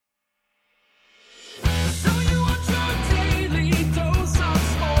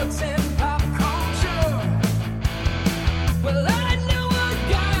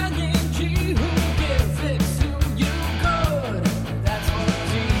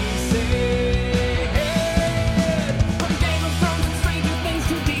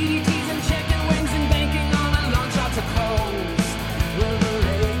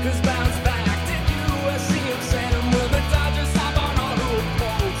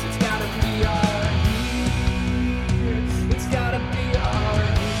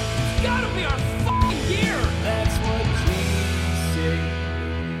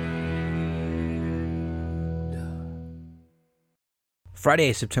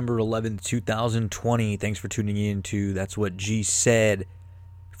Friday, September 11th, 2020. Thanks for tuning in to That's What G Said.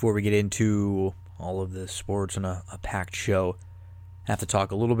 Before we get into all of the sports and a packed show, I have to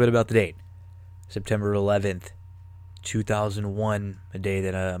talk a little bit about the date. September 11th, 2001, a day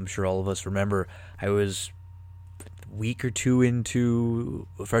that I'm sure all of us remember. I was a week or two into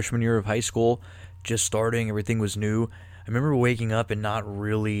a freshman year of high school, just starting, everything was new. I remember waking up and not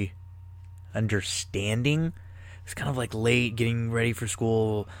really understanding. It's kind of like late, getting ready for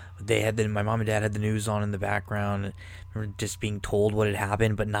school. My mom and dad had the news on in the background. I remember just being told what had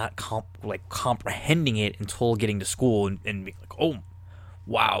happened, but not comprehending it until getting to school and being like, "Oh,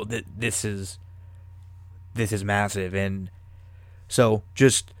 wow, this is massive." And so,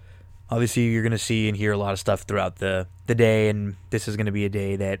 just obviously, you're going to see and hear a lot of stuff throughout the day, and this is going to be a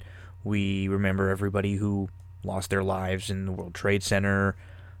day that we remember everybody who lost their lives in the World Trade Center,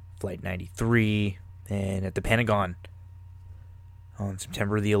 Flight 93, and at the Pentagon on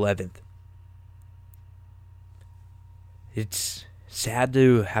September the 11th. It's sad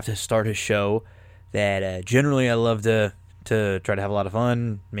to have to start a show that generally I love to try to have a lot of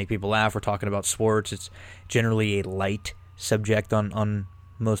fun, make people laugh. We're talking about sports. It's generally a light subject on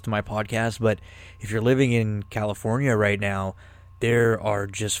most of my podcasts, but if you're living in California right now, there are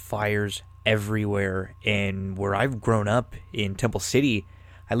just fires everywhere. And where I've grown up in Temple City,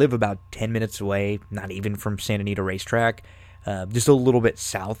 I live about 10 minutes away, not even from Santa Anita Racetrack, just a little bit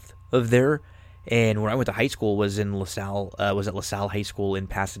south of there. And where I went to high school was in LaSalle, was at LaSalle High School in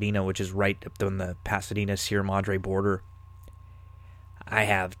Pasadena, which is right up on the Pasadena-Sierra Madre border. I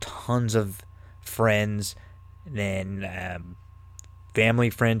have tons of friends and family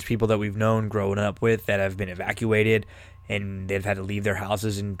friends, people that we've known growing up with that have been evacuated, and they've had to leave their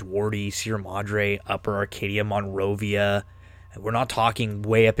houses in Duarte, Sierra Madre, Upper Arcadia, Monrovia. We're not talking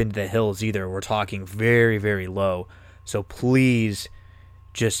way up into the hills either. We're talking very, very low. So please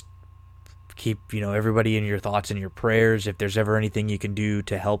just keep, everybody in your thoughts and your prayers. If there's ever anything you can do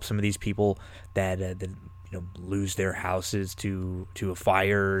to help some of these people that lose their houses to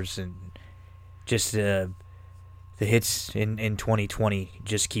fires, and just the hits in 2020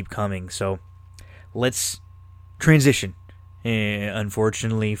 just keep coming. So let's transition,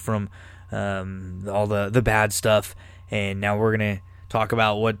 unfortunately, from all the bad stuff. And now we're going to talk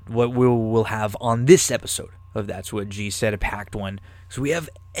about what we'll have on this episode of That's What G Said, a packed one. So we have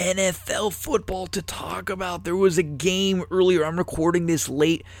NFL football to talk about. There was a game earlier. I'm recording this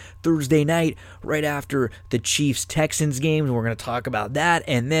late Thursday night, right after the Chiefs-Texans game. We're going to talk about that.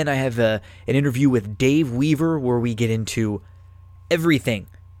 And then I have an interview with Dave Weaver where we get into everything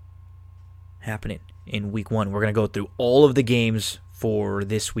happening in Week 1. We're going to go through all of the games for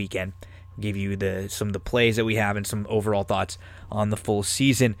this weekend. Give you some of the plays that we have and some overall thoughts on the full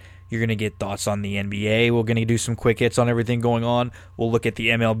season. You're going to get thoughts on the NBA. We're going to do some quick hits on everything going on. We'll look at the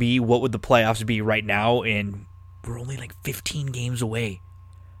MLB. What would the playoffs be right now? And we're only like 15 games away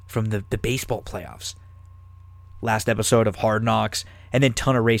from the baseball playoffs. Last episode of Hard Knocks, and then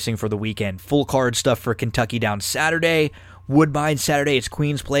ton of racing for the weekend. Full card stuff for Kentucky down Saturday. Woodbine Saturday, it's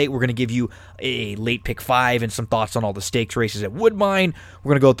Queen's Plate. We're going to give you a late pick 5 and some thoughts on all the stakes races at Woodbine.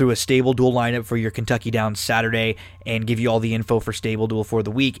 We're going to go through a Stable Duel lineup for your Kentucky Downs Saturday and give you all the info for Stable Duel for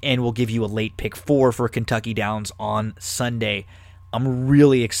the week, and we'll give you a late pick 4 for Kentucky Downs on Sunday. I'm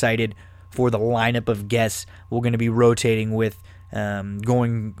really excited for the lineup of guests we're going to be rotating with,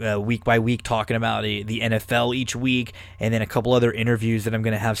 going week by week, talking about the NFL each week, and then a couple other interviews that I'm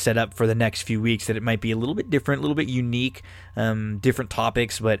going to have set up for the next few weeks that it might be a little bit different, a little bit unique, different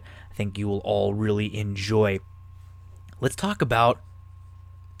topics, but I think you will all really enjoy. Let's talk about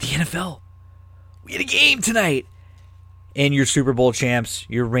the NFL. We had a game tonight, and your Super Bowl champs,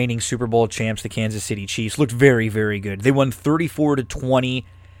 your reigning Super Bowl champs, the Kansas City Chiefs, looked very, very good. They won 34-20.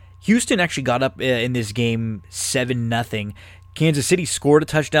 Houston actually got up in this game 7-0. Kansas City scored a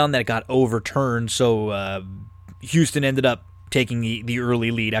touchdown that got overturned, so Houston ended up taking the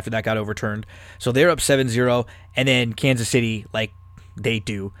early lead after that got overturned. So they're up 7-0, and then Kansas City, like they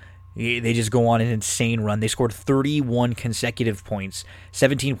do, they just go on an insane run. They scored 31 consecutive points,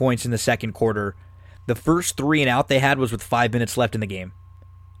 17 points in the second quarter. The first 3 and out they had was with 5 minutes left in the game.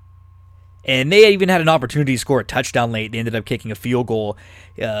 And they even had an opportunity to score a touchdown late. They ended up kicking a field goal.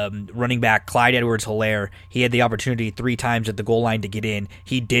 Running back Clyde Edwards-Helaire, he had the opportunity 3 times at the goal line to get in.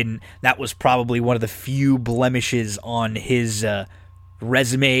 He didn't. That was probably one of the few blemishes on his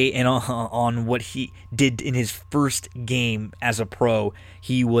resume and on what he did in his first game as a pro.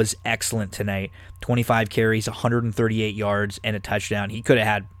 He was excellent tonight. 25 carries, 138 yards, and a touchdown. He could have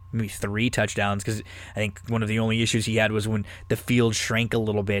had maybe 3 touchdowns, because I think one of the only issues he had was when the field shrank a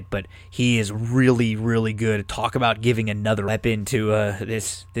little bit, but he is really, really good. Talk about giving another weapon to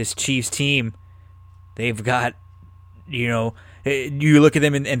this Chiefs team. They've got, you look at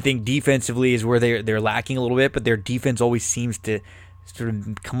them and think defensively is where they're lacking a little bit, but their defense always seems to sort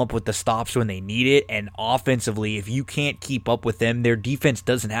of come up with the stops when they need it, and offensively, if you can't keep up with them, their defense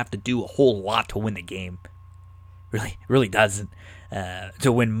doesn't have to do a whole lot to win the game. Really doesn't.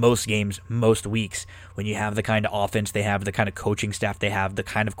 To win most games, most weeks, when you have the kind of offense they have, the kind of coaching staff they have, the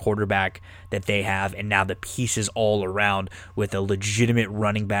kind of quarterback that they have, and now the pieces all around with a legitimate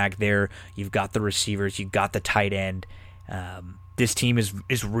running back there. You've got the receivers, you've got the tight end. This team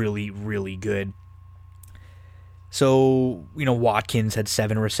is really, really good. So, Watkins had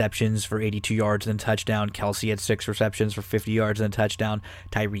 7 receptions for 82 yards and a touchdown. Kelsey had 6 receptions for 50 yards and a touchdown.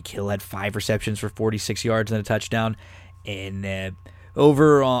 Tyreek Hill had 5 receptions for 46 yards and a touchdown. And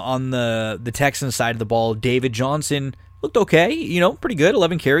over on the Texans side of the ball, David Johnson looked okay, pretty good.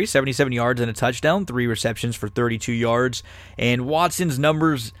 11 carries, 77 yards and a touchdown, 3 receptions for 32 yards. And Watson's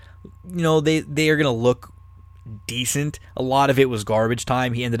numbers, they are going to look decent. A lot of it was garbage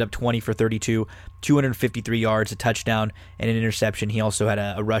time. He ended up 20 for 32, 253 yards, a touchdown, and an interception. He also had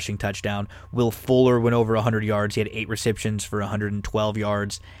a rushing touchdown. Will Fuller went over 100 yards. He had 8 receptions for 112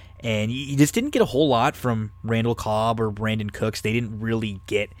 yards. And you just didn't get a whole lot from Randall Cobb or Brandon Cooks. They didn't really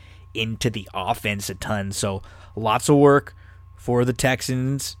get into the offense a ton. So lots of work for the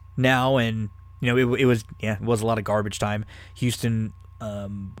Texans now. And, it was a lot of garbage time. Houston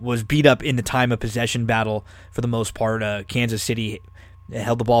was beat up in the time of possession battle for the most part. Kansas City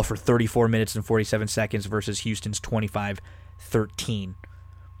held the ball for 34 minutes and 47 seconds versus Houston's 25-13.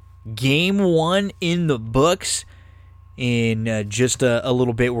 Game 1 in the books. In just a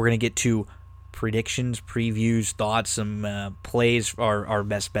little bit, we're going to get to predictions, previews, thoughts, some plays, our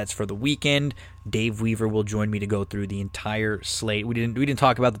best bets for the weekend. Dave Weaver will join me to go through the entire slate. We didn't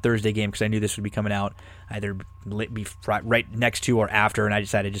talk about the Thursday game because I knew this would be coming out either be right next to or after, and I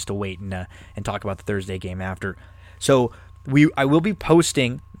decided just to wait and talk about the Thursday game after. So I will be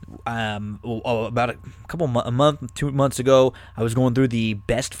posting. About a month, 2 months ago, I was going through the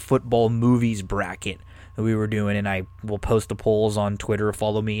best football movies bracket that we were doing, and I will post the polls on Twitter.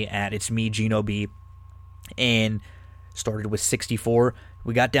 Follow me at It's Me Gino B. And started with 64.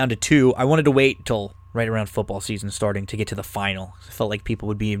 We got down to 2. I wanted to wait till right around football season starting to get to the final. I felt like people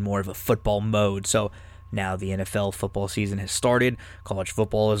would be in more of a football mode. So now the NFL football season has started. College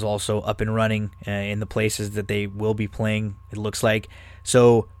football is also up and running in the places that they will be playing, it looks like.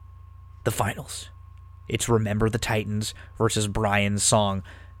 So the finals. It's Remember the Titans versus Brian's Song.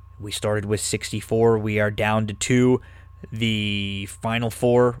 We started with 64. We are down to 2. The final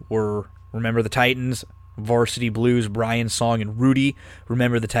 4 were Remember the Titans, Varsity Blues, Brian's Song, and Rudy.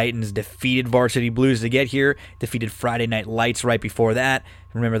 Remember the Titans defeated Varsity Blues to get here, defeated Friday Night Lights right before that.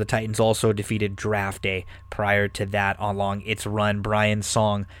 Remember the Titans also defeated Draft Day prior to that along its run. Brian's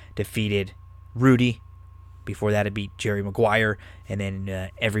Song defeated Rudy. Before that, it beat Jerry Maguire, and then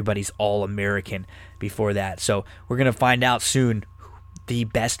Everybody's All-American before that. So we're going to find out soon the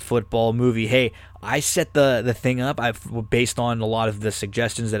best football movie. Hey, I set the thing up based on a lot of the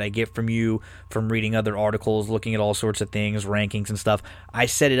suggestions that I get from you, from reading other articles, looking at all sorts of things, rankings and stuff. I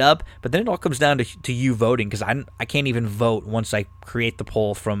set it up, but then it all comes down to you voting, because I can't even vote once I create the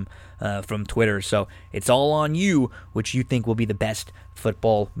poll from Twitter. So it's all on you, which you think will be the best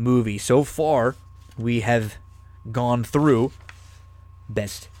football movie. So far, we have gone through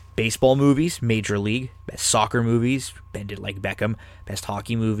best baseball movies, Major League, best soccer movies, Bend It Like Beckham, best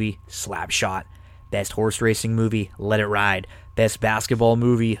hockey movie, Slapshot, best horse racing movie, Let It Ride, best basketball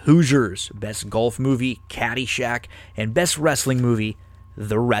movie, Hoosiers, best golf movie, Caddyshack, and best wrestling movie,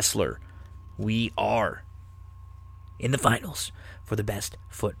 The Wrestler. We are in the finals for the best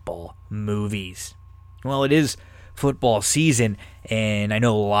football movies. Well, it is football season, and I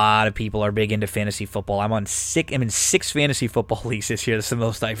know a lot of people are big into fantasy football. I'm in 6 fantasy football leagues this year. That's the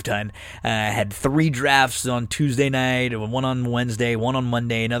most I've done. I had 3 drafts on Tuesday night, one on Wednesday, one on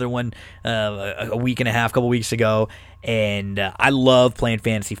Monday, another one a week and a half, couple weeks ago. And I love playing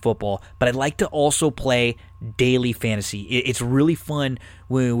fantasy football, but I'd like to also play daily fantasy. It's really fun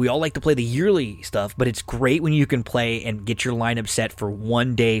when we all like to play the yearly stuff, but it's great when you can play and get your lineup set for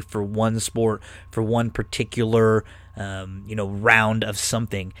one day, for one sport, for one particular round of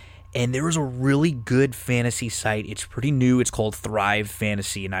something. And there is a really good fantasy site. It's pretty new. It's called Thrive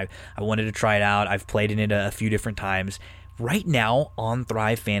Fantasy, and I wanted to try it out. I've played in it a few different times. Right now on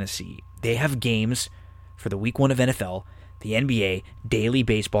Thrive Fantasy, they have games for the week 1 of NFL, the NBA, daily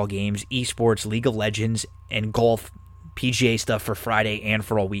baseball games, esports, League of Legends, and golf PGA stuff for Friday and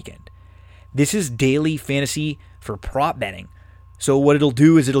for all weekend. This is daily fantasy for prop betting. So what it'll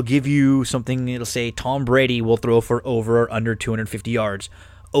do is it'll give you something, it'll say Tom Brady will throw for over or under 250 yards,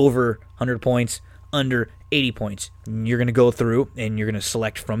 over 100 points, under 80 points. You're going to go through and you're going to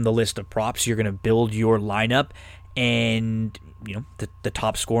select from the list of props. You're going to build your lineup, and the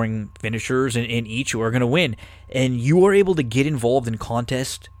top scoring finishers in each are going to win. And you are able to get involved in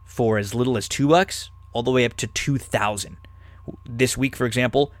contests for as little as $2 all the way up to $2,000. This week, for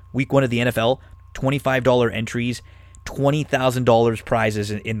example, week 1 of the NFL, $25 entries, $20,000 prizes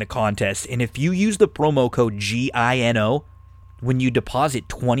in the contest. And if you use the promo code GINO, when you deposit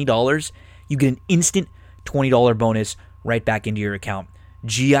 $20, you get an instant $20 bonus right back into your account.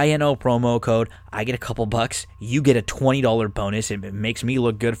 GINO promo code, I get a couple bucks, you get a $20 bonus. It makes me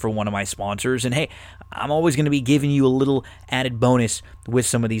look good for one of my sponsors. And hey, I'm always going to be giving you a little added bonus with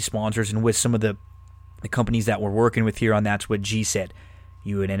some of these sponsors and with some of the companies that we're working with here on That's What G Said.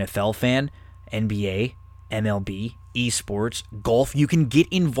 You an NFL fan, NBA, MLB, esports, golf, you can get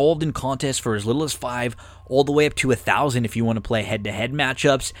involved in contests for as little as $5 all the way up to $1,000 if you want to play head-to-head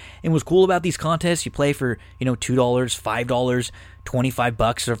matchups. And what's cool about these contests, you play for $2, $5,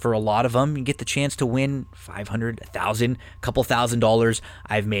 $25, or for a lot of them, you get the chance to win $500, $1,000, a couple $1,000.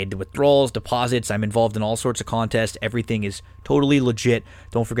 I've made withdrawals, deposits. I'm involved in all sorts of contests. Everything is totally legit.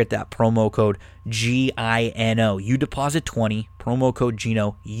 Don't forget that promo code GINO. You deposit 20, promo code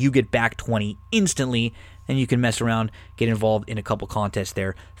GINO, you get back 20 instantly, and you can mess around, get involved in a couple contests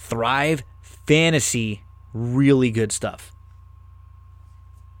there. Thrive Fantasy, really good stuff.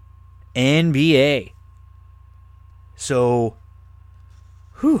 NBA. So,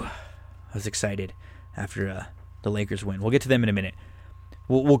 I was excited after the Lakers win. We'll get to them in a minute.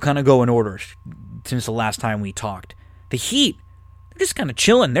 We'll kind of go in order since the last time we talked. The Heat, they're just kind of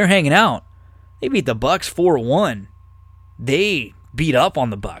chilling. They're hanging out. They beat the Bucks 4-1. They beat up on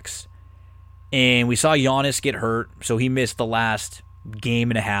the Bucks. And we saw Giannis get hurt, so he missed the last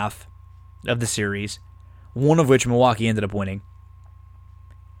game and a half of the series, one of which Milwaukee ended up winning.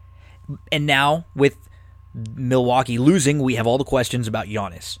 And now, with Milwaukee losing, we have all the questions about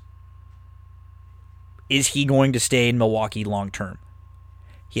Giannis. Is he going to stay in Milwaukee long term?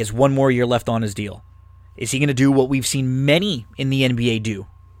 He has one more year left on his deal. Is he going to do what we've seen many in the NBA do,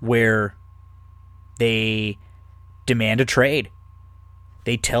 where they demand a trade?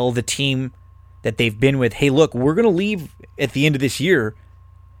 They tell the team that they've been with, hey, look, we're going to leave at the end of this year,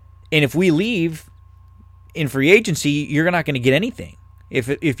 and if we leave in free agency, you're not going to get anything.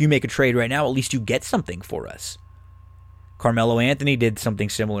 If you make a trade right now, at least you get something for us. Carmelo Anthony did something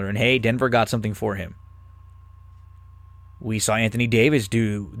similar, and hey, Denver got something for him. We saw Anthony Davis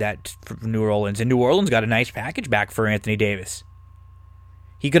do that for New Orleans, and New Orleans got a nice package back for Anthony Davis.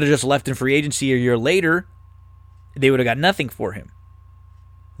 He could have just left in free agency a year later. They would have got nothing for him.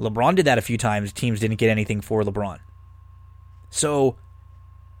 LeBron did that a few times. Teams didn't get anything for LeBron. So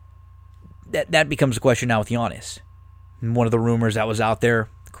that becomes a question now with Giannis. And one of the rumors that was out there,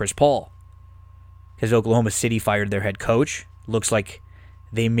 Chris Paul. Because Oklahoma City fired their head coach. Looks like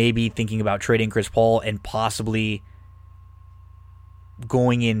they may be thinking about trading Chris Paul and possibly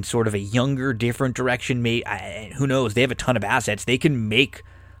going in sort of a younger, different direction. Who knows? They have a ton of assets. They can make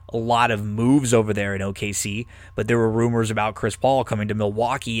a lot of moves over there in OKC, but there were rumors about Chris Paul coming to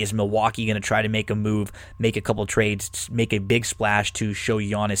Milwaukee. Is Milwaukee going to try to make a move, make a couple trades, make a big splash to show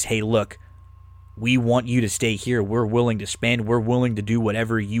Giannis, hey, look, we want you to stay here. We're willing to spend. We're willing to do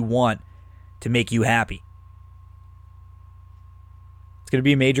whatever you want to make you happy. It's going to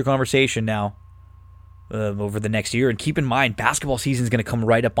be a major conversation now over the next year. And keep in mind, basketball season is going to come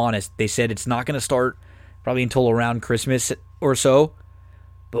right up on us. They said it's not going to start probably until around Christmas or so.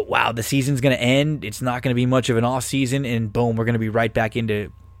 But wow, the season's going to end. It's not going to be much of an off season, and boom, we're going to be right back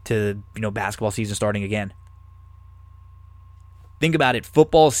into basketball season starting again. Think about it.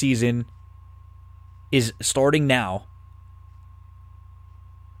 Football season is starting now,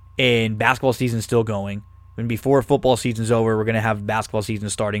 and basketball season's still going. And before football season's over, we're going to have basketball season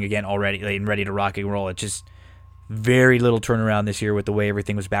starting again already and ready to rock and roll. It's just very little turnaround this year with the way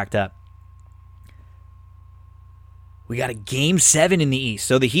everything was backed up. We got a Game 7 in the East.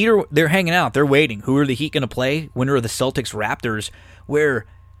 So the Heat, they're hanging out. They're waiting. Who are the Heat going to play? Winner of the Celtics-Raptors, where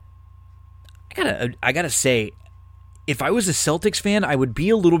I gotta say, if I was a Celtics fan, I would be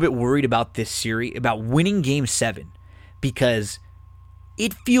a little bit worried about this series, about winning Game 7, because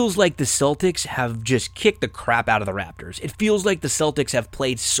it feels like the Celtics have just kicked the crap out of the Raptors. It feels like the Celtics have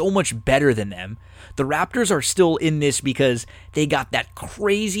played so much better than them. The Raptors are still in this because they got that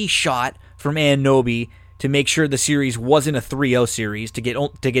crazy shot from Anunoby to make sure the series wasn't a 3-0 series to get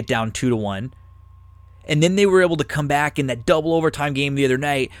down 2-1. And then they were able to come back in that double overtime game the other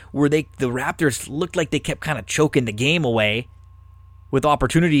night where the Raptors looked like they kept kind of choking the game away with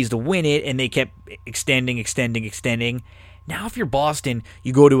opportunities to win it, and they kept extending. Now if you're Boston,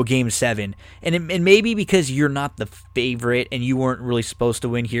 you go to a Game 7, and maybe because you're not the favorite and you weren't really supposed to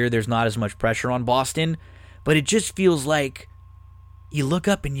win here, there's not as much pressure on Boston, but it just feels like you look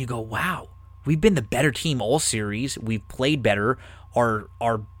up and you go, wow, we've been the better team all series. We've played better. Our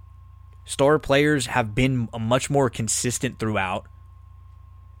star players have been much more consistent throughout.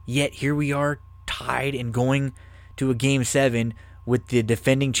 Yet here we are tied and going to a Game 7 with the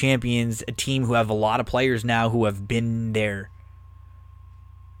defending champions, a team who have a lot of players now who have been there.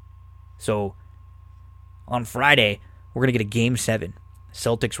 So on Friday, we're going to get a Game 7.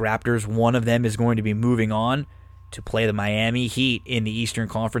 Celtics Raptors, one of them is going to be moving on to play the Miami Heat in the Eastern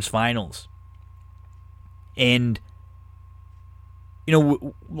Conference Finals. And, you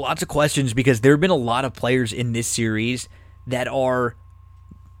know, lots of questions because there have been a lot of players in this series that are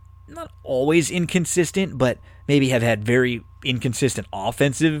not always inconsistent, but maybe have had very inconsistent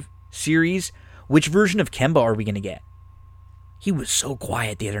offensive series. Which version of Kemba are we going to get? He was so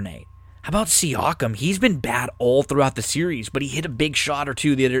quiet the other night. How about Siakam? He's been bad all throughout the series, but he hit a big shot or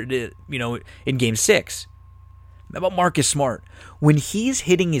two in Game 6. How about Marcus Smart? When he's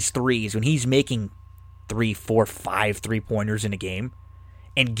hitting his threes, when he's making 3, 4, 5 3-pointers in a game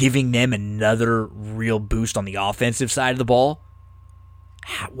and giving them another real boost on the offensive side of the ball,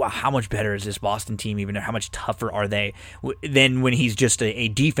 how much better is this Boston team even? How much tougher are they than when he's just a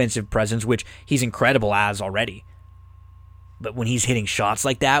defensive presence, which he's incredible as already. But when he's hitting shots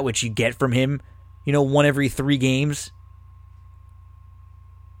like that, which you get from him, one every 3 games,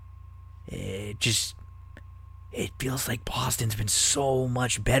 it feels like Boston's been so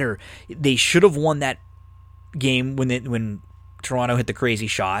much better. They should have won that game when Toronto hit the crazy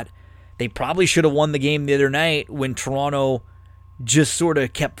shot. They probably should have won the game the other night when Toronto just sort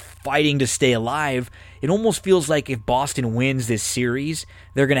of kept fighting to stay alive. It almost feels like if Boston wins this series,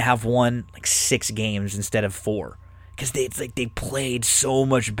 they're going to have won like 6 games instead of 4. Because it's like they played so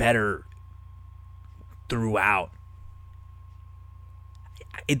much better throughout.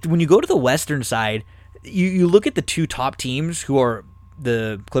 When you go to the Western side, you look at the 2 top teams who are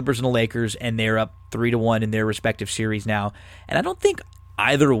the Clippers and the Lakers, and they're up 3-1 in their respective series now. And I don't think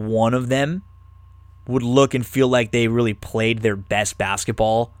either one of them would look and feel like they really played their best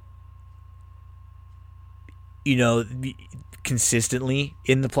basketball, consistently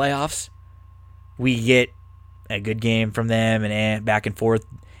in the playoffs. We get a good game from them and back and forth.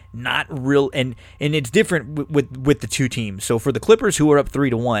 Not real, and it's different with the 2 teams. So for the Clippers, who are up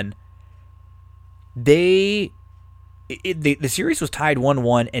 3-1, the series was tied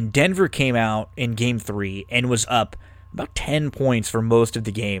 1-1, and Denver came out in Game 3 and was up about 10 points for most of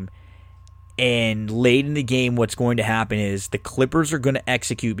the game. And late in the game, what's going to happen is the Clippers are going to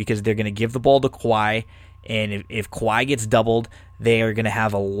execute because they're going to give the ball to Kawhi. And if Kawhi gets doubled, they are going to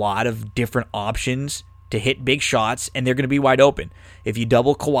have a lot of different options to hit big shots, and they're going to be wide open. If you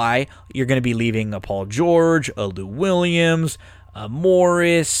double Kawhi, you're going to be leaving a Paul George, a Lou Williams, a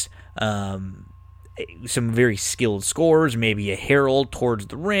Morris, some very skilled scorers, maybe a Harold towards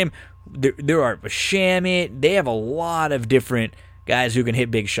the rim. There are a Shamit. They have a lot of different guys who can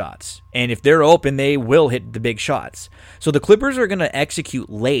hit big shots. And if they're open, they will hit the big shots. So the Clippers are going to execute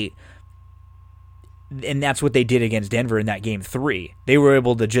late, and that's what they did against Denver in that Game 3. They were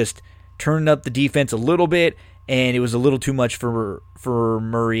able to just turn up the defense a little bit, and it was a little too much for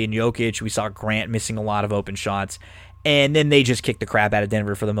Murray and Jokic. We saw Grant missing a lot of open shots, and then they just kicked the crap out of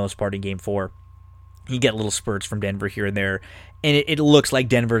Denver for the most part in Game 4. You get little spurts from Denver here and there, and it looks like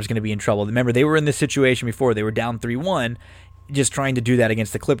Denver is going to be in trouble. Remember, they were in this situation before. They were down 3-1. Just trying to do that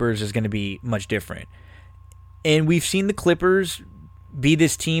against the Clippers is going to be much different. And we've seen the Clippers be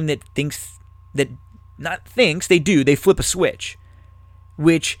this team that they flip a switch,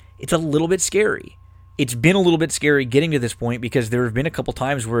 which it's a little bit scary. It's been a little bit scary getting to this point because there have been a couple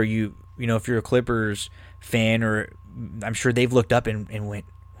times where if you're a Clippers fan, or I'm sure they've looked up and went,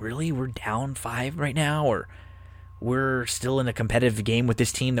 really, we're down 5 right now, or we're still in a competitive game with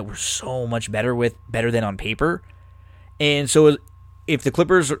this team that we're so much better than on paper. And so if the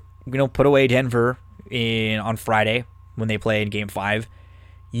Clippers, put away Denver on Friday when they play in Game 5,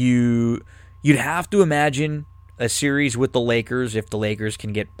 you'd have to imagine a series with the Lakers if the Lakers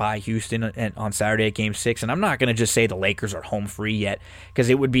can get by Houston on Saturday at Game 6. And I'm not going to just say the Lakers are home free yet, because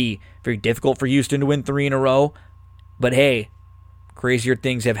it would be very difficult for Houston to win 3 in a row. But hey, crazier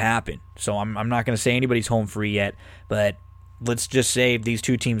things have happened. So I'm not going to say anybody's home free yet. But let's just say if these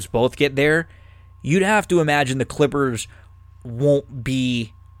 2 teams both get there, you'd have to imagine the Clippers won't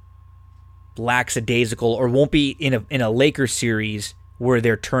be lackadaisical or won't be in a Lakers series where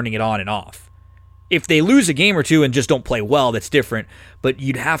they're turning it on and off. If they lose a game or two and just don't play well, that's different. But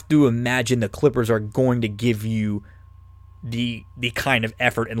you'd have to imagine the Clippers are going to give you the kind of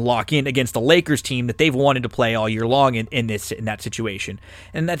effort and lock in against the Lakers team that they've wanted to play all year long in that situation.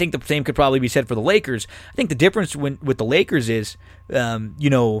 And I think the same could probably be said for the Lakers. I think the difference with the Lakers is,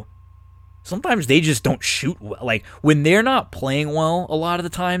 sometimes they just don't shoot well. Like when they're not playing well, a lot of the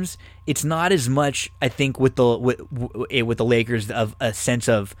times it's not as much. I think with the Lakers of a sense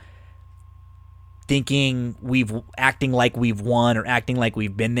of thinking acting like we've won or acting like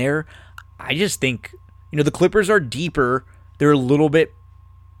we've been there. I just think the Clippers are deeper. They're a little bit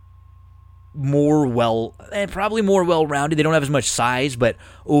probably more well-rounded. They don't have as much size, but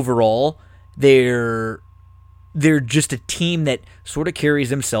overall, they're just a team that sort of carries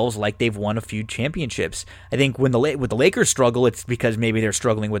themselves like they've won a few championships. I think with the Lakers struggle, it's because maybe they're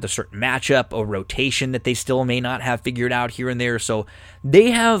struggling with a certain matchup or rotation that they still may not have figured out here and there. So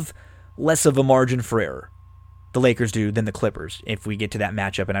they have less of a margin for error, the Lakers do, than the Clippers if we get to that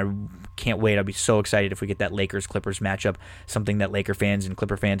matchup. And I can't wait. I'll be so excited if we get that Lakers-Clippers matchup, something that Laker fans and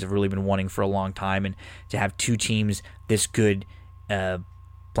Clipper fans have really been wanting for a long time. And to have two teams this good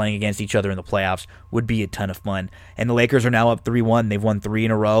playing against each other in the playoffs would be a ton of fun. And the Lakers are now up 3-1. They've won 3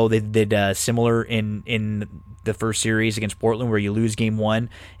 in a row. They did similar in the first series against Portland where you lose game 1.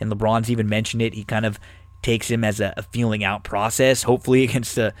 And LeBron's even mentioned it. He kind of takes him as a feeling out process. Hopefully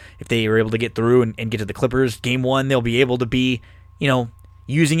against if they are able to get through and get to the Clippers, game 1, they'll be able to be,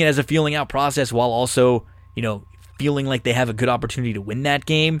 using it as a feeling out process while also, feeling like they have a good opportunity to win that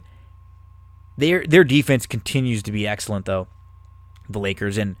game. Their defense continues to be excellent though, the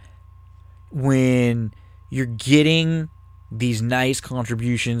Lakers. And when you're getting these nice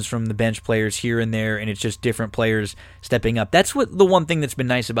contributions from the bench players here and there, and it's just different players stepping up, that's what the one thing that's been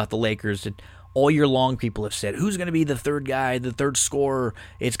nice about the Lakers. All year long, people have said, who's going to be the third guy, the third scorer?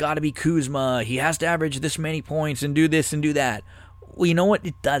 It's got to be Kuzma. He has to average this many points and do this and do that. Well, you know what?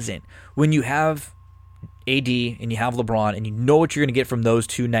 It doesn't. When you have AD and you have LeBron and you know what you're going to get from those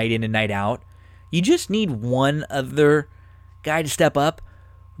two night in and night out, you just need one other guy to step up,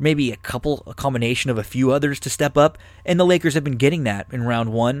 maybe a combination of a few others to step up, and the Lakers have been getting that in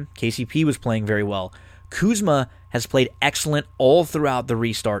round 1. KCP was playing very well. Kuzma has played excellent all throughout the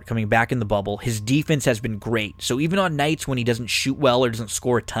restart, coming back in the bubble. His defense has been great. So even on nights when he doesn't shoot well or doesn't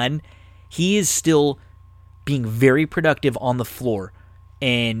score a ton, he is still being very productive on the floor.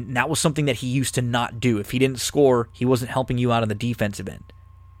 And that was something that he used to not do. If he didn't score, he wasn't helping you out on the defensive end.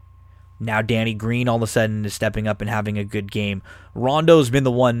 Now Danny Green all of a sudden is stepping up and having a good game. Rondo's been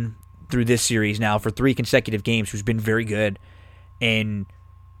the one through this series now for 3 consecutive games who's been very good. And,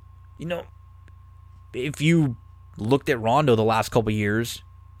 if you looked at Rondo the last couple years,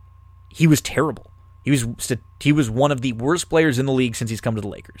 he was terrible. He was one of the worst players in the league since he's come to the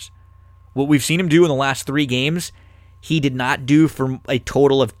Lakers. What we've seen him do in the last 3 games, he did not do for a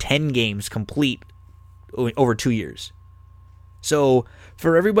total of 10 games complete over 2 years. So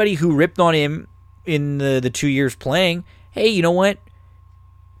for everybody who ripped on him in the 2 years playing, hey, you know what?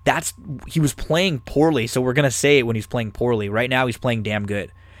 He was playing poorly, so we're going to say it when he's playing poorly. Right now he's playing damn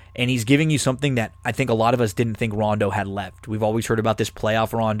good. And he's giving you something that I think a lot of us didn't think Rondo had left. We've always heard about this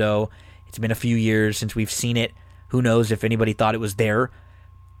playoff Rondo. It's been a few years since we've seen it. Who knows if anybody thought it was there.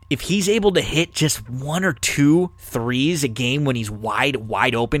 If he's able to hit just 1 or 2 threes a game when he's wide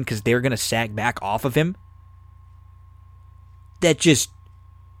open because they're going to sag back off of him, it's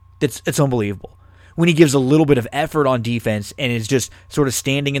unbelievable. When he gives a little bit of effort on defense and is just sort of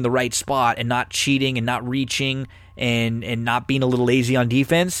standing in the right spot and not cheating and not reaching and not being a little lazy on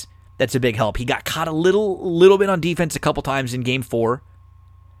defense, that's a big help. He got caught a little bit on defense a couple times in game 4,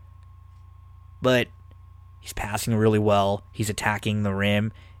 but he's passing really well. He's attacking the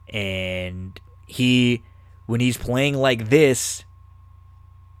rim, and when he's playing like this,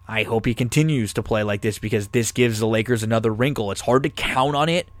 I hope he continues to play like this because this gives the Lakers another wrinkle. It's hard to count on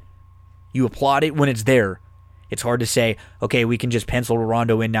it. You applaud it when it's there. It's hard to say, okay, we can just pencil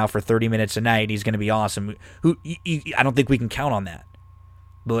Rondo in now for 30 minutes a night. He's going to be awesome. I don't think we can count on that.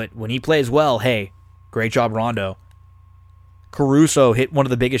 But when he plays well, hey, great job, Rondo. Caruso hit one of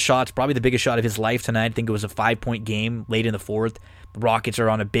the biggest shots, probably the biggest shot of his life tonight. I think it was a 5-point game late in the 4th. The Rockets are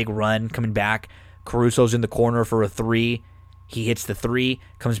on a big run coming back. Caruso's in the corner for a 3. He hits the 3,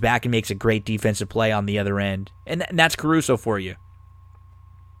 comes back and makes a great defensive play on the other end. And that's Caruso for you.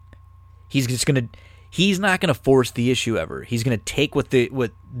 He's not gonna force the issue ever. He's gonna take what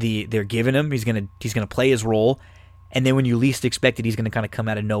they're giving him. He's gonna play his role, and then when you least expect it, he's gonna kind of come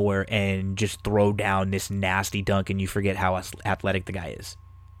out of nowhere and just throw down this nasty dunk, and you forget how athletic the guy is.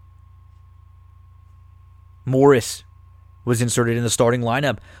 Morris was inserted in the starting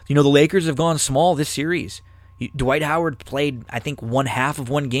lineup. You know, the Lakers have gone small this series. Dwight Howard played, I think, one half of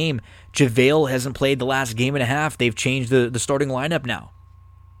one game. JaVale hasn't played the last game and a half. They've changed the starting lineup now.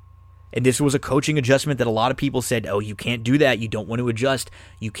 And this was a coaching adjustment that a lot of people said, oh, you can't do that. You don't want to adjust.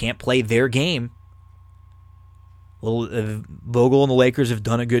 You can't play their game. Well, Vogel and the Lakers have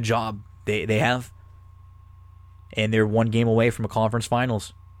done a good job. They have. And they're one game away from a conference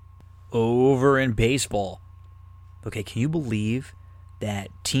finals. Over in baseball. Okay, can you believe that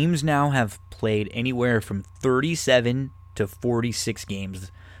teams now have played anywhere from 37 to 46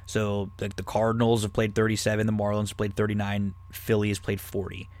 games? So like the Cardinals have played 37, the Marlins have played 39, Phillies played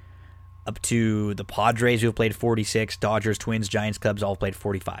 40. Up to the Padres who have played 46, Dodgers, Twins, Giants, Cubs all played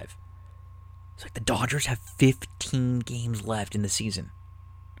 45. It's like the Dodgers have 15 games left in the season.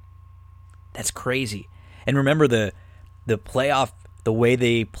 That's crazy. And remember the way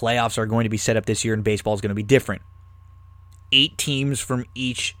the playoffs are going to be set up this year in baseball is going to be different. 8 teams from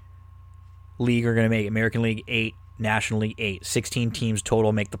each league are going to make it. American League 8, National League 8. 16 teams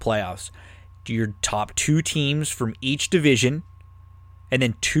total make the playoffs. Your top 2 teams from each division, and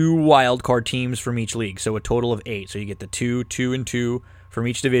then 2 wild card teams from each league. So a total of 8. So you get the 2, 2, and 2 from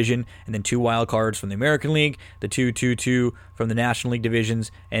each division, and then 2 wild cards from the American League, the 2, 2, 2 from the National League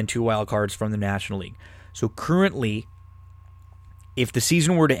divisions, and 2 wild cards from the National League. So currently, if the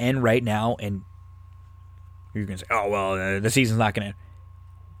season were to end right now, and you're going to say, oh, well, the season's not going to end.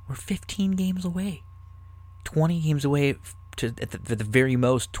 We're 15 games away. 20 games away at the very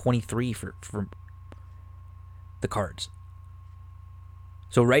most, 23 for the Cards.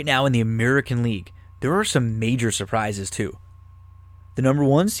 So right now in the American League, there are some major surprises too. The number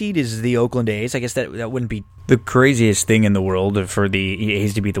 1 seed is the Oakland A's. I guess that wouldn't be the craziest thing in the world for the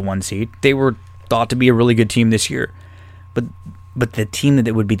A's to beat the 1 seed. They were thought to be a really good team this year. But the team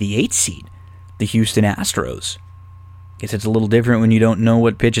that would be the 8th seed, the Houston Astros. Guess it's a little different when you don't know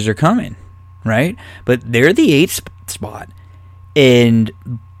what pitches are coming, right? But they're the 8th spot, and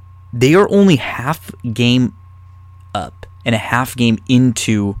they are only half game up and a half game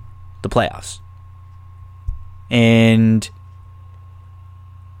into the playoffs. And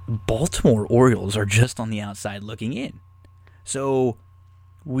Baltimore Orioles are just on the outside looking in. So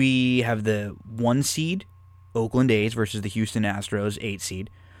we have the 1 seed, Oakland A's versus the Houston Astros, 8 seed.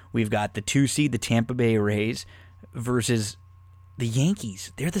 We've got the 2 seed, the Tampa Bay Rays, versus the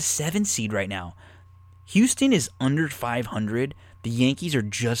Yankees. They're the 7 seed right now. Houston is under 500. The Yankees are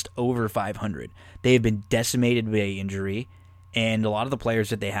just over 500. They have been decimated by injury, and a lot of the players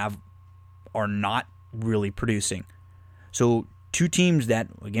that they have are not really producing. So 2 teams that,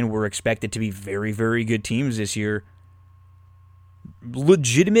 again, were expected to be very, very good teams this year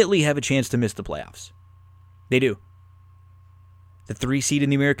legitimately have a chance to miss the playoffs. They do. The 3 seed in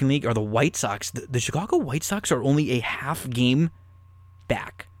the American League are the White Sox. The Chicago White Sox are only a half game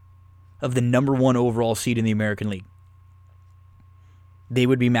back of the number 1 overall seed in the American League. They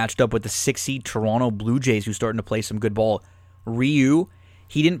would be matched up with the 6 seed Toronto Blue Jays, who's starting to play some good ball. Ryu,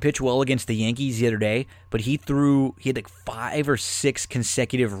 he didn't pitch well against the Yankees the other day, but he had like 5 or 6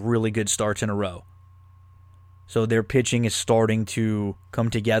 consecutive really good starts in a row. So their pitching is starting to come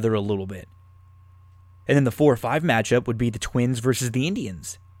together a little bit. And then the 4-5 matchup would be the Twins versus the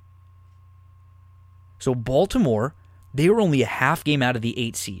Indians. So Baltimore, they were only a half game out of the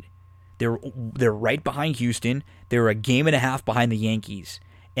 8 seed. They're right behind Houston. They're a game and a half behind the Yankees.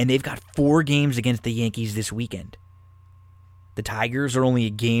 And they've got 4 games against the Yankees this weekend. The Tigers are only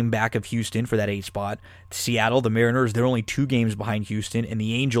a game back of Houston for that 8 spot. Seattle, the Mariners, they're only 2 games behind Houston. And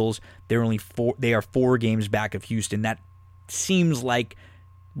the Angels, they are 4 games back of Houston. That seems like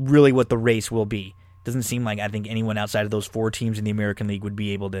really what the race will be. Doesn't seem like I think anyone outside of those 4 teams in the American League would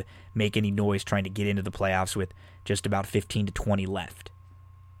be able to make any noise trying to get into the playoffs with just about 15 to 20 left.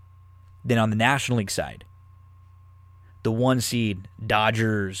 Then on the National League side, the 1 seed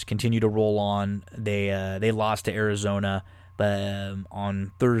Dodgers continue to roll on. They lost to Arizona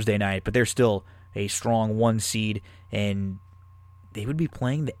on Thursday night, but they're still a strong 1 seed, and they would be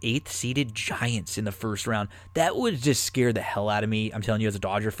playing the 8th seeded Giants in the first round. That would just scare the hell out of me, I'm telling you, as a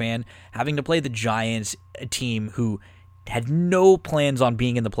Dodger fan, having to play the Giants, a team who had no plans on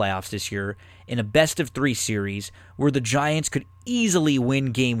being in the playoffs this year, in a best-of-3 series where the Giants could easily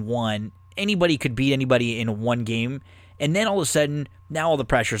win Game 1. Anybody could beat anybody in 1 game, and then all of a sudden, now all the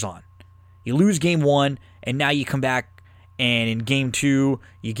pressure's on. You lose Game 1, and now you come back, and in Game 2,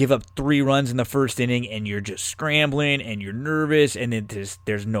 you give up 3 runs in the first inning, and you're just scrambling, and you're nervous, and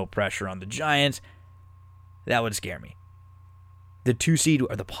there's no pressure on the Giants. That would scare me. The 2 seed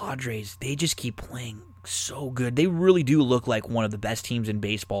are the Padres. They just keep playing so good. They really do look like one of the best teams in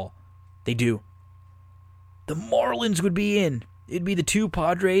baseball. They do. the Marlins would be in. It'd be the 2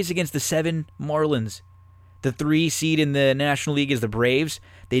 Padres against the 7 Marlins. The 3 seed in the National League is the Braves.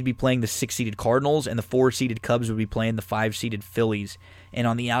 They'd be playing the 6-seeded Cardinals, and the 4-seeded Cubs would be playing the 5-seeded Phillies. And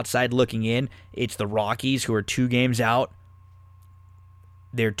on the outside looking in, it's the Rockies, who are 2 games out.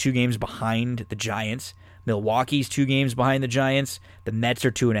 They're 2 games behind the Giants. Milwaukee's 2 games behind the Giants. The Mets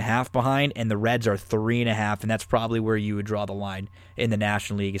are 2.5 behind, and the Reds are 3.5, and that's probably where you would draw the line in the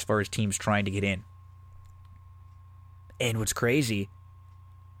National League as far as teams trying to get in. And what's crazy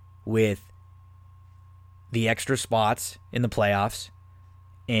with the extra spots in the playoffs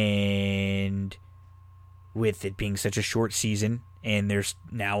and with it being such a short season and there's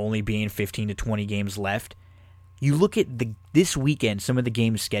now only being 15 to 20 games left, you look at this weekend, some of the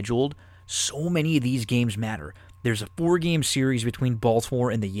games scheduled, so many of these games matter. There's a 4-game series between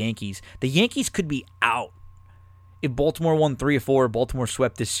Baltimore and the Yankees. The Yankees could be out. If Baltimore won 3 or 4, Baltimore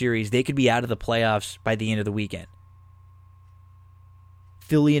swept this series, they could be out of the playoffs by the end of the weekend.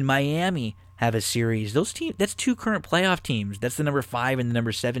 Philly and Miami have a series. Those teams, that's 2 current playoff teams. That's the number 5 and the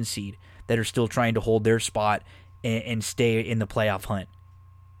number 7 seed that are still trying to hold their spot and stay in the playoff hunt.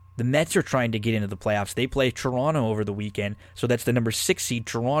 The Mets are trying to get into the playoffs. They play Toronto over the weekend, so that's the number 6 seed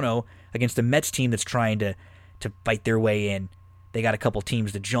Toronto against the Mets team that's trying to fight their way in. They got a couple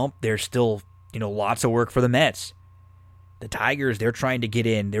teams to jump. There's still, lots of work for the Mets. The Tigers, they're trying to get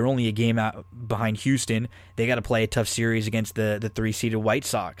in. They're only a game out behind Houston. They got to play a tough series against the 3-seeded White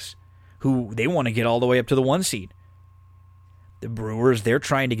Sox, who they want to get all the way up to the 1 seed. The Brewers, they're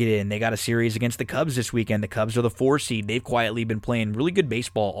trying to get in. They got a series against the Cubs this weekend. The Cubs are the 4 seed. They've quietly been playing really good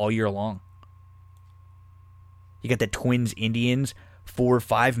baseball all year long. You got the Twins-Indians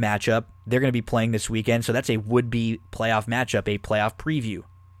 4-5 matchup. They're going to be playing this weekend, so that's a would-be playoff matchup, a playoff preview.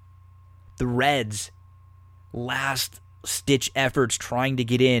 The Reds, last-stitch efforts trying to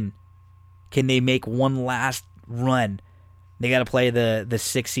get in. Can they make one last run? They got to play the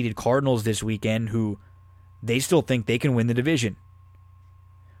 6-seeded Cardinals this weekend, who they still think they can win the division.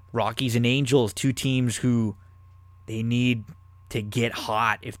 Rockies and Angels, 2 teams who they need to get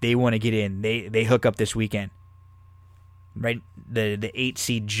hot if they want to get in. They hook up this weekend. Right, the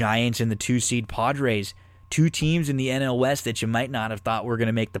 8-seed Giants and the 2-seed Padres, 2 teams in the NL West that you might not have thought were going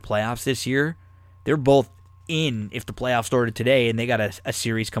to make the playoffs this year. They're both in if the playoffs started today, and they got a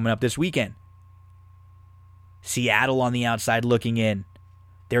series coming up this weekend. Seattle on the outside looking in.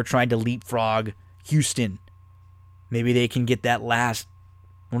 They're trying to leapfrog Houston. Maybe they can get that one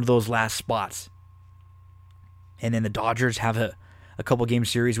of those last spots. And then the Dodgers have a couple game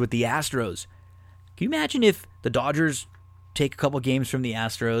series with the Astros. Can you imagine if the Dodgers take a couple games from the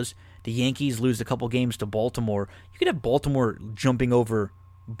Astros, the Yankees lose a couple games to Baltimore? You could have Baltimore jumping over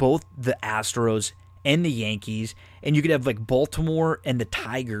both the Astros and the Yankees, and you could have like Baltimore and the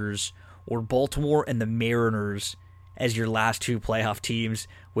Tigers or Baltimore and the Mariners as your last 2 playoff teams,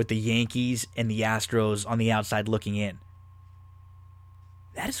 with the Yankees and the Astros on the outside looking in.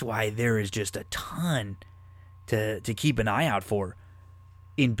 That is why there is just a ton to keep an eye out for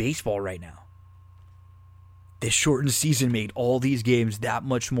in baseball right now. This shortened season made all these games that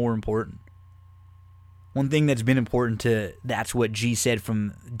much more important. One thing that's been important to That's What G said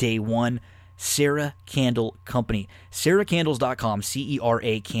from day one, Cera Candle Company. CeraCandles.com,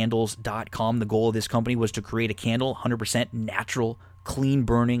 C-E-R-A candles.com. The goal of this company was to create a candle, 100% natural, clean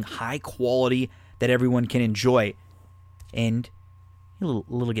burning, high quality, that everyone can enjoy. And a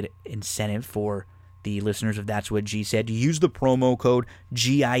little get incentive for the listeners of That's What G said. Use the promo code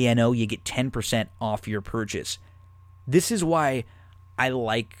GINO. You get 10% off your purchase. This is why I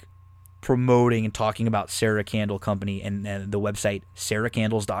like promoting and talking about Cera Candle Company and the website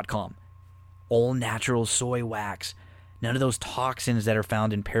CeraCandles.com. All natural soy wax. None of those toxins that are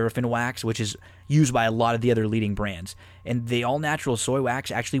found in paraffin wax, which is used by a lot of the other leading brands. And the all-natural soy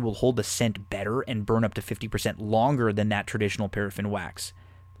wax actually will hold the scent better and burn up to 50% longer than that traditional paraffin wax.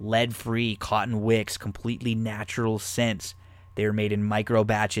 Lead-free cotton wicks, completely natural scents. They're made in micro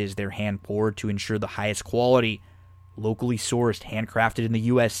batches. They're hand-poured to ensure the highest quality. Locally sourced, handcrafted in the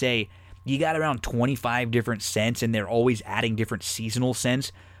USA. You got around 25 different scents, and they're always adding different seasonal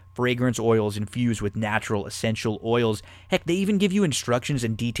scents. Fragrance oils infused with natural essential oils. Heck, they even give you instructions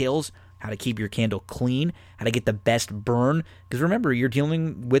and details how to keep your candle clean, how to get the best burn. Because remember, you're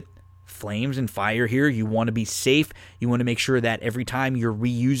dealing with flames and fire here. You want to be safe. You want to make sure that every time you're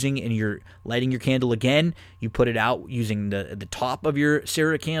reusing and you're lighting your candle again, you put it out using the top of your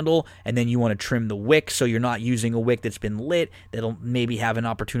Cera candle, and then you want to trim the wick so you're not using a wick that's been lit that'll maybe have an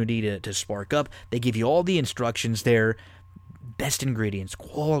opportunity to spark up. They give you all the instructions there. Best ingredients,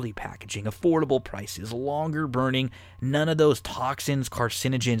 quality packaging, affordable prices, longer burning, none of those toxins,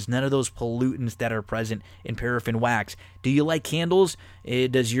 carcinogens, none of those pollutants that are present in paraffin wax. Do you like candles?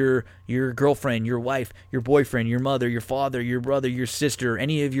 Does your girlfriend, your wife, your boyfriend, your mother, your father, your brother, your sister,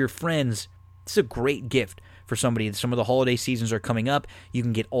 any of your friends? This is a great gift for somebody. Some of the holiday seasons are coming up. You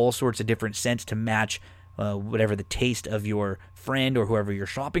can get all sorts of different scents to match whatever the taste of your friend or whoever you're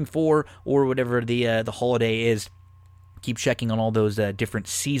shopping for, or whatever the holiday is. Keep checking on all those different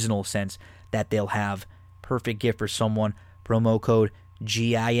seasonal scents that they'll have. Perfect gift for someone. Promo code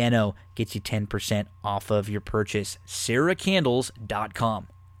GINO gets you 10% off of your purchase. SarahCandles.com.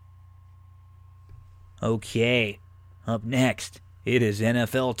 Okay, up next, it is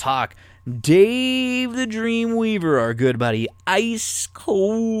NFL talk. Dave the Dream Weaver, our good buddy, Ice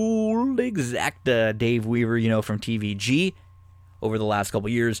Cold Exacta Dave Weaver, from TVG. Over the last couple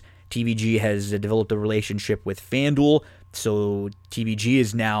years, TVG has developed a relationship with FanDuel, so TVG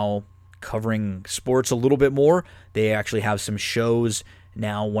is now covering sports a little bit more. They actually have some shows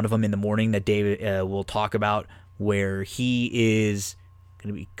now, one of them in the morning that Dave will talk about, where he is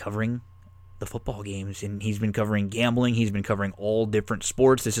going to be covering the football games, and he's been covering gambling. He's been covering all different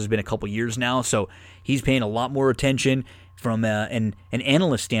sports. This has been a couple years now, so he's paying a lot more attention from an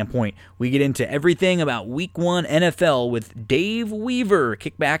analyst standpoint. We get into everything about Week 1 NFL with Dave Weaver.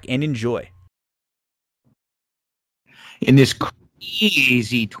 Kick back and enjoy. In this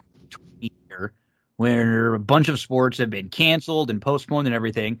crazy 2020 year, where a bunch of sports have been canceled and postponed and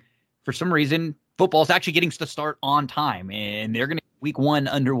everything, for some reason, football is actually getting to start on time, and they're going to Week 1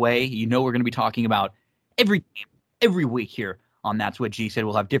 underway. We're going to be talking about every game, every week here on That's What G Said.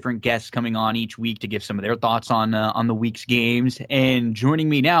 We'll have different guests coming on each week to give some of their thoughts on the week's games. And joining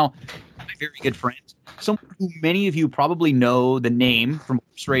me now, my very good friend, someone who many of you probably know the name from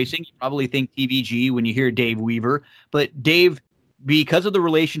horse racing. You probably think TVG when you hear Dave Weaver. But Dave, because of the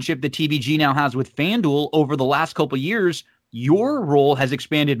relationship that TVG now has with FanDuel over the last couple of years, your role has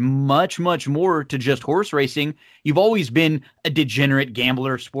expanded much, much more to just horse racing. You've always been a degenerate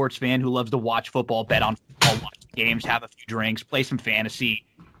gambler, sports fan who loves to watch football, bet on football, watch games, have a few drinks, play some fantasy.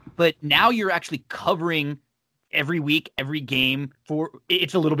 But now you're actually covering every week, every game.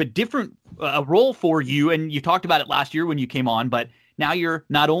 It's a little bit different role for you, and you talked about it last year when you came on, but now you're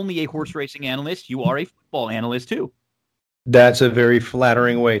not only a horse racing analyst, you are a football analyst too. That's a very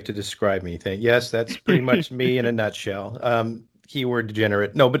flattering way to describe me. Yes, that's pretty much me in a nutshell. Keyword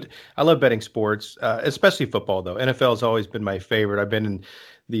degenerate. No, but I love betting sports, especially football, though. NFL has always been my favorite. I've been in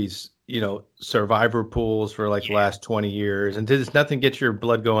these, survivor pools for the last 20 years. And there's nothing gets your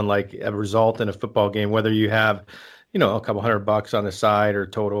blood going like a result in a football game, whether you have, a couple $100 on the side or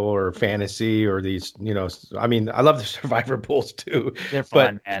total or fantasy or these, I love the survivor pools too. They're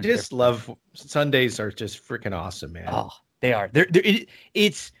fun, but man. I just love Sundays are just freaking awesome, man. Oh. They are.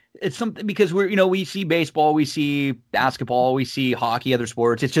 It's something because we see baseball, we see basketball, we see hockey, other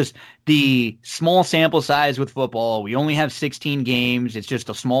sports. It's just the small sample size with football. We only have 16 games. It's just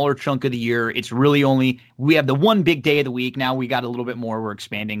a smaller chunk of the year. It's really we have the one big day of the week. Now we got a little bit more. We're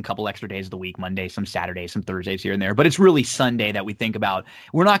expanding a couple extra days of the week, Monday, some Saturdays, some Thursdays here and there. But it's really Sunday that we think about.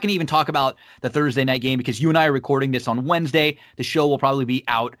 We're not going to even talk about the Thursday night game because you and I are recording this on Wednesday. The show will probably be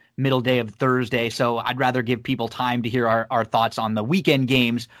out middle day of Thursday. So I'd rather give people time to hear our thoughts on the weekend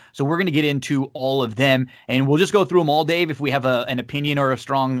games. So we're going to get into all of them, and we'll just go through them all, Dave. If we have an opinion or a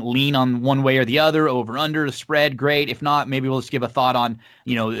strong lean on one way or the other, over, under, the spread, great. If not, maybe we'll just give a thought on,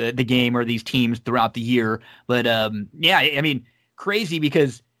 the game or these teams throughout the year. But crazy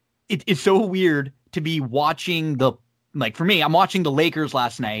because it's so weird to be watching for me, I'm watching the Lakers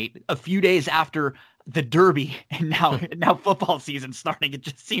last night, a few days after the Derby, and now football season starting. It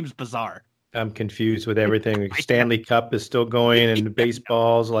just seems bizarre. I'm confused with everything. Stanley Cup is still going, and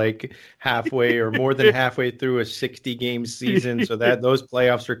baseball's halfway or more than halfway through a 60-game season. So those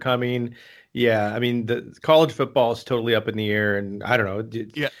playoffs are coming. Yeah, the college football is totally up in the air, and I don't know.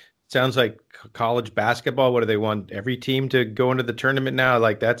 It sounds like college basketball. What do they want? Every team to go into the tournament now?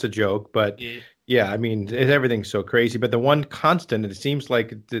 That's a joke, but. Yeah, everything's so crazy. But the one constant, and it seems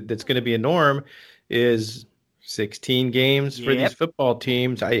like that's going to be a norm, is 16 games for these football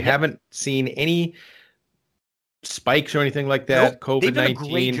teams. I haven't seen any spikes or anything like that. Nope.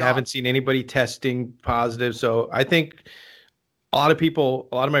 COVID-19, haven't seen anybody testing positive. So I think a lot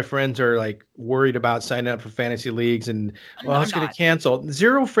of my friends are worried about signing up for fantasy leagues and, it's going to cancel.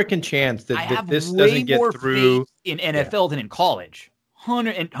 Zero freaking chance that this doesn't get through. In NFL than in college.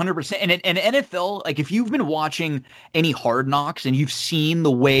 100%. And NFL, if you've been watching any Hard Knocks and you've seen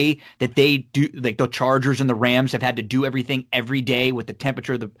the way that they do, the Chargers and the Rams have had to do everything every day with the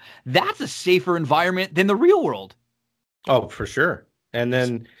temperature, that's a safer environment than the real world. Oh, for sure. And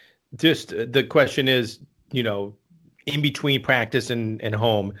then just the question is, in between practice and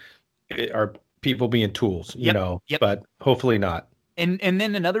home, are people being tools, Yep. but hopefully not. And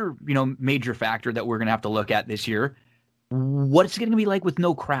then another, major factor that we're going to have to look at this year, what's it going to be like with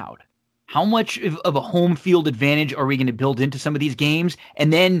no crowd? How much of a home field advantage are we going to build into some of these games?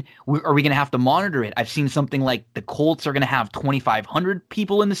 And then are we going to have to monitor it? I've seen something like the Colts are going to have 2,500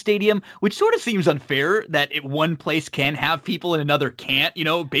 people in the stadium, which sort of seems unfair that one place can have people and another can't,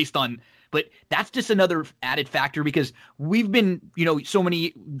 based on. But that's just another added factor because we've been,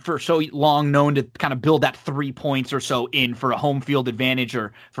 for so long known to kind of build that 3 points or so in for a home field advantage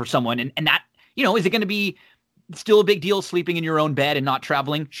or for someone. And that, is it going to be still a big deal sleeping in your own bed and not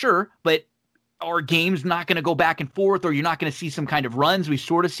traveling? Sure. But are games not going to go back and forth, or you're not going to see some kind of runs? We've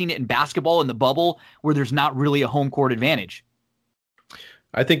sort of seen it in basketball in the bubble where there's not really a home court advantage.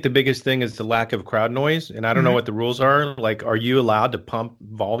 I think the biggest thing is the lack of crowd noise. And I don't know what the rules are. Like, are you allowed to pump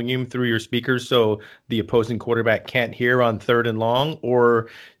volume through your speakers so the opposing quarterback can't hear on 3rd and long? Or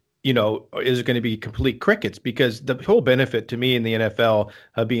is it going to be complete crickets? Because the whole benefit to me in the NFL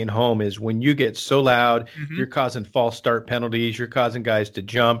of being home is when you get so loud, you're causing false start penalties. You're causing guys to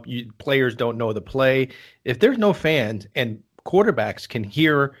jump. Players don't know the play. If there's no fans and quarterbacks can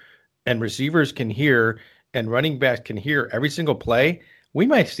hear and receivers can hear and running backs can hear every single play, we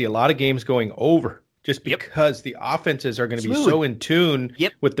might see a lot of games going over just because the offenses are going to be so in tune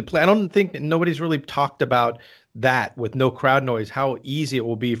with the play. I don't think nobody's really talked about that with no crowd noise, how easy it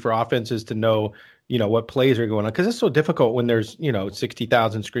will be for offenses to know, what plays are going on. Because it's so difficult when there's,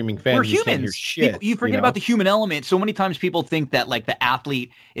 60,000 screaming fans. We're humans. You forget about the human element. So many times people think that like the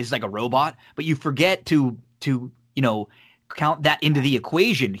athlete is like a robot, but you forget to count that into the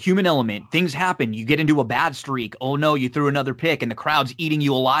equation. Human element, things happen. You get into a bad streak. Oh no, you threw another pick and the crowd's eating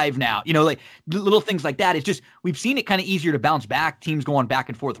you alive now. Like little things like that. It's just, we've seen it kind of easier to bounce back. Teams go on back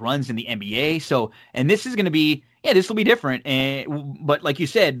and forth runs in the NBA. So, and this is going to be, this will be different. But like you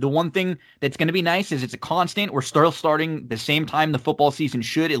said, the one thing that's going to be nice is it's a constant. We're still starting the same time the football season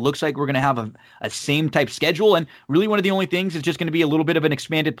should. It looks like we're going to have a same type schedule. And really one of the only things is just going to be a little bit of an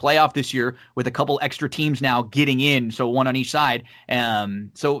expanded playoff this year with a couple extra teams now getting in. So one on each side.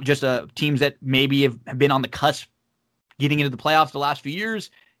 So just teams that maybe have been on the cusp getting into the playoffs the last few years,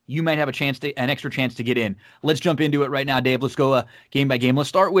 you might have an extra chance to get in. Let's jump into it right now, Dave. Let's go game by game. Let's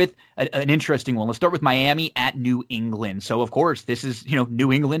start with an interesting one. Let's start with Miami at New England. So, of course, this is,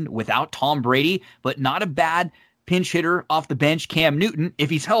 New England without Tom Brady, but not a bad pinch hitter off the bench, Cam Newton, if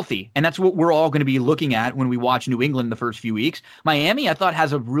he's healthy. And that's what we're all going to be looking at when we watch New England the first few weeks. Miami, I thought,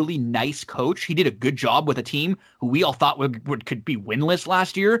 has a really nice coach. He did a good job with a team who we all thought could be winless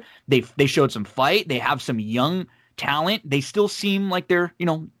last year. They showed some fight. They have some young talent. They still seem like they're,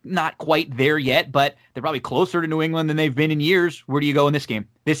 not quite there yet, but they're probably closer to New England than they've been in years. Where do you go in this game?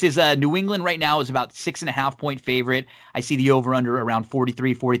 This is New England right now is about 6.5 point favorite. I see the over under around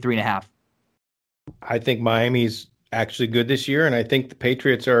 43.5. I think Miami's actually good this year, and I think the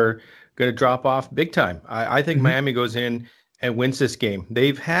Patriots are going to drop off big time. I think Miami goes in and wins this game.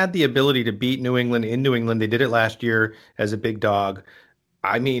 They've had the ability to beat New England in New England. They did it last year as a big dog.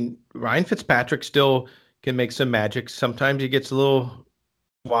 I mean, Ryan Fitzpatrick still can make some magic. Sometimes he gets a little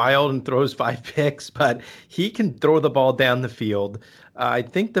wild and throws 5 picks, but he can throw the ball down the field. I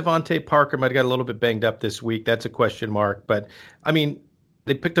think Devontae Parker might have got a little bit banged up this week. That's a question mark. But, I mean,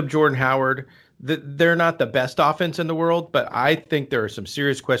 they picked up Jordan Howard. They're not the best offense in the world, but I think there are some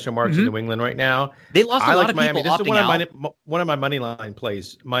serious question marks in New England right now. They lost a lot of Miami. people opting out. This is one of my money line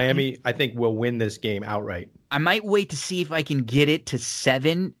plays. Miami, I think, will win this game outright. I might wait to see if I can get it to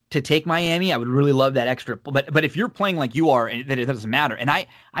 7 to take Miami. I would really love that extra. But if you're playing like you are, then it doesn't matter. And I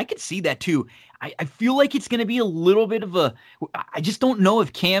could see that too. I feel like it's going to be a little bit of I just don't know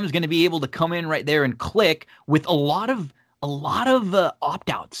if Cam's going to be able to come in right there and click with a lot of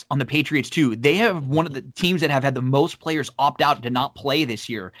opt-outs on the Patriots too. They have one of the teams that have had the most players opt out to not play this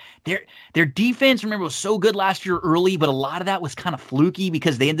year. Their defense, remember, was so good last year early, but a lot of that was kind of fluky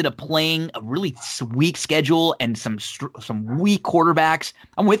because they ended up playing a really weak schedule and some weak quarterbacks.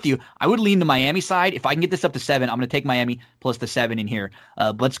 I'm with you. I would lean the Miami side. If I can get this up to 7, I'm going to take Miami plus the 7 in here.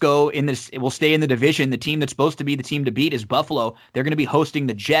 Let's go in this. We'll stay in the division. The team that's supposed to be the team to beat is Buffalo. They're going to be hosting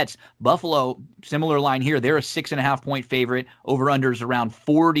the Jets. Buffalo, similar line here. They're a 6.5 point favorite. Over-unders around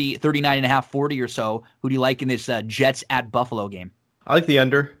 39.5, 40 or so. Who do you like in this Jets at Buffalo game? I like the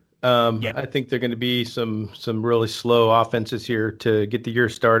under. Yep. I think they're going to be some really slow offenses here to get the year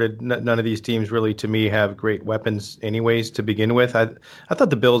started. None of these teams really, to me, have great weapons anyways to begin with. I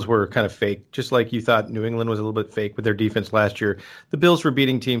thought the Bills were kind of fake, just like you thought New England was a little bit fake with their defense last year. The Bills were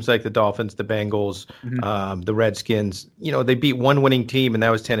beating teams like the Dolphins, the Bengals, the Redskins. They beat one winning team, and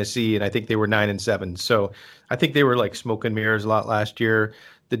that was Tennessee, and I think they were 9-7. So I think they were like smoke and mirrors a lot last year.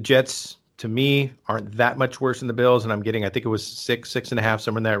 The Jets, to me, aren't that much worse than the Bills, and I think it was 6.5,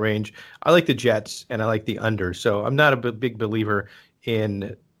 somewhere in that range. I like the Jets, and I like the under. So I'm not a big believer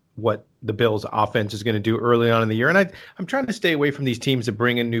in what the Bills' offense is going to do early on in the year. And I'm trying to stay away from these teams that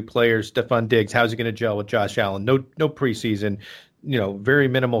bring in new players. Stephon Diggs, how's he going to gel with Josh Allen? No preseason, very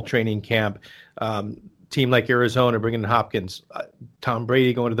minimal training camp. Team like Arizona bringing in Hopkins, Tom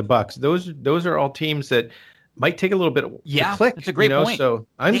Brady going to the Bucs. Those are all teams that might take a little bit to click. That's a great point. So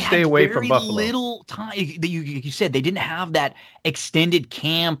I'm going to stay away from Buffalo. Little time. You said they didn't have that extended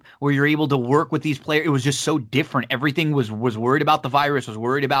camp where you're able to work with these players. It was just so different. Everything was worried about the virus, was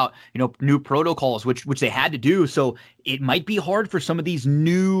worried about new protocols, which they had to do. So it might be hard for some of these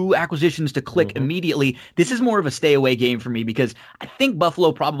new acquisitions to click immediately. This is more of a stay away game for me because I think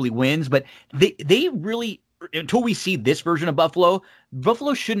Buffalo probably wins, but they really, until we see this version of Buffalo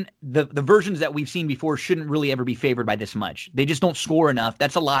shouldn't, the versions that we've seen before shouldn't really ever be favored by this much. They just don't score enough.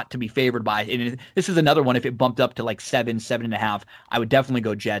 That's a lot to be favored by. And this is another one. If it bumped up to like 7.5, I would definitely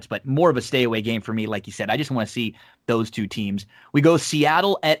go Jets, but more of a stay away game for me. Like you said, I just want to see those two teams. We go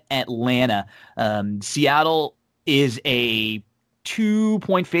Seattle at Atlanta. Seattle is a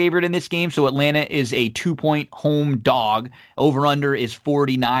 2-point favorite in this game. So Atlanta is a 2-point home dog. Over under is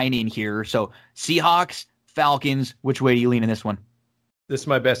 49 in here. So Seahawks, Falcons, which way do you lean in this one? This is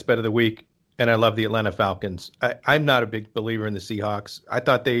my best bet of the week, and I love the Atlanta Falcons. I'm not a big believer in the Seahawks. I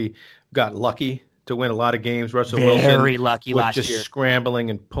thought they got lucky to win a lot of games. Russell Wilson very lucky was last just year, scrambling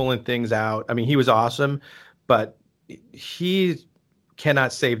and pulling things out. I mean, he was awesome, but he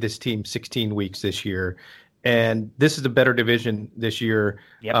cannot save this team 16 weeks this year. And this is a better division this year.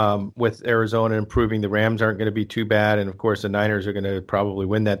 With Arizona improving. The Rams aren't going to be too bad, and of course the Niners are going to probably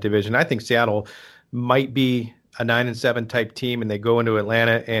win that division. I think Seattle might be a 9-7 type team, and they go into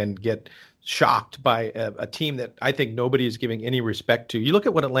Atlanta and get shocked by a team that I think nobody is giving any respect to. You look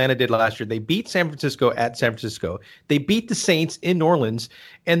at what Atlanta did last year. They beat San Francisco at San Francisco. They beat the Saints in New Orleans,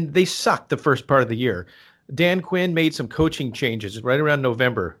 and they sucked the first part of the year. Dan Quinn made some coaching changes right around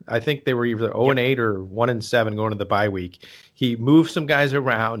November. I think they were either 0-8 or 1-7 going to the bye week. He moved some guys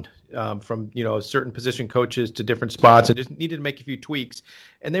around from certain position coaches to different spots and just needed to make a few tweaks.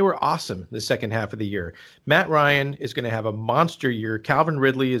 And they were awesome the second half of the year. Matt Ryan is going to have a monster year. Calvin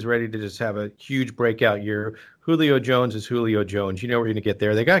Ridley is ready to just have a huge breakout year. Julio Jones is Julio Jones. You know we're going to get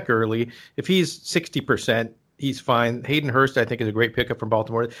there. They got Gurley. If he's 60%, he's fine. Hayden Hurst, I think, is a great pickup from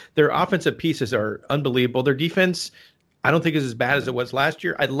Baltimore. Their offensive pieces are unbelievable. Their defense, I don't think is as bad as it was last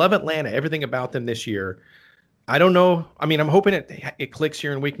year. I love Atlanta, everything about them this year. I don't know. I mean, I'm hoping it clicks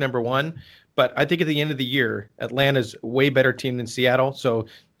here in week number 1, but I think at the end of the year, Atlanta's a way better team than Seattle. So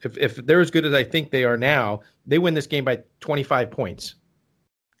if they're as good as I think they are now, they win this game by 25 points.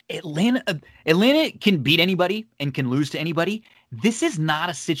 Atlanta can beat anybody and can lose to anybody. This is not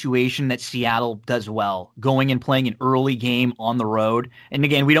a situation that Seattle does well, going and playing an early game on the road. And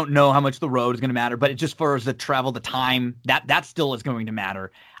again, we don't know how much the road is going to matter, but just for the travel, the time, that still is going to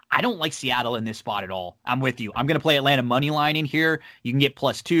matter. I don't like Seattle in this spot at all. I'm with you. I'm going to play Atlanta money line in here. You can get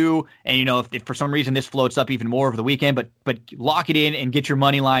 +2, and if for some reason this floats up even more over the weekend, but lock it in and get your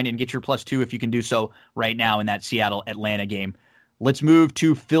money line and get your +2 if you can do so right now in that Seattle Atlanta game. Let's move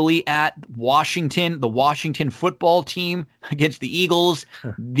to Philly at Washington, the Washington football team against the Eagles.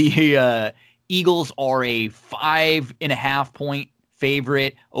 The Eagles are a 5.5-point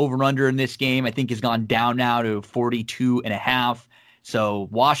favorite. Over under in this game, I think, has gone down now to 42.5. So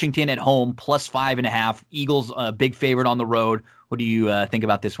Washington at home +5.5. Eagles a big favorite on the road. What do you think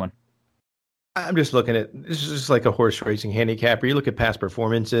about this one? I'm just looking at this is just like a horse racing handicap. You look at past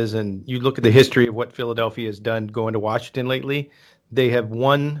performances and you look at the history of what Philadelphia has done going to Washington lately. They have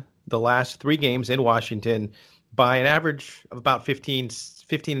won the last 3 games in Washington by an average of about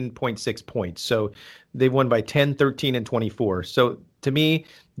 15.6 points. So they've won by 10, 13, and 24. So to me,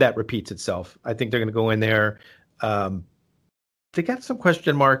 that repeats itself. I think they're going to go in there. They got some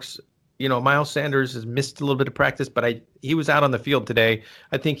question marks, Miles Sanders has missed a little bit of practice, but he was out on the field today.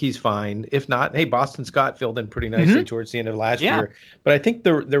 I think he's fine. If not, hey, Boston Scott filled in pretty nicely towards the end of last year. But I think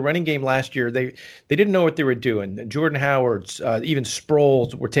the running game last year, they didn't know what they were doing. Jordan Howard's, even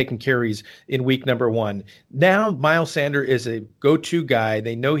Sproles were taking carries in week number 1. Now Miles Sanders is a go-to guy.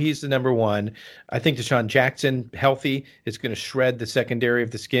 They know he's the number 1. I think Deshaun Jackson, healthy, is going to shred the secondary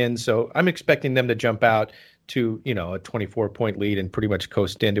of the Skins. So I'm expecting them to jump out to, a 24-point lead and pretty much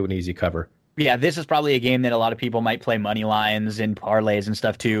coast into an easy cover. Yeah, this is probably a game that a lot of people might play money lines and parlays and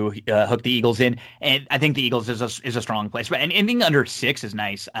stuff to hook the Eagles in. And I think the Eagles is a strong place. And anything under 6 is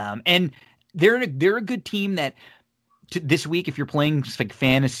nice. And they're a good team that this week, if you're playing like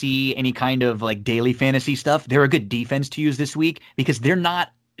fantasy, any kind of like daily fantasy stuff, they're a good defense to use this week because they're not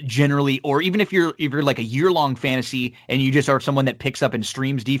generally, or even if you're like a year-long fantasy and you just are someone that picks up and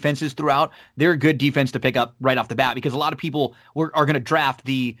streams defenses throughout, they're a good defense to pick up right off the bat because a lot of people are going to draft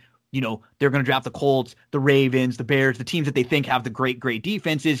they're going to draft the Colts, the Ravens, the Bears, the teams that they think have the great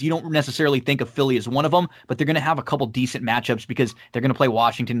defenses. You don't necessarily think of Philly as one of them, but they're going to have a couple decent matchups because they're going to play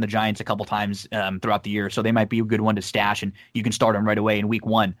Washington and the Giants a couple times throughout the year. So they might be a good one to stash and you can start them right away in week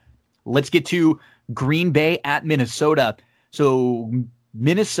 1. Let's get to Green Bay at Minnesota. So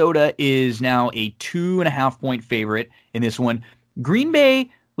Minnesota is now a 2.5-point favorite in this one. Green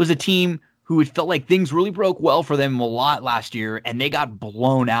Bay was a team who it felt like things really broke well for them a lot last year, and they got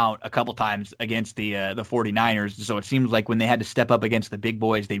blown out a couple times against the 49ers. So it seems like when they had to step up against the big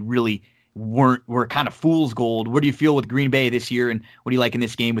boys, they really were kind of fool's gold. What do you feel with Green Bay this year, and what do you like in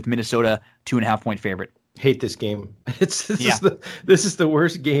this game with Minnesota 2.5-point favorite? Hate this game. This is the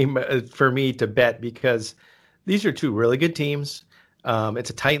worst game for me to bet because these are two really good teams. It's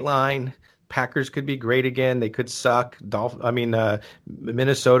a tight line. Packers could be great again. They could suck.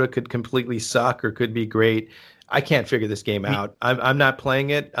 Minnesota could completely suck or could be great. I can't figure this game out. I'm not playing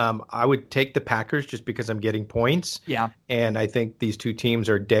it. I would take the Packers just because I'm getting points. Yeah. And I think these two teams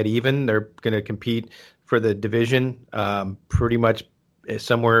are dead even. They're going to compete for the division pretty much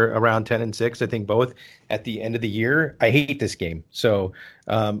somewhere around 10-6. I think both at the end of the year. I hate this game. So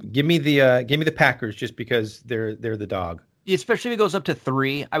give me the Packers just because they're the dog. Especially if it goes up to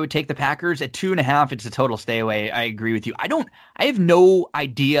 3, I would take the Packers. At 2.5, it's a total stay away. I agree with you. I have no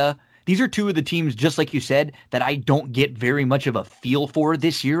idea. These are two of the teams, just like you said, that I don't get very much of a feel for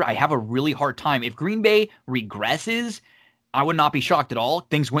this year. I have a really hard time. If Green Bay regresses, I would not be shocked at all.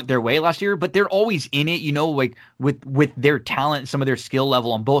 Things went their way last year, but they're always in it, like with their talent, some of their skill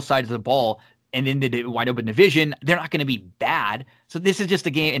level on both sides of the ball. And in the wide open division, they're not going to be bad. So this is just a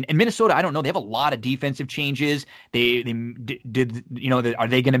game. And Minnesota, I don't know. They have a lot of defensive changes. They did, are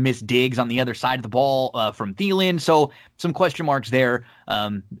they going to miss Diggs on the other side of the ball from Thielen? So some question marks there.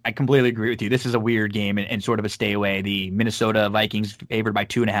 I completely agree with you. This is a weird game and sort of a stay away. The Minnesota Vikings favored by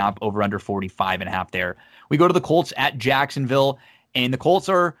 2.5, over under 45.5 there. We go to the Colts at Jacksonville, and the Colts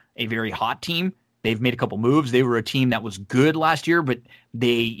are a very hot team. They've made a couple moves. They were a team that was good last year, but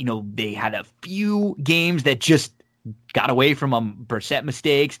they had a few games that just got away from them. Brissett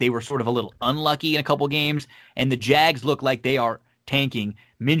mistakes. They were sort of a little unlucky in a couple games, and the Jags look like they are tanking.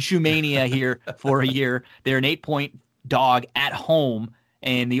 Minshew mania here for a year. They're an 8-point dog at home,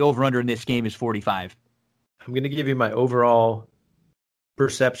 and the over-under in this game is 45. I'm going to give you my overall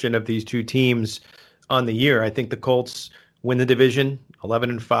perception of these two teams on the year. I think the Colts win the division,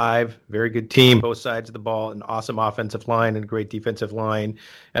 11-5, very good team, both sides of the ball, an awesome offensive line and a great defensive line.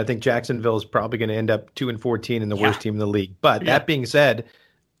 And I think Jacksonville is probably going to end up 2-14 and the worst team in the league. But that being said,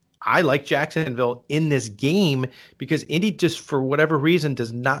 I like Jacksonville in this game because Indy just, for whatever reason,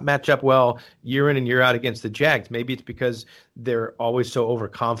 does not match up well year in and year out against the Jags. Maybe it's because they're always so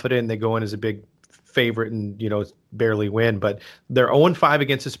overconfident. They go in as a big favorite and barely win, but they're 0-5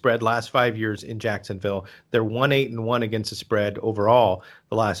 against the spread last 5 years in Jacksonville. They're 1-8-1 against the spread overall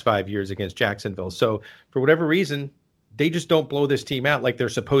the last 5 years against Jacksonville. So for whatever reason, they just don't blow this team out like they're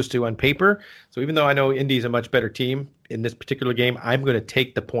supposed to on paper. So even though I know Indy's a much better team in this particular game, I'm going to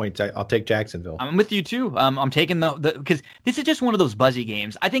take the points. I'll take Jacksonville. I'm with you too. I'm taking the because this is just one of those buzzy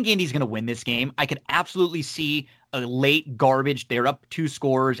games. I think Indy's going to win this game. I could absolutely see a late garbage. They're up 2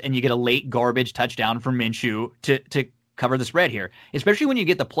 scores, and you get a late garbage touchdown from Minshew to cover the spread here. Especially when you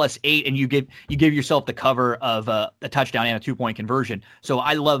get the +8 and you give yourself the cover of a touchdown and a 2-point conversion. So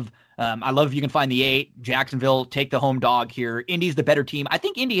I love if you can find the 8. Jacksonville, take the home dog here. Indy's the better team. I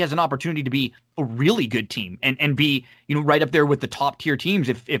think Indy has an opportunity to be a really good team and be right up there with the top tier teams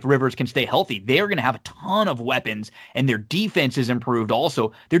if Rivers can stay healthy. They're going to have a ton of weapons, and their defense is improved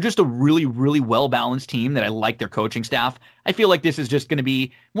also. They're just a really, really well-balanced team that I like their coaching staff. I feel like this is just going to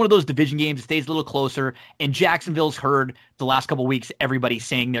be one of those division games. It stays a little closer, and Jacksonville's heard the last couple of weeks, everybody's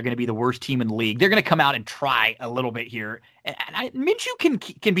saying they're going to be the worst team in the league. They're going to come out and try a little bit here. And Minshew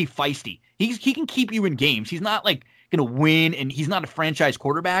can be feisty. He can keep you in games. He's not like going to win, and he's not a franchise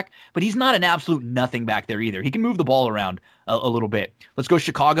quarterback, but he's not an absolute nothing back there either. He can move the ball around a little bit. Let's go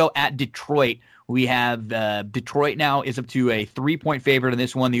Chicago at Detroit. We have Detroit now is up to a 3-point favorite in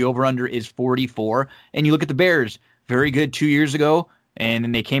this one. The over-under is 44. And you look at the Bears, very good 2 years ago, and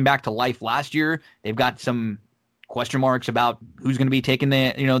then they came back to life last year. They've got some question marks about who's going to be taking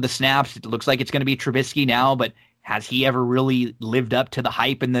the snaps. It looks like it's going to be Trubisky now, but has he ever really lived up to the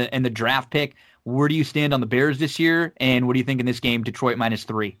hype and the draft pick? Where do you stand on the Bears this year? And what do you think in this game, Detroit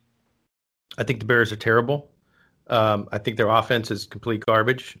 -3? I think the Bears are terrible. I think their offense is complete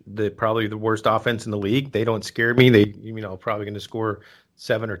garbage. They're probably the worst offense in the league. They don't scare me. They, probably going to score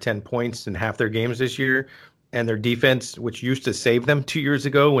 7 or 10 points in half their games this year. And their defense, which used to save them 2 years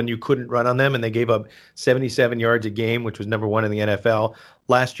ago when you couldn't run on them, and they gave up 77 yards a game, which was number 1 in the NFL.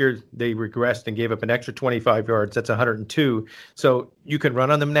 Last year, they regressed and gave up an extra 25 yards. That's 102. So you can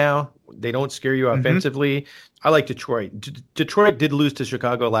run on them now. They don't scare you offensively. I like Detroit. Detroit did lose to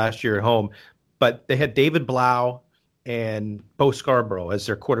Chicago last year at home, but they had David Blau and Bo Scarborough as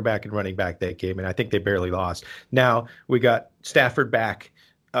their quarterback and running back that game, and I think they barely lost. Now we got Stafford back.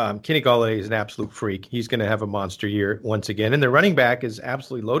 Kenny Golladay is an absolute freak. He's going to have a monster year once again. And their running back is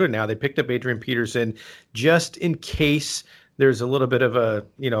absolutely loaded now. They picked up Adrian Peterson just in case there's a little bit of a,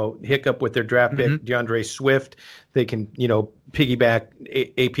 hiccup with their draft pick, DeAndre Swift. They can, piggyback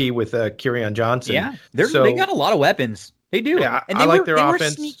AP with Kerryon Johnson. Yeah, they got a lot of weapons. They do. Yeah, and I like their offense. They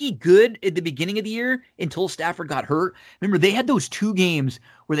were sneaky good at the beginning of the year until Stafford got hurt. Remember, they had those 2 games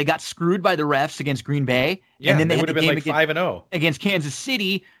where they got screwed by the refs against Green Bay. Yeah, and then they had would have been like 5-0 against Kansas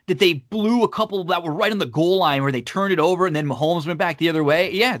City that they blew a couple that were right on the goal line where they turned it over and then Mahomes went back the other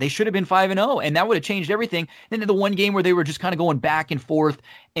way. Yeah, they should have been 5-0, and that would have changed everything. And then the one game where they were just kind of going back and forth,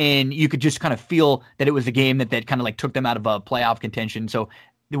 and you could just kind of feel that it was a game that kind of like took them out of a playoff contention. So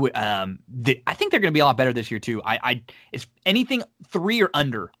I think they're going to be a lot better this year too. It's anything 3 or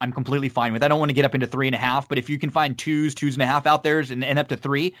under, I'm completely fine with. I don't want to get up into 3.5, but if you can find 2.5 out there and up to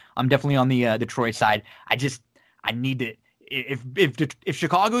 3, I'm definitely on the Detroit side. I need to. If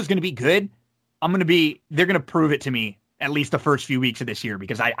Chicago is going to be good, they're going to prove it to me at least the first few weeks of this year,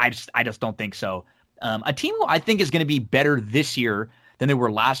 because I just don't think so. A team who I think is going to be better this year than they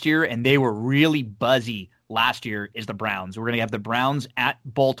were last year, and they were really buzzy last year, is the Browns. We're going to have the Browns at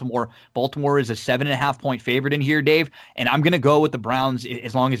Baltimore. Baltimore is a 7.5-point favorite in here, Dave, and I'm going to go with the Browns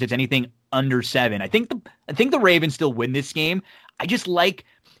as long as it's anything under 7. I think the Ravens still win this game. I just like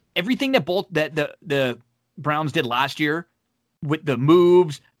everything that the Browns did last year with the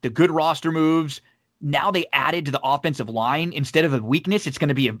moves, the good roster moves. Now they added to the offensive line. Instead of a weakness, it's going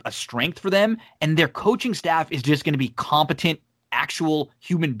to be a strength for them, and their coaching staff is just going to be competent, actual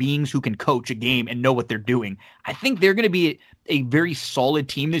human beings who can coach a game and know what they're doing. I think they're going to be a very solid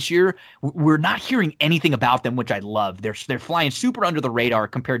team this year. We're not hearing anything about them, which I love. They're flying super under the radar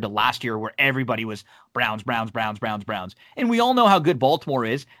compared to last year, where everybody was Browns. And we all know how good Baltimore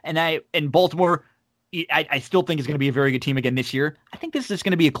is. And Baltimore, I still think is going to be a very good team again this year. I think this is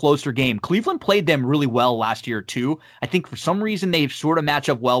going to be a closer game. Cleveland played them really well last year too. I think for some reason they sort of match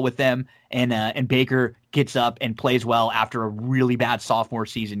up well with them, and Baker gets up and plays well after a really bad sophomore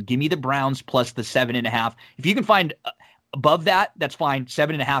season. Give me the Browns plus the 7.5. If you can find above that, that's fine.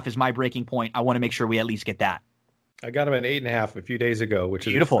 7.5 is my breaking point. I want to make sure we at least get that. I got them at 8.5 a few days ago, which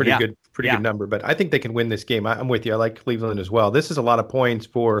is beautiful, a pretty good number. But I think they can win this game. I'm with you. I like Cleveland as well. This is a lot of points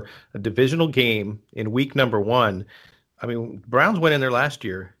for a divisional game in week number 1. I mean, Browns went in there last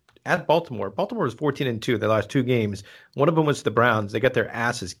year at Baltimore. Baltimore was 14-2 their last 2 games. One of them was the Browns. They got their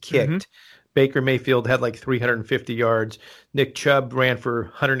asses kicked. Baker Mayfield had like 350 yards. Nick Chubb ran for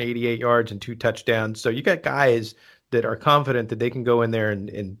 188 yards and 2 touchdowns. So you got guys that are confident that they can go in there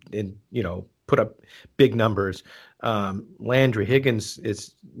and put up big numbers. Landry Higgins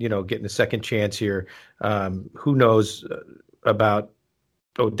is, getting a second chance here. Who knows about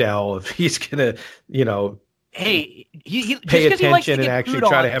Odell, if he's going to, hey, he pay attention and actually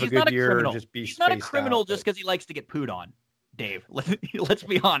try to have a good year or just be He's not a criminal just because he likes to get pooed on, Dave. Let's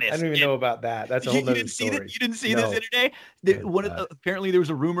be honest. I don't even know about that. That's a whole other story. You didn't see this today? Apparently there was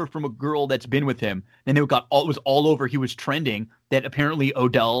a rumor from a girl that's been with him, and it was all over. He was trending that apparently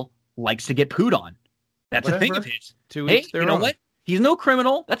Odell likes to get pooed on. That's a thing of his. 2 weeks. Hey, you know what? He's no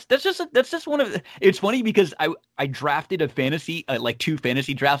criminal. That's just one of. It's funny because I drafted a fantasy like 2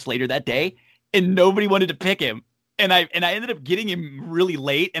 fantasy drafts later that day, and nobody wanted to pick him, and I ended up getting him really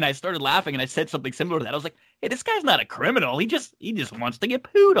late, and I started laughing, and I said something similar to that. I was like, hey, this guy's not a criminal. He just wants to get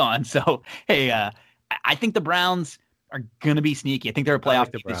pooed on. So hey, I think the Browns are going to be sneaky. I think they're a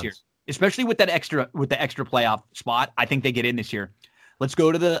playoff team this year, especially with the extra playoff spot. I think they get in this year. Let's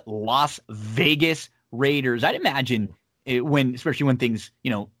go to the Las Vegas Raiders. I'd imagine especially when things,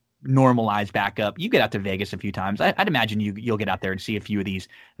 normalize back up, you get out to Vegas a few times. I'd imagine you'll get out there and see a few of these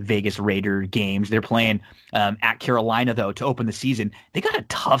Vegas Raider games. They're playing at Carolina, though, to open the season. They got a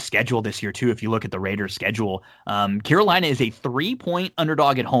tough schedule this year, too, if you look at the Raiders' schedule. Carolina is a 3-point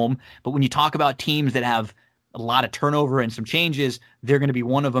underdog at home, but when you talk about teams that have a lot of turnover and some changes, they're going to be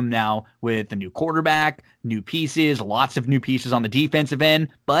one of them now with a new quarterback, new pieces, lots of new pieces on the defensive end.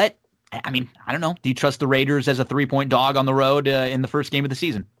 But, I mean, I don't know. Do you trust the Raiders as a 3-point dog on the road in the first game of the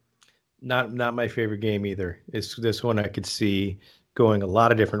season? Not my favorite game either. It's this one I could see going a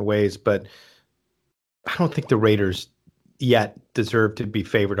lot of different ways, but I don't think the Raiders yet deserve to be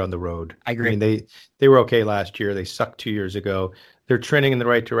favored on the road. I agree. I mean, they were okay last year. They sucked 2 years ago. They're trending in the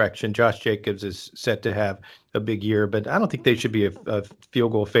right direction. Josh Jacobs is set to have a big year, but I don't think they should be a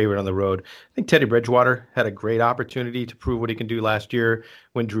field goal favorite on the road. I think Teddy Bridgewater had a great opportunity to prove what he can do last year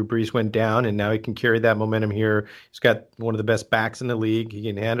when Drew Brees went down, and now he can carry that momentum here. He's got one of the best backs in the league. He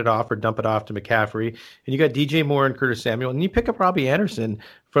can hand it off or dump it off to McCaffrey. And you got DJ Moore and Curtis Samuel, and you pick up Robbie Anderson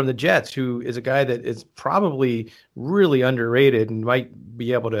from the Jets, who is a guy that is probably really underrated and might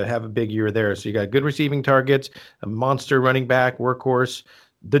be able to have a big year there. So you got good receiving targets, a monster running back, workhorse.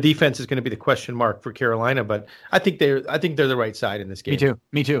 The defense is going to be the question mark for Carolina, but I think they're the right side in this game.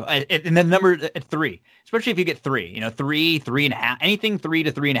 Me too. And then number at 3, especially if you get 3, 3.5, anything 3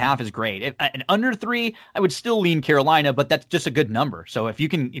 to 3.5 is great. And under 3, I would still lean Carolina, but that's just a good number. So if you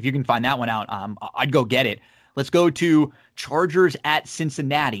can find that one out, I'd go get it. Let's go to Chargers at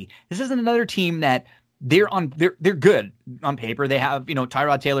Cincinnati. This is another team that they're good on paper. They have,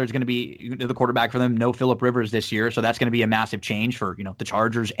 Tyrod Taylor is going to be the quarterback for them. No Phillip Rivers this year. So that's going to be a massive change for, the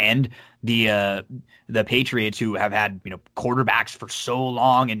Chargers and the Patriots, who have had, quarterbacks for so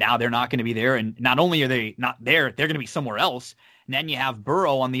long, and now they're not going to be there. And not only are they not there, they're going to be somewhere else. And then you have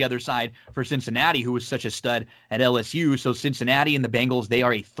Burrow on the other side for Cincinnati, who was such a stud at LSU. So Cincinnati and the Bengals, they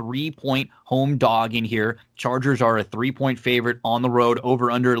are a 3-point home dog in here. Chargers are a 3-point favorite on the road.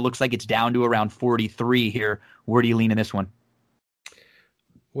 Over under, it looks like it's down to around 43 here. Where do you lean in this one?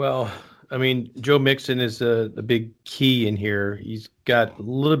 Well, I mean, Joe Mixon is a big key in here. He's got a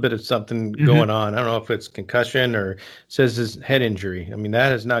little bit of something going on. I don't know if it's concussion or says his head injury. I mean,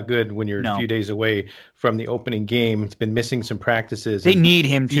 that is not good when you're a few days away from the opening game. It's been missing some practices. They need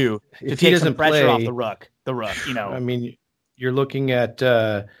him to take some pressure off the ruck. I mean, you're looking at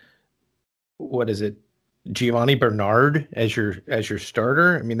what is it, Giovanni Bernard as your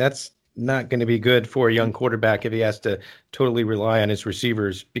starter. I mean, that's not going to be good for a young quarterback if he has to totally rely on his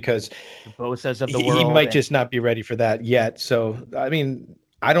receivers, because he might just not be ready for that yet. So, I mean,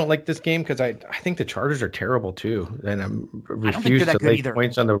 I don't like this game because I think the Chargers are terrible too, and I refuse to lay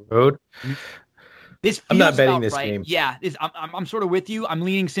points on the road. I'm not betting this game. Yeah, I'm sort of with you. I'm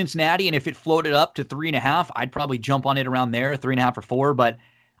leaning Cincinnati, and if it floated up to 3.5, I'd probably jump on it around there, 3.5 or 4. But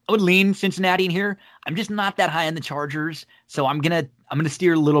I would lean Cincinnati in here. I'm just not that high on the Chargers, so I'm gonna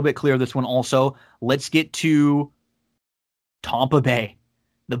steer a little bit clear of this one. Also, let's get to Tampa Bay,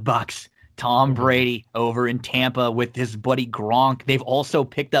 the Bucks. Tom Brady over in Tampa with his buddy Gronk. They've also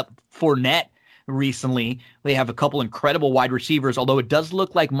picked up Fournette recently. They have a couple incredible wide receivers, although it does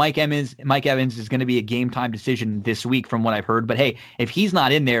look like Mike Evans is going to be a game time decision this week from what I've heard. But hey, if he's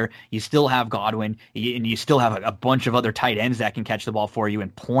not in there, you still have Godwin, and you still have a bunch of other tight ends that can catch the ball for you,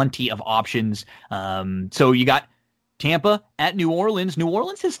 and plenty of options. So you got Tampa at New Orleans. New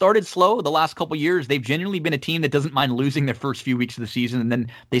Orleans has started slow the last couple years. They've genuinely been a team that doesn't mind losing their first few weeks of the season, and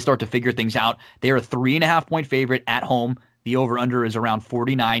then they start to figure things out. They're a 3.5-point favorite at home. The over-under is around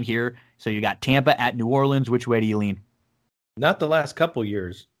 49 here. So you got Tampa at New Orleans. Which way do you lean? Not the last couple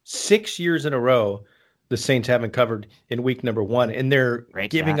years. 6 years in a row, the Saints haven't covered in week number 1, and they're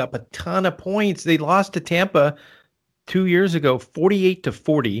giving up a ton of points. They lost to Tampa 2 years ago,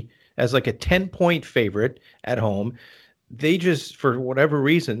 48-40, as like a 10-point favorite at home. They just, for whatever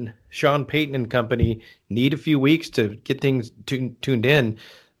reason, Sean Payton and company need a few weeks to get things tuned in.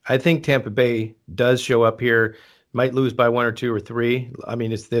 I think Tampa Bay does show up here. Might lose by 1 or 2 or 3. I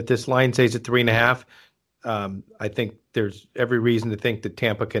mean, if this line stays at 3.5, I think there's every reason to think that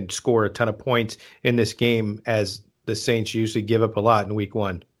Tampa can score a ton of points in this game, as the Saints usually give up a lot in week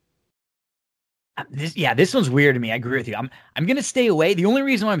 1. This one's weird to me. I agree with you. I'm going to stay away. The only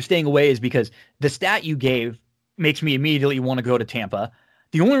reason why I'm staying away is because the stat you gave makes me immediately want to go to Tampa.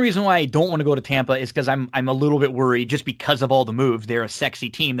 The only reason why I don't want to go to Tampa is because I'm a little bit worried just because of all the moves. They're a sexy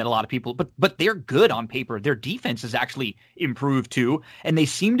team that a lot of people, but they're good on paper. Their defense has actually improved too, and they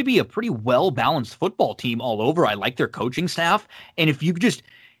seem to be a pretty well balanced football team all over. I like their coaching staff, and if you just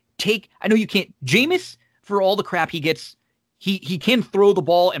I know you can't. Jameis, for all the crap he gets, he can throw the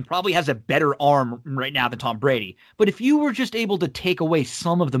ball and probably has a better arm right now than Tom Brady. But if you were just able to take away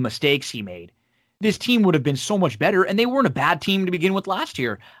some of the mistakes he made, this team would have been so much better, and they weren't a bad team to begin with last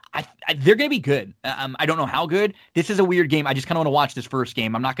year. They're going to be good. I don't know how good. This is a weird game. I just kind of want to watch this first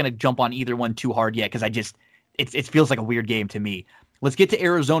game. I'm not going to jump on either one too hard yet because it feels like a weird game to me. Let's get to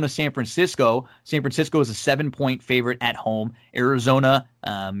Arizona, San Francisco. San Francisco is a 7-point favorite at home. Arizona,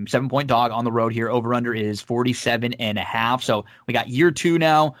 7-point dog on the road here. Over-under is 47.5. So we got year 2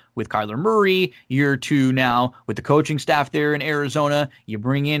 now with Kyler Murray, year 2 now with the coaching staff there in Arizona. You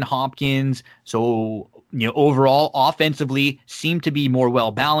bring in Hopkins. So, overall, offensively, seem to be more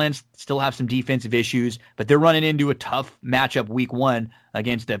well-balanced, still have some defensive issues, but they're running into a tough matchup week 1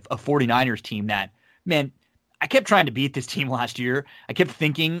 against a 49ers team that, man, I kept trying to beat this team last year. I kept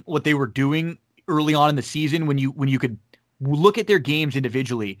thinking what they were doing early on in the season when you could look at their games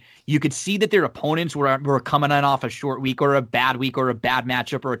individually, you could see that their opponents were coming on off a short week or a bad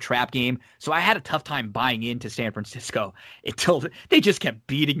matchup or a trap game. So I had a tough time buying into San Francisco until they just kept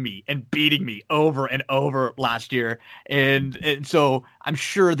beating me over and over last year. And so I'm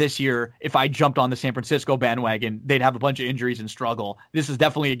sure this year, if I jumped on the San Francisco bandwagon, they'd have a bunch of injuries and struggle. This is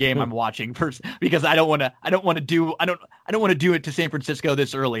definitely a game I'm watching first because I don't want to do it to San Francisco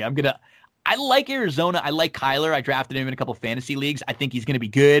this early. I like Arizona. I like Kyler. I drafted him in a couple fantasy leagues. I think he's going to be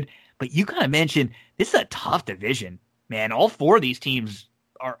good. But you kind of mentioned this is a tough division, man. All 4 of these teams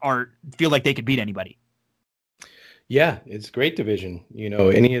feel like they could beat anybody. Yeah, it's a great division.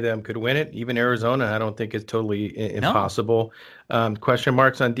 Any of them could win it. Even Arizona, I don't think is totally impossible. No. Question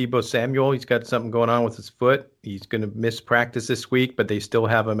marks on Deebo Samuel. He's got something going on with his foot. He's going to miss practice this week, but they still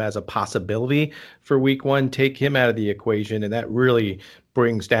have him as a possibility for week 1. Take him out of the equation, and that really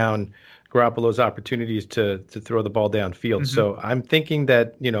brings down Garoppolo's opportunities to throw the ball downfield. Mm-hmm. So I'm thinking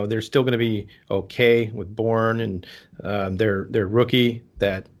that, they're still going to be okay with Bourne and their rookie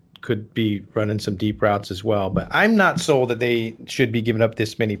that could be running some deep routes as well. But I'm not sold that they should be giving up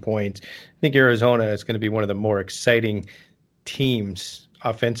this many points. I think Arizona is going to be one of the more exciting teams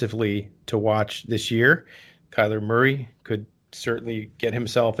offensively to watch this year. Kyler Murray could certainly get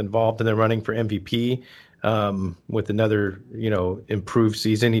himself involved in the running for MVP. With another, improved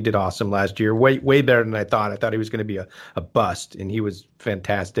season. He did awesome last year. Way better than I thought. I thought he was going to be a bust, and he was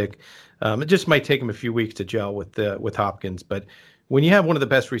fantastic. It just might take him a few weeks to gel with Hopkins. But when you have one of the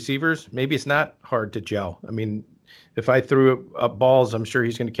best receivers, maybe it's not hard to gel. I mean, if I threw up balls, I'm sure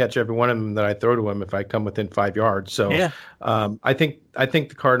he's going to catch every one of them that I throw to him if I come within 5 yards. So yeah. I think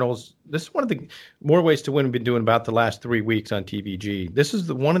the Cardinals, this is one of the more ways to win we've been doing about the last 3 weeks on TVG. This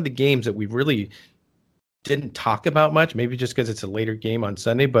is one of the games that we really didn't talk about much, maybe just because it's a later game on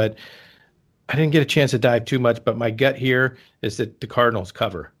Sunday, but I didn't get a chance to dive too much. But my gut here is that the Cardinals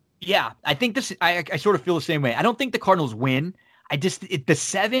cover. Yeah, I think I sort of feel the same way. I don't think the Cardinals win. The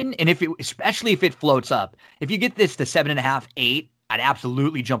 7, and especially if it floats up, if you get this to 7.5, 8, I'd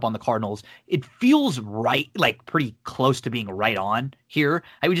absolutely jump on the Cardinals. It feels right, like pretty close to being right on here.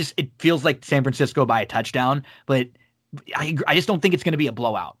 It feels like San Francisco by a touchdown, but I just don't think it's going to be a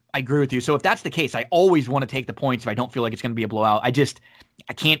blowout. I agree with you. So if that's the case, I always want to take the points if I don't feel like it's going to be a blowout.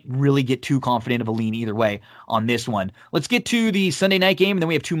 I can't really get too confident of a lean either way on this one. Let's get to the Sunday night game, and then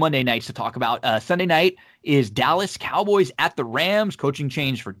we have 2 Monday nights to talk about. Sunday night is Dallas Cowboys at the Rams. Coaching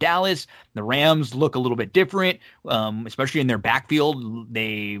change for Dallas. The Rams look a little bit different, especially in their backfield.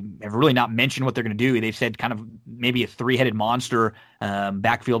 They have really not mentioned what they're going to do. They've said kind of maybe a 3-headed monster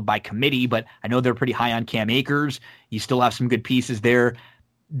backfield by committee, but I know they're pretty high on Cam Akers. You still have some good pieces there.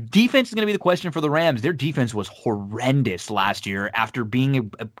 Defense is going to be the question for the Rams. Their defense was horrendous last year after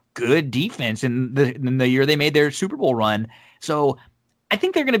being a good defense in the year they made their Super Bowl run. So I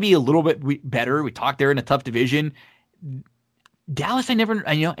think they're going to be a little bit better. We talked there in a tough division. Dallas, I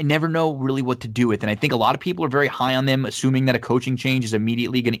never know really what to do with. And I think a lot of people are very high on them, assuming that a coaching change is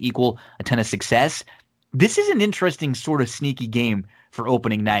immediately going to equal a ton of success. This is an interesting sort of sneaky game for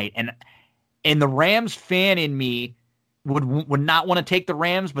opening night. And the Rams fan in me would not want to take the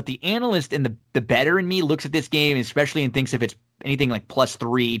Rams, but the analyst and the better in me looks at this game, especially and thinks if it's anything like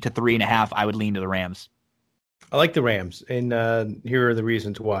 +3 to 3.5, I would lean to the Rams. I like the Rams, and here are the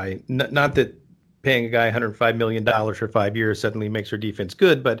reasons why. Not that paying a guy $105 million for 5 years suddenly makes our defense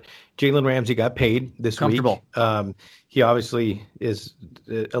good, but Jalen Ramsey got paid this week. He obviously is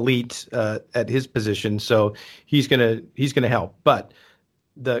elite at his position, so he's gonna help. But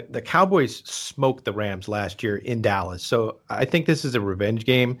the Cowboys smoked the Rams last year in Dallas. So I think this is a revenge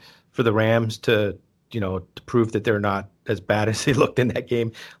game for the Rams to prove that they're not as bad as they looked in that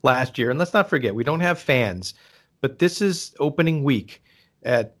game last year. And let's not forget, we don't have fans, but this is opening week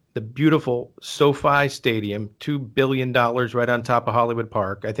at the beautiful SoFi Stadium, $2 billion right on top of Hollywood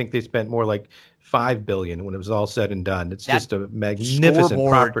Park. I think they spent more like $5 billion when it was all said and done. It's just a magnificent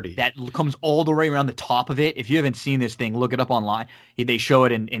property that comes all the way around the top of it. If you haven't seen this thing, look it up online. They show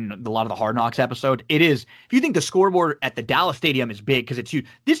it in a lot of the Hard Knocks episode. It is, if you think the scoreboard at the Dallas Stadium is big because it's huge,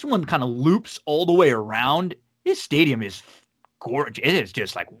 this one kind of loops all the way around. This stadium is gorgeous. It is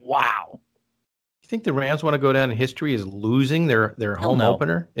just like, wow. You think the Rams want to go down in history as losing their home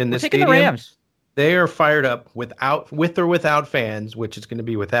opener in this stadium? The Rams. They are fired up with or without fans, which it's going to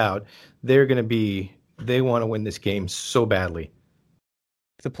be without. They want to win this game so badly.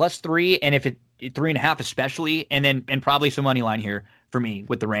 It's a +3, and if 3.5 especially, and probably some money line here for me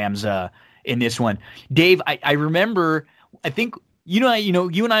with the Rams in this one. Dave, I remember, I think you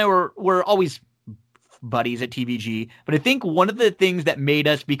and I were always buddies at TVG, but I think one of the things that made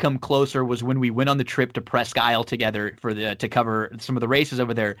us become closer was when we went on the trip to Presque Isle together to cover some of the races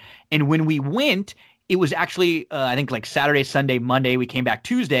over there. And when we went, it was actually I think like Saturday, Sunday, Monday. We came back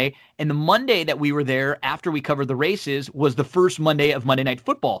Tuesday, and the Monday that we were there after we covered the races was the first Monday of Monday Night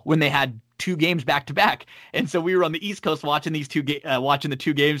Football when they had 2 games back to back. And so we were on the East Coast watching watching the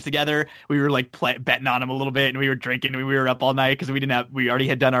 2 games together. We were like betting on them a little bit, and we were drinking. We were up all night because we already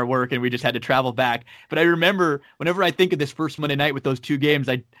had done our work, and we just had to travel back. But I remember whenever I think of this first Monday night with those 2 games,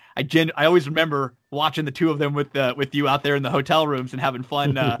 I always remember watching the 2 of them with you out there in the hotel rooms and having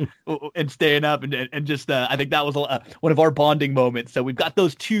fun and staying up and just I think that was one of our bonding moments. So we've got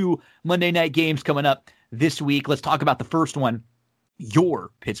those 2 Monday night games coming up this week. Let's talk about the first one. Your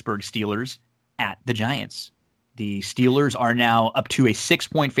Pittsburgh Steelers at the Giants. The Steelers are now up to a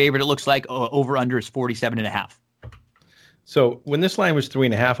 6-point favorite. It looks like over under is 47.5. So when this line was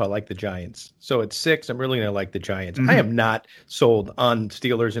 3.5, I like the Giants. So at 6, I'm really going to like the Giants. I am not sold on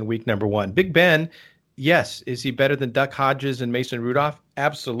Steelers in week number 1. Big Ben, yes. Is he better than Duck Hodges and Mason Rudolph?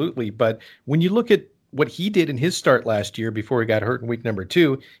 Absolutely. But when you look at what he did in his start last year before he got hurt in week number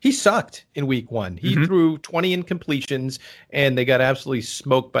 2, he sucked in week 1. He threw 20 incompletions, and they got absolutely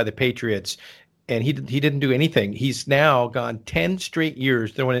smoked by the Patriots. And he didn't do anything. He's now gone 10 straight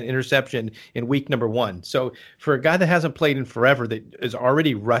years throwing an interception in week number 1. So for a guy that hasn't played in forever, that is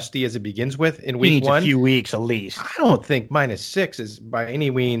already rusty as it begins with in week 1, a few weeks at least. I don't think -6 is by any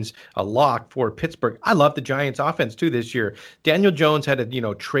means a lock for Pittsburgh. I love the Giants offense too this year. Daniel Jones had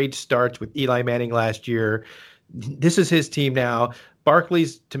trade starts with Eli Manning last year. This is his team now.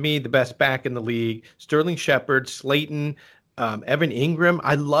 Barkley's, to me, the best back in the league. Sterling Shepard, Slayton, Evan Ingram.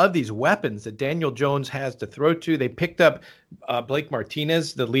 I love these weapons that Daniel Jones has to throw to. They picked up Blake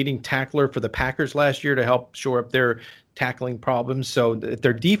Martinez, the leading tackler for the Packers last year, to help shore up their tackling problems. So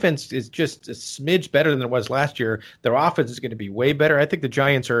their defense is just a smidge better than it was last year. Their offense is going to be way better. I think the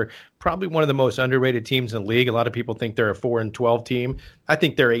Giants are probably one of the most underrated teams in the league. A lot of people think they're a 4-12 team. I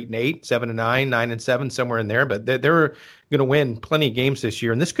think they're 8-8, 7-9, 9-7, somewhere in there. But they're going to win plenty of games this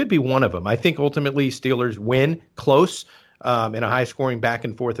year, and this could be one of them. I think ultimately Steelers win close. In a high-scoring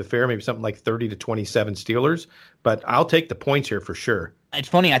back-and-forth affair, maybe something like 30-27 Steelers. But I'll take the points here for sure. It's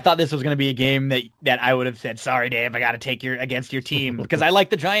funny. I thought this was going to be a game that I would have said, sorry, Dave, I got to take against your team. Because I like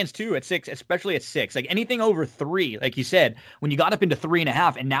the Giants, too, at 6, especially at 6. Like anything over 3, like you said, when you got up into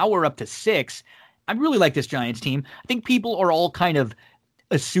 3.5, and now we're up to 6, I really like this Giants team. I think people are all kind of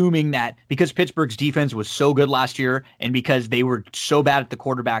assuming that because Pittsburgh's defense was so good last year and because they were so bad at the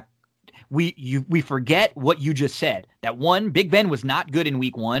quarterback, we forget what you just said. That 1, Big Ben was not good in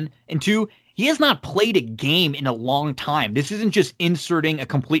week 1, and 2, he has not played a game in a long time. This isn't just inserting a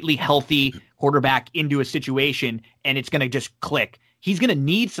completely healthy quarterback into a situation and it's going to just click. He's going to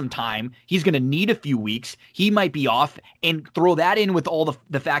need some time. He's going to need a few weeks. He might be off, and throw that in with all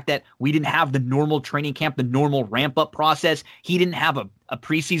the fact that we didn't have the normal training camp, the normal ramp-up process. He didn't have a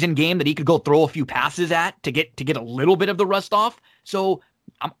preseason game that he could go throw a few passes at to get a little bit of the rust off. So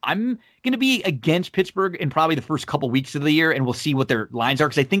I'm going to be against Pittsburgh in probably the first couple weeks of the year, and we'll see what their lines are,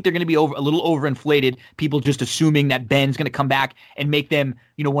 because I think they're going to be a little overinflated, people just assuming that Ben's going to come back and make them,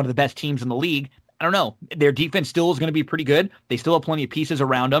 one of the best teams in the league. I don't know. Their defense still is going to be pretty good. They still have plenty of pieces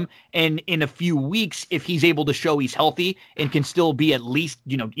around him. And in a few weeks, if he's able to show he's healthy and can still be at least,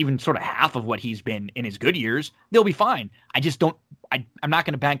 even sort of half of what he's been in his good years, they'll be fine. I'm not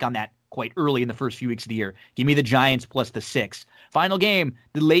going to bank on that quite early in the first few weeks of the year. Give me the Giants plus the 6. Final game,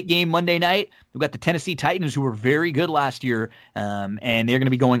 the late game Monday night. We've got the Tennessee Titans, who were very good last year, and they're going to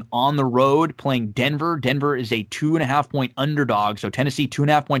be going on the road playing Denver. Denver is a 2.5-point underdog, so Tennessee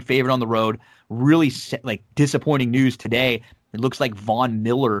 2.5-point favorite on the road. Really disappointing news today. It looks like Von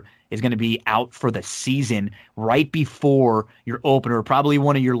Miller is going to be out for the season right before your opener, probably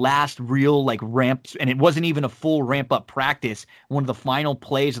one of your last real ramps, and it wasn't even a full ramp-up practice. One of the final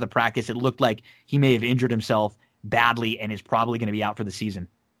plays of the practice, it looked like he may have injured himself badly and is probably going to be out for the season.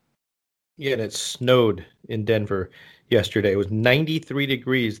 Yeah, and it snowed in Denver yesterday. It was 93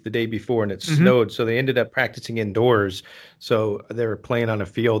 degrees the day before, and it snowed, so they ended up practicing indoors. So they were playing on a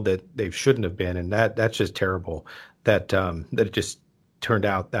field that they shouldn't have been, and that's just terrible that it just turned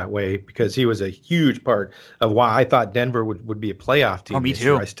out that way, because he was a huge part of why I thought Denver would be a playoff team. Oh, me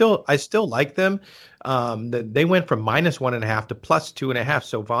too. I still like them. They went from -1.5 to +2.5.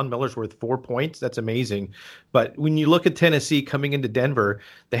 So Von Miller's worth 4 points. That's amazing. But when you look at Tennessee coming into Denver,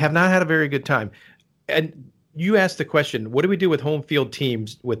 they have not had a very good time. And you asked the question, what do we do with home field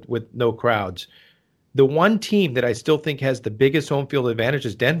teams with no crowds? The one team that I still think has the biggest home field advantage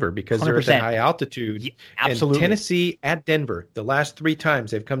is Denver, because 100%. They're at that high altitude. Yeah, absolutely. And Tennessee at Denver, the last 3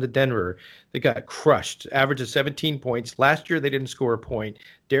 times they've come to Denver, they got crushed. Average of 17 points. Last year, they didn't score a point.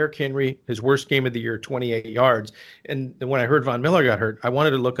 Derrick Henry, his worst game of the year, 28 yards. And when I heard Von Miller got hurt, I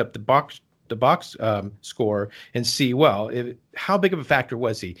wanted to look up the box score and see, how big of a factor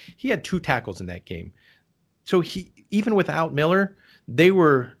was he? He had 2 tackles in that game. So even without Miller, they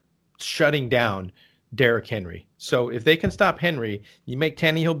were shutting down Derrick Henry. So if they can stop Henry, you make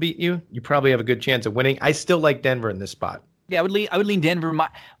Tannehill beat you, you probably have a good chance of winning. I still like Denver in this spot. Yeah, I would lean Denver.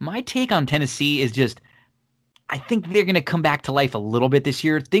 My take on Tennessee is just, I think they're going to come back to life a little bit this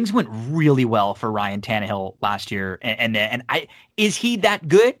year. Things went really well for Ryan Tannehill last year, and is he that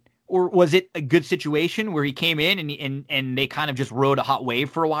good? Or was it a good situation where he came in and they kind of just rode a hot wave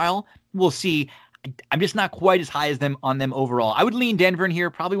for a while? We'll see. I'm just not quite as high as them on them overall. I would lean Denver in here.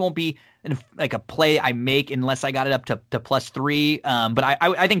 Probably won't be a play I make unless I got it up to +3. But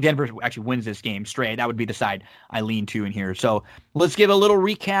I think Denver actually wins this game straight. That would be the side I lean to in here. So let's give a little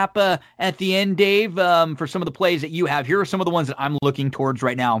recap at the end, Dave, for some of the plays that you have. Here are some of the ones that I'm looking towards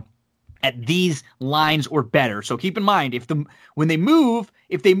right now at these lines or better. So keep in mind, if they move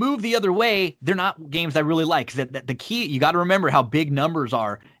the other way, they're not games I really like. That the key, you got to remember how big numbers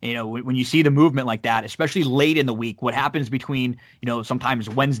are. When you see the movement like that, especially late in the week, what happens between sometimes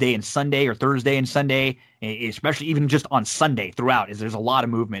Wednesday and Sunday or Thursday and Sunday, especially even just on Sunday throughout, is there's a lot of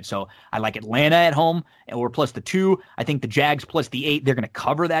movement. So I like Atlanta at home or +2. I think the Jags +8. They're going to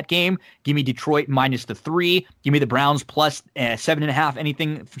cover that game. Give me Detroit -3. Give me the Browns +7.5.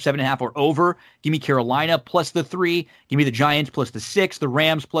 Anything from 7.5 or over. Give me Carolina +3. Give me the Giants +6. The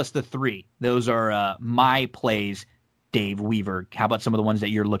Rams +3. Those are my plays, Dave Weaver. How about some of the ones that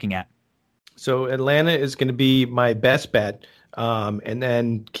you're looking at? So Atlanta is going to be my best bet. And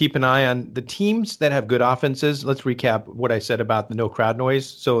then keep an eye on the teams that have good offenses. Let's recap what I said about the no crowd noise.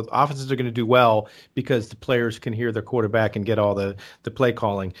 So offenses are going to do well because the players can hear their quarterback and get all the play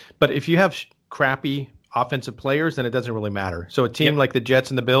calling. But if you have crappy offensive players, then it doesn't really matter. So a team like the Jets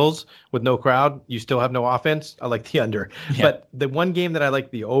and the Bills with no crowd, you still have no offense. I like the under. But the one game that I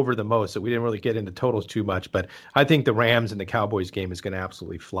like the over the most, that we didn't really get into totals too much, but I think the Rams and the Cowboys game is going to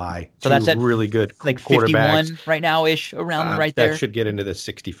absolutely fly. So that's at really good like quarterbacks. 51 right now ish around right there. That should get into the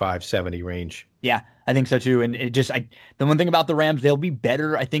 65-70 range. Yeah, I think so too. And the one thing about the Rams, they'll be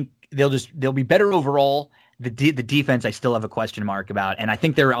better. I think they'll be better overall. The defense, I still have a question mark about, and I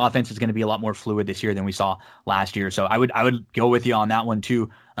think their offense is going to be a lot more fluid this year than we saw last year. So I would go with you on that one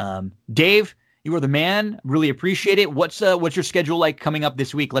too. Dave, you are the man. Really appreciate it. What's your schedule like coming up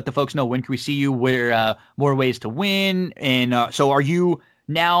this week? Let the folks know, when can we see you? Where more ways to win? And so are you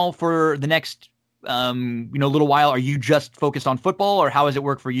now for the next little while? Are you just focused on football, or how does it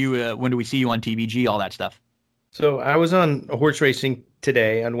work for you? When do we see you on TVG? All that stuff. So I was on horse racing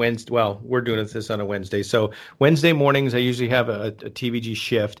today on Wednesday. Well, we're doing this on a Wednesday. So Wednesday mornings, I usually have a TVG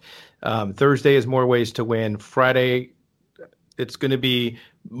shift. Thursday is more ways to win. Friday, it's going to be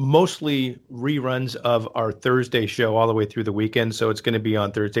mostly reruns of our Thursday show all the way through the weekend. So it's going to be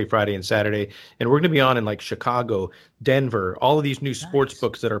on Thursday, Friday, and Saturday. And we're going to be on in like Chicago, Denver, all of these new sports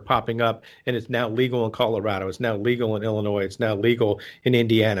books that are popping up. And it's now legal in Colorado. It's now legal in Illinois. It's now legal in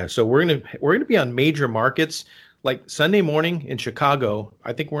Indiana. So we're going to be on major markets. Like Sunday morning in Chicago,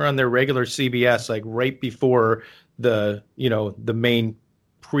 I think we're on their regular CBS, like right before the main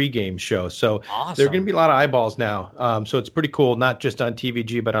pregame show. So awesome. There are going to be a lot of eyeballs now. So it's pretty cool, not just on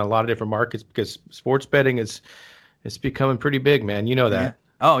TVG, but on a lot of different markets, because sports betting it's becoming pretty big, man. You know that.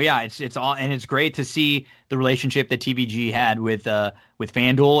 Oh yeah, it's all, and it's great to see the relationship that TVG had with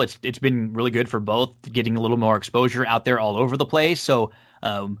FanDuel. It's been really good for both, getting a little more exposure out there all over the place. So,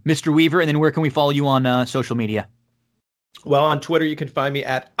 Mr. Weaver, and then where can we follow you on social media? Well, on Twitter you can find me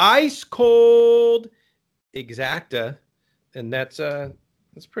at Ice Cold Exacta, and that's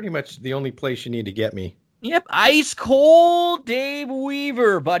pretty much the only place you need to get me. Yep, Ice Cold Dave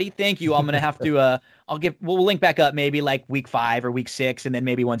Weaver, buddy. Thank you. I'm gonna have to. We'll link back up maybe like week 5 or week 6, and then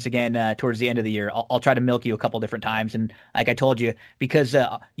maybe once again towards the end of the year. I'll try to milk you a couple different times, and like I told you, because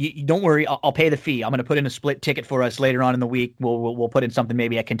you don't worry, I'll pay the fee. I'm gonna put in a split ticket for us later on in the week. We'll put in something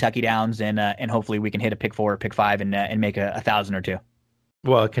maybe at Kentucky Downs, and hopefully we can hit a pick 4 or pick 5 and make a 1,000 or 2.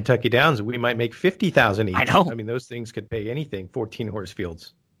 Well, Kentucky Downs, we might make 50,000 each. I know. I mean, those things could pay anything. 14 horse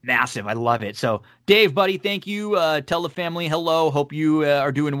fields. Massive. I love it. So, Dave, buddy, thank you. Tell the family hello. Hope you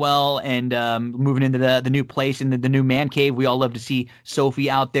are doing well and moving into the new place in the new man cave. We all love to see Sophie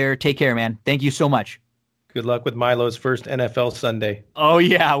out there. Take care, man. Thank you so much. Good luck with Milo's first NFL Sunday. Oh,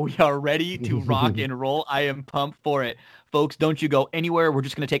 yeah. We are ready to rock and roll. I am pumped for it. Folks, don't you go anywhere. We're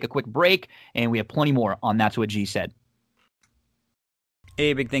just going to take a quick break, and we have plenty more on That's What G Said.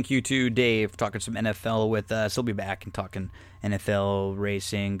 A big thank you to Dave, talking some NFL with us. He'll be back and talking NFL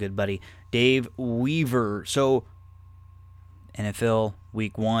racing. Good buddy, Dave Weaver. So, NFL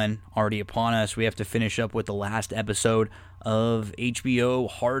Week 1 already upon us. We have to finish up with the last episode of HBO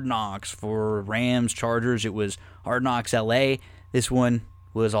Hard Knocks for Rams Chargers. It was Hard Knocks LA. This one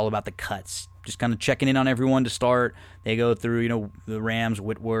was all about the cuts. Just kind of checking in on everyone to start. They go through, the Rams,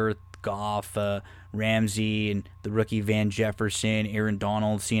 Whitworth, Goff, Ramsey, and the rookie Van Jefferson, Aaron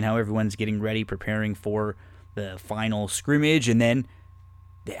Donald, seeing how everyone's getting ready, preparing for the final scrimmage, and then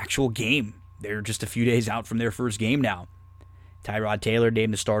the actual game. They're just a few days out from their first game now. Tyrod Taylor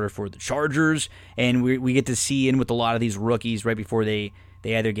named the starter for the Chargers, and we get to see in with a lot of these rookies right before they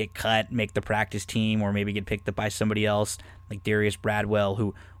either get cut, make the practice team, or maybe get picked up by somebody else, like Darius Bradwell,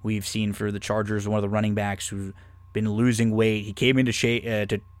 who we've seen for the Chargers, one of the running backs who's been losing weight. He came into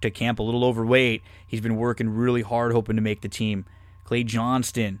to camp a little overweight. He's been working really hard, hoping to make the team. Clay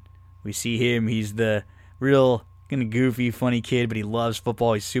Johnston, we see him. He's the real kind of goofy, funny kid, but he loves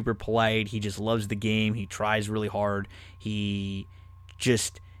football. He's super polite. He just loves the game. He tries really hard. He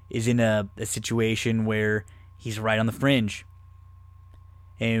just is in a situation where he's right on the fringe.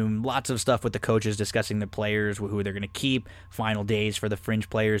 And lots of stuff with the coaches discussing the players, who they're going to keep, final days for the fringe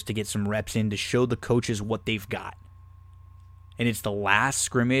players to get some reps in to show the coaches what they've got. And it's the last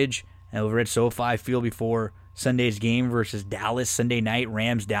scrimmage over at SoFi Field before Sunday's game versus Dallas, Sunday night,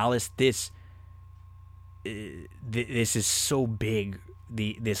 Rams-Dallas. This is so big,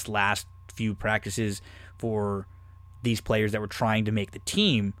 this last few practices for these players that were trying to make the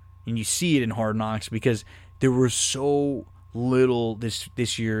team. And you see it in Hard Knocks because there were so little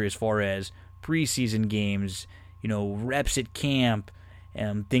this year as far as preseason games, reps at camp,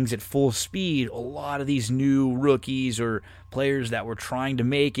 things at full speed. A lot of these new rookies or players that were trying to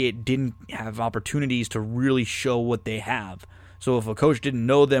make it didn't have opportunities to really show what they have. So if a coach didn't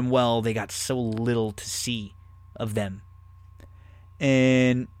know them well, they got so little to see of them.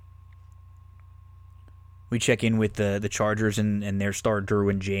 And we check in with the Chargers and their star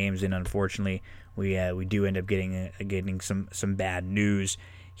Derwin James, and unfortunately, we do end up getting some bad news.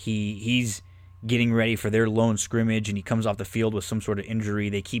 He's getting ready for their lone scrimmage, and he comes off the field with some sort of injury.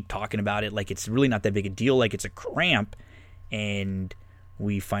 They keep talking about it like it's really not that big a deal, like it's a cramp, and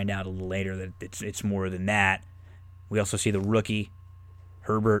we find out a little later that it's more than that. We also see the rookie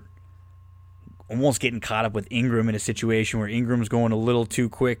Herbert almost getting caught up with Ingram in a situation where Ingram's going a little too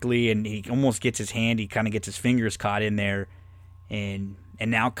quickly, and he almost gets his fingers caught in there, and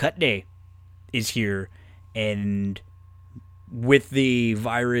now cut day is here, and with the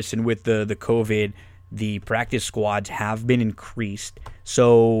virus and with the COVID, the practice squads have been increased,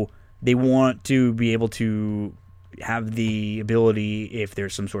 so they want to be able to have the ability, if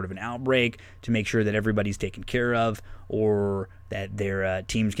there's some sort of an outbreak, to make sure that everybody's taken care of, or that their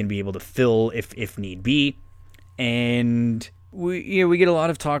teams can be able to fill if need be. And we get a lot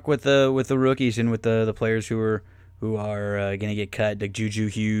of talk with the rookies and with the players who are going to get cut, like Juju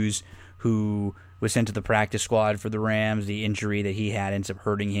Hughes, who was sent to the practice squad for the Rams. The injury that he had ends up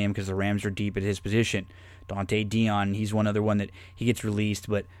hurting him because the Rams are deep at his position. Dante Dion, he's one other one that he gets released,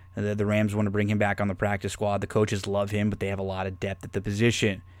 but the Rams want to bring him back on the practice squad. The coaches love him, but they have a lot of depth at the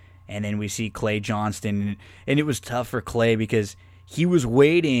position. And then we see Clay Johnston, and it was tough for Clay because he was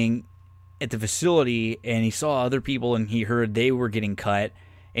waiting at the facility, and he saw other people, and he heard they were getting cut,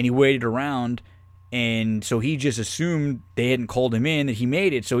 and he waited around, and so he just assumed they hadn't called him in, that he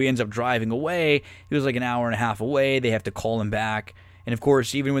made it, so he ends up driving away. He was like an hour and a half away. They have to call him back, And of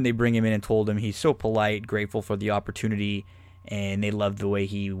course, even when they bring him in and told him he's so polite, grateful for the opportunity, and they love the way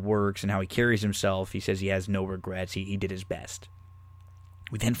he works and how he carries himself, he says he has no regrets. He did his best.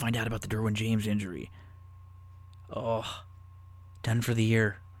 We then find out about the Derwin James injury. Oh, done for the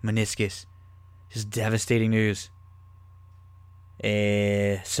year. Meniscus. Just devastating news.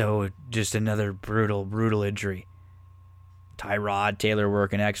 So just another brutal injury. Tyrod Taylor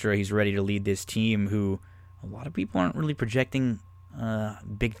working extra. He's ready to lead this team who a lot of people aren't really projecting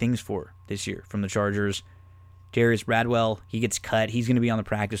big things for this year from the Chargers. Darius Bradwell, he gets cut. He's going to be on the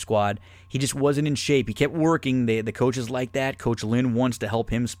practice squad. He just wasn't in shape. He kept working. The coaches like that. Coach Lynn wants to help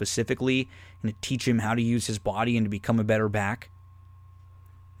him specifically and to teach him how to use his body and to become a better back.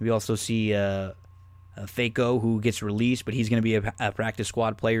 We also see Faco, who gets released, but he's going to be a practice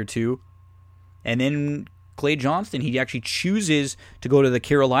squad player too. And then Clay Johnston, he actually chooses to go to the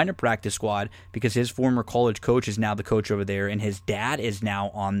Carolina practice squad because his former college coach is now the coach over there, and his dad is now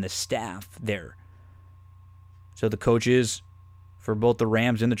on the staff there. So the coaches for both the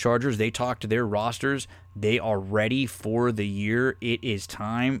Rams and the Chargers, they talk to their rosters. They are ready for the year. It is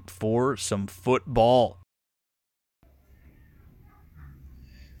time for some football.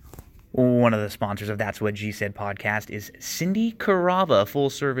 One of the sponsors of That's What G Said podcast is Cindy Carava,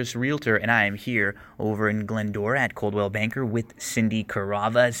 full-service realtor, and I am here over in Glendora at Coldwell Banker with Cindy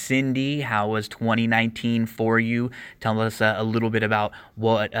Carava. Cindy, how was 2019 for you? Tell us a little bit about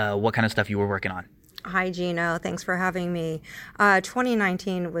what kind of stuff you were working on. Hi, Gino. Thanks for having me.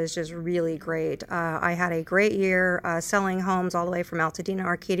 2019 was just really great. I had a great year selling homes all the way from Altadena,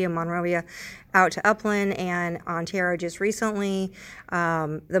 Arcadia, Monrovia, out to Upland and Ontario just recently.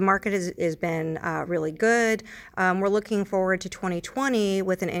 The market has been really good. We're looking forward to 2020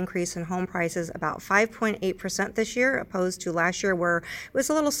 with an increase in home prices about 5.8% this year, opposed to last year where it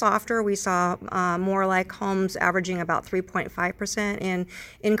was a little softer. We saw more like homes averaging about 3.5% in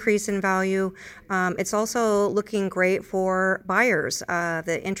increase in value. It's also looking great for buyers.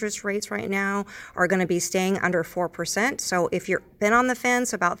 The interest rates right now are going to be staying under 4%. So if you've been on the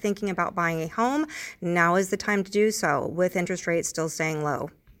fence about thinking about buying a home, now is the time to do so with interest rates still staying low.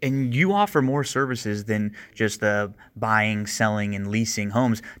 And you offer more services than just the buying, selling, and leasing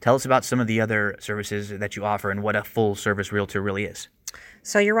homes. Tell us about some of the other services that you offer and what a full-service realtor really is.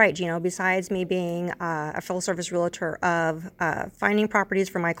 So you're right, Gino. Besides me being a full-service realtor of finding properties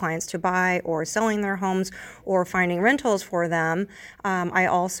for my clients to buy or selling their homes or finding rentals for them, I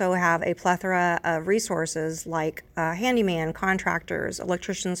also have a plethora of resources like handyman, contractors,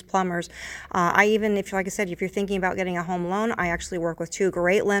 electricians, plumbers. Like I said, if you're thinking about getting a home loan, I actually work with 2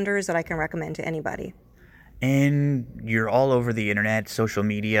 great lenders that I can recommend to anybody. And you're all over the internet, social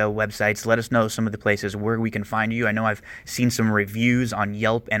media, websites. Let us know some of the places where we can find you. I know I've seen some reviews on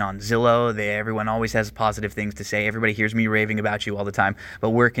Yelp and on Zillow. Everyone always has positive things to say. Everybody hears me raving about you all the time. But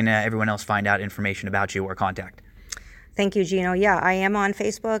where can everyone else find out information about you or contact? Thank you, Gino. Yeah, I am on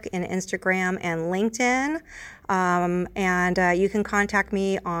Facebook and Instagram and LinkedIn. And you can contact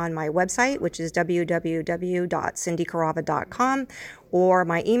me on my website, which is www.cindycarava.com, or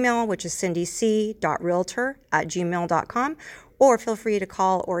my email, which is cindyc.realtor@gmail.com, or feel free to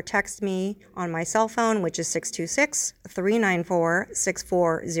call or text me on my cell phone, which is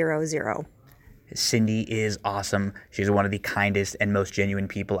 626-394-6400. Cindy is awesome. She's one of the kindest and most genuine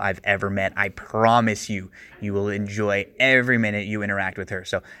people I've ever met. I promise you, you will enjoy every minute you interact with her.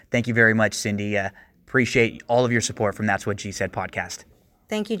 So thank you very much, Cindy. Appreciate all of your support from That's What G Said podcast.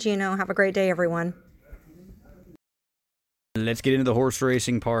 Thank you, Gino. Have a great day, everyone. Let's get into the horse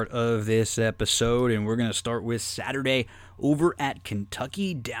racing part of this episode, and we're going to start with Saturday over at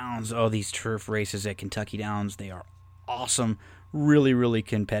Kentucky Downs. Oh, these turf races at Kentucky Downs, they are awesome. Really, really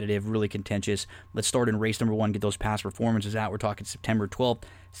competitive, really contentious. Let's start in race number 1, get those past performances out. We're talking September 12th.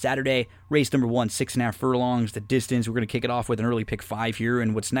 Saturday, race number 1, 6.5 furlongs, the distance. We're going to kick it off with an early pick 5 here,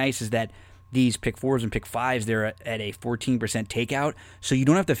 and what's nice is that these pick 4s and pick 5s, they're at a 14% takeout, so you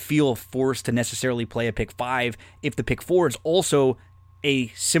don't have to feel forced to necessarily play a pick 5 if the pick 4 is also a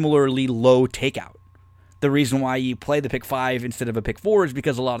similarly low takeout. The reason why you play the pick 5 instead of a pick 4 is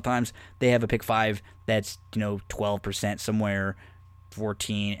because a lot of times they have a pick 5 that's 12% somewhere,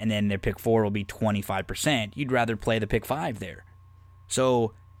 14, and then their pick 4 will be 25%. You'd rather play the pick 5 there.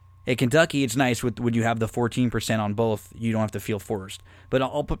 So at Kentucky, it's nice when you have the 14% on both. You don't have to feel forced. But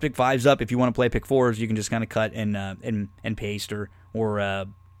I'll put pick 5s up. If you want to play pick 4s, you can just kind of cut and paste or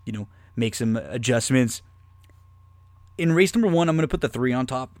make some adjustments. In race number 1, I'm going to put the 3 on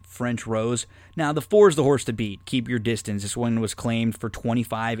top, French Rose. Now, the 4 is the horse to beat. Keep your distance. This one was claimed for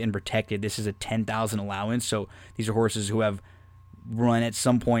 25 and protected. This is a 10,000 allowance, so these are horses who have run at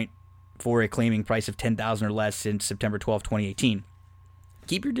some point for a claiming price of 10,000 or less since September 12, 2018.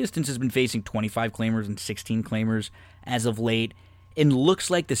 Keep Your Distance has been facing 25 claimers and 16 claimers as of late, and looks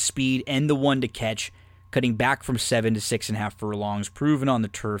like the speed and the one to catch, cutting back from 7 to 6.5 furlongs, proven on the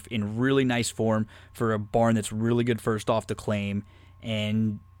turf in really nice form for a barn that's really good first off the claim,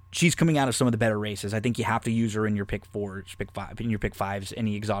 and she's coming out of some of the better races. I think you have to use her in your pick 4s, pick 5, in your pick 5s,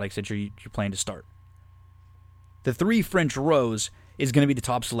 any exotics that you're planning to start. The 3 French Rose is going to be the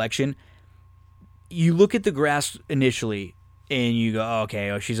top selection. You look at the grass initially, and you go, oh,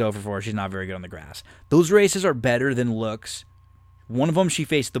 okay, she's 0-4. She's not very good on the grass. Those races are better than looks. One of them, she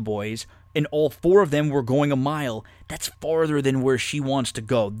faced the boys, and all 4 of them were going a mile. That's farther than where she wants to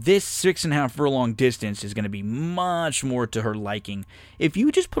go. This 6.5 furlong distance is going to be much more to her liking. If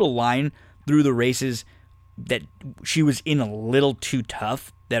you just put a line through the races that she was in a little too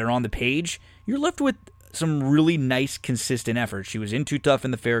tough that are on the page, you're left with some really nice, consistent effort. She was in Too Tough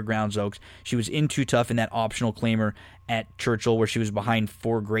in the Fairgrounds Oaks. She was in Too Tough in that optional claimer at Churchill where she was behind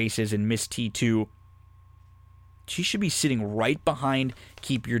 4 Graces and Miss T2. She should be sitting right behind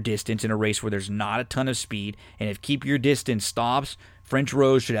Keep Your Distance in a race where there's not a ton of speed. And if Keep Your Distance stops, French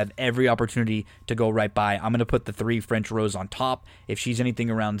Rose should have every opportunity to go right by. I'm going to put the 3 French Rose on top. If she's anything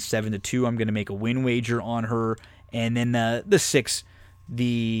around 7-2, I'm going to make a win wager on her. And then the 6,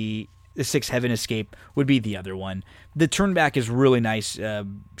 the 6 Heaven Escape would be the other one. The turn back is really nice.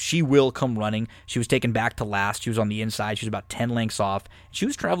 She will come running. She was taken back to last. She was on the inside. She was about 10 lengths off. She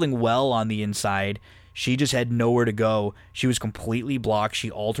was traveling well on the inside. She just had nowhere to go. She was completely blocked. She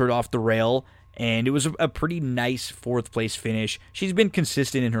altered off the rail, and it was a pretty nice 4th place finish. She's been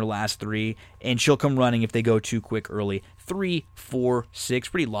consistent in her last 3, and she'll come running if they go too quick early. 3, 4, 6,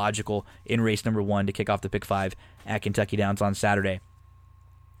 pretty logical in race number 1 to kick off the pick 5 at Kentucky Downs on Saturday.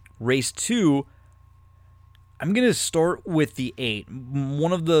 Race 2, I'm going to start with the 8.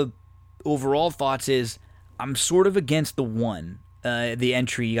 One of the overall thoughts is I'm sort of against the 1. The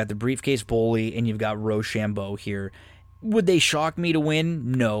entry, you got the Briefcase Bully, and you've got Rochambeau here. Would they shock me to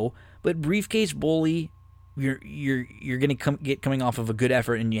win? No. But Briefcase Bully, you're going to get coming off of a good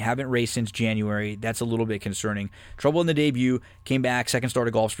effort, and you haven't raced since January. That's a little bit concerning. Trouble in the debut, came back, second start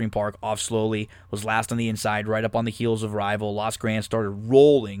at Gulfstream Park, off slowly, was last on the inside, right up on the heels of Rival. Lost Grant, started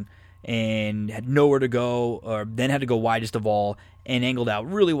rolling, and had nowhere to go, or then had to go widest of all, and angled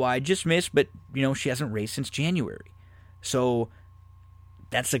out really wide, just missed, but, she hasn't raced since January. So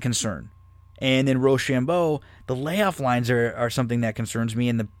that's a concern. And then Rochambeau, the layoff lines are something that concerns me,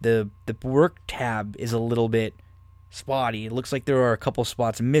 and the work tab is a little bit spotty. It looks like there are a couple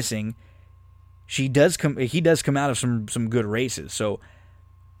spots missing. He does come out of some good races. So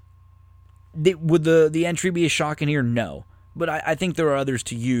would the entry be a shock in here? No. But I think there are others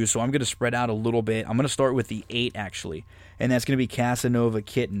to use, so I'm going to spread out a little bit. I'm going to start with the 8, actually, and that's going to be Casanova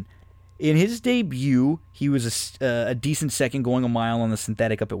Kitten. In his debut, he was a decent second going a mile on the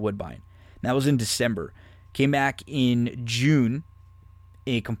synthetic up at Woodbine. That was in December. Came back in June.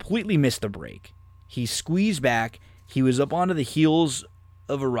 He completely missed the break. He squeezed back. He was up onto the heels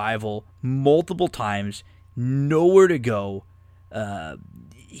of a Rival multiple times. Nowhere to go.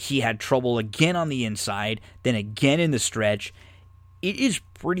 He had trouble again on the inside, then again in the stretch. It is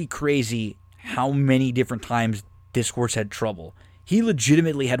pretty crazy how many different times this horse had trouble. He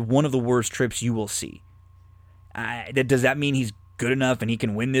legitimately had one of the worst trips you will see. Does that mean he's good enough and he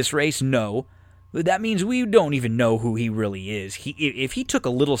can win this race? No. But that means we don't even know who he really is. If he took a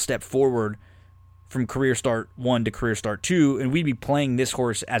little step forward from career start 1 to career start 2, and we'd be playing this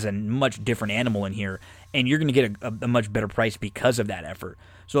horse as a much different animal in here, and you're going to get a much better price because of that effort.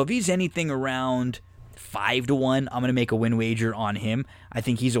 So if he's anything around 5-1, I'm going to make a win wager on him. I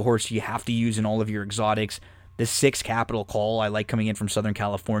think he's a horse you have to use in all of your exotics. The 6 Capital Call, I like coming in from Southern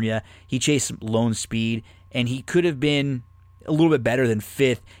California. He chased Lone Speed, and he could have been a little bit better than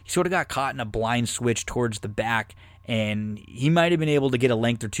 5th. He sort of got caught in a blind switch towards the back, and he might have been able to get a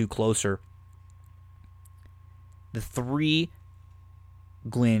length or two closer. The 3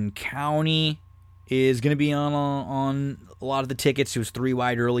 Glen County is going to be on a lot of the tickets. He was 3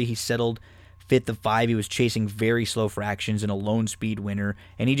 wide early. He settled 5th of 5. He was chasing very slow fractions in a Lone Speed winner,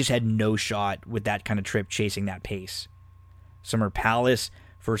 and he just had no shot with that kind of trip chasing that pace. Summer Palace,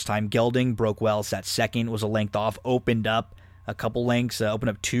 first time gelding, broke well, sat second, was a length off, opened up a couple lengths, opened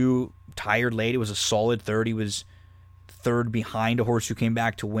up 2, tired late. It was a solid third. He was third behind a horse who came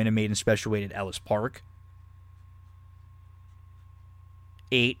back to win a maiden special weight at Ellis Park.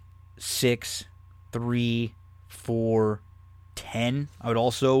 8, 6, 3, 4, 10. I would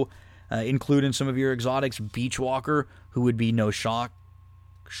also include in some of your exotics Beachwalker, who would be no shock,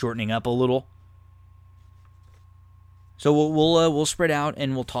 shortening up a little. So we'll spread out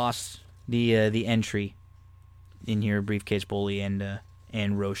and we'll toss the entry in here, Briefcase Bully and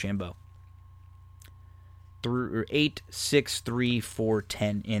and Rochambeau. 8, 6, 3, 4,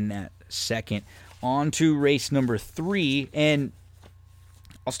 10 in that second. On to race number 3, and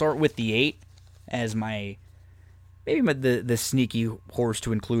I'll start with the 8 as the sneaky horse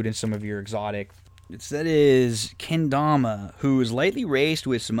to include in some of your exotic. That is Kendama, who is lightly raced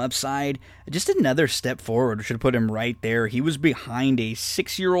with some upside. Just another step forward. Should have put him right there. He was behind a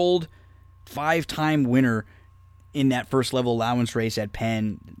 6-year-old, 5-time winner in that first level allowance race at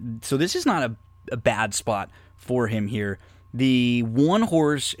Penn. So this is not a bad spot for him here. The one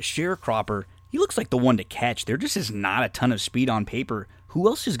horse Sharecropper, he looks like the one to catch. There just is not a ton of speed on paper. Who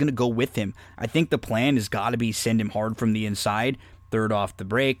else is going to go with him? I think the plan has got to be send him hard from the inside, third off the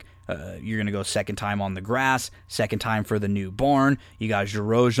break. You're going to go second time on the grass, second time for the new barn. You got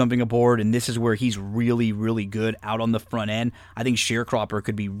Giroux jumping aboard, and this is where he's really, really good out on the front end. I think Sharecropper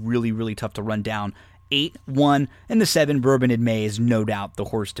could be really, really tough to run down. 8, 1, and the 7 Bourbon in May is no doubt the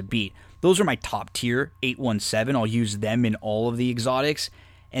horse to beat. Those are my top tier, 8, 1, 7. I'll use them in all of the exotics.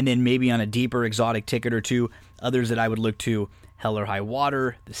 And then maybe on a deeper exotic ticket or two, others that I would look to, Hell or High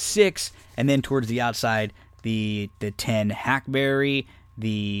Water, the 6, and then towards the outside, the 10 Hackberry,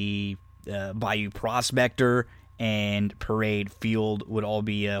 the Bayou Prospector, and Parade Field would all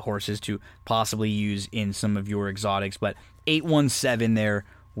be horses to possibly use in some of your exotics. But 8, 1, 7 there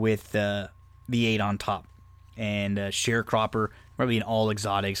with the 8 on top. And Sharecropper, probably in all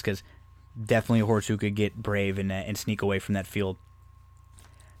exotics, because definitely a horse who could get brave and sneak away from that field.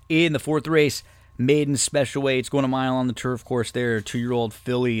 In the 4th race, maiden special weights, going a mile on the turf course there, 2-year-old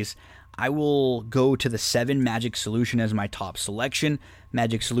fillies. I will go to the 7 Magic Solution as my top selection.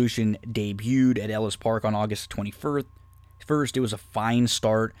 Magic Solution debuted at Ellis Park on August 21st. It was a fine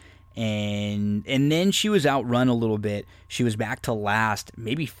start, and then she was outrun a little bit. She was back to last,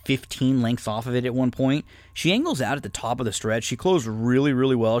 maybe 15 lengths off of it at one point. She angles out at the top of the stretch. She closed really,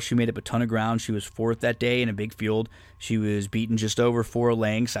 really well. She made up a ton of ground. She was 4th that day in a big field. She was beaten just over 4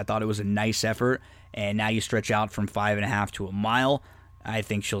 lengths. I thought it was a nice effort, and now you stretch out from 5.5 to a mile. I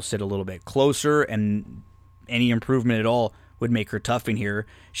think she'll sit a little bit closer, and any improvement at all would make her tough in here.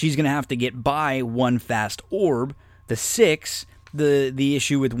 She's going to have to get by One Fast Orb, the 6. The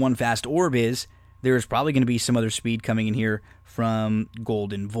issue with One Fast Orb is there's probably going to be some other speed coming in here from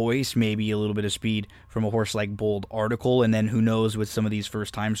Golden Voice, maybe a little bit of speed from a horse like Bold Article, and then who knows with some of these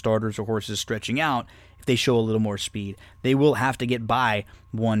first-time starters or horses stretching out, if they show a little more speed. They will have to get by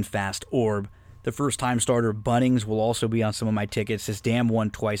One Fast Orb. The first-time starter Bunnings will also be on some of my tickets. This dam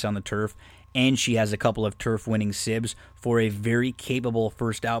won twice on the turf, and she has a couple of turf-winning sibs for a very capable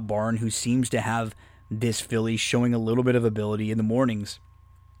first-out barn who seems to have this filly showing a little bit of ability in the mornings.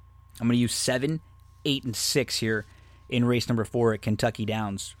 I'm going to use 7, 8, and 6 here in race number 4 at Kentucky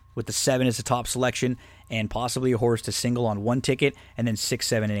Downs, with the 7 as the top selection and possibly a horse to single on one ticket and then 6,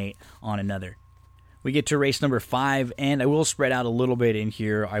 7, and 8 on another. We get to race number 5, and I will spread out a little bit in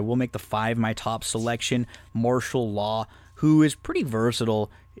here. I will make the 5 my top selection. Martial Law, who is pretty versatile.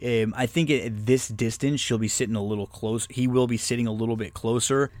 I think at this distance, she'll be sitting a little close. He will be sitting a little bit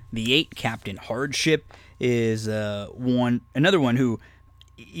closer. The 8, Captain Hardship, is another one who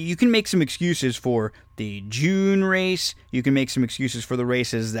you can make some excuses for the June race. You can make some excuses for the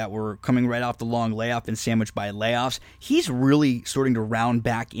races that were coming right off the long layoff and sandwiched by layoffs. He's really starting to round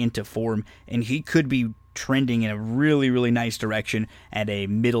back into form, and he could be trending in a really, really nice direction at a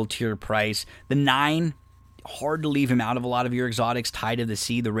middle tier price. The 9, hard to leave him out of a lot of your exotics. Tide of the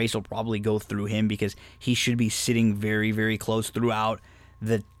Sea, the race will probably go through him because he should be sitting very, very close throughout.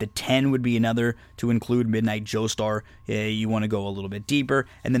 The 10 would be another to include Midnight Joestar. You want to go a little bit deeper.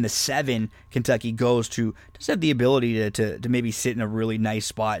 And then the 7, Kentucky Goes to just have the ability to maybe sit in a really nice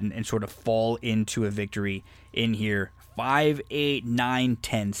spot and sort of fall into a victory in here. 5, 8, 9,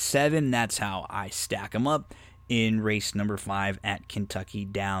 10, 7. That's how I stack them up in race number 5 at Kentucky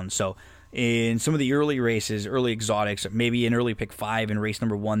Downs. So in some of the early races, early exotics, maybe an early pick 5 in race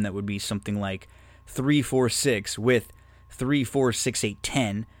number 1, that would be something like 3, 4, 6 with 3, 4, 6, 8,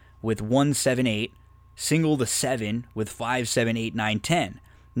 10 with 1, 7, 8, single the 7 with 5, 7, 8, 9, 10.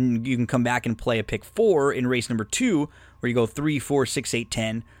 You can come back and play a pick 4 in race number 2 where you go 3, 4, 6, 8,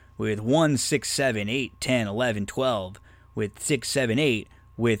 10 with 1, 6, 7, 8, 10, 11, 12 with 6, 7, 8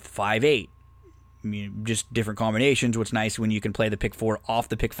 with 5, 8. I mean, just different combinations. What's nice when you can play the pick 4 off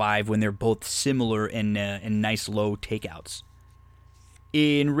the pick 5 when they're both similar and nice low takeouts.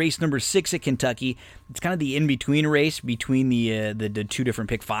 In race number 6 at Kentucky, it's kind of the in-between race between the two different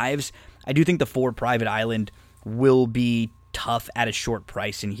pick 5s. I do think the 4 Private Island will be tough at a short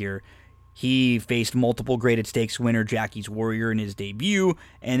price in here. He faced multiple graded stakes winner Jackie's Warrior in his debut,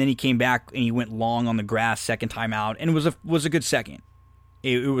 and then he came back and he went long on the grass second time out, and was a good second.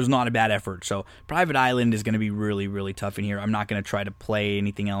 it was not a bad effort. So Private Island is going to be really, really tough in here. I'm not going to try to play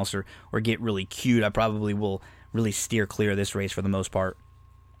anything else or get really cute. I probably will really steer clear of this race for the most part.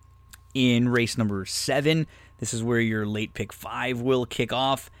 In race number 7, this is where your late pick 5 will kick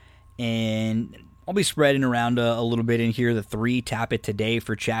off, and I'll be spreading around a little bit in here. The 3, Tap It Today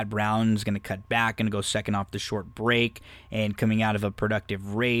for Chad Brown, is going to cut back and go second off the short break, and coming out of a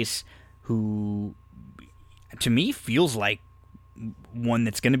productive race, who to me feels like one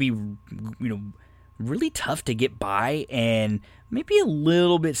that's going to be, really tough to get by and maybe a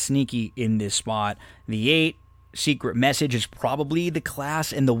little bit sneaky in this spot. The 8, Secret Message, is probably the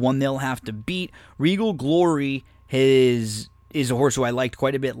class and the one they'll have to beat. Regal Glory is a horse who I liked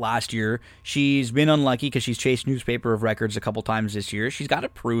quite a bit last year. She's been unlucky because she's chased Newspaper of Records a couple times this year. She's got to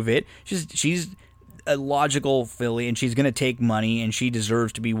prove it. She's a logical filly, and she's going to take money, and she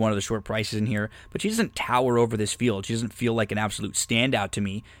deserves to be one of the short prices in here. But she doesn't tower over this field. She doesn't feel like an absolute standout to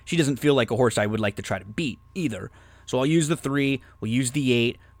me. She doesn't feel like a horse I would like to try to beat either. So I'll use the 3, we'll use the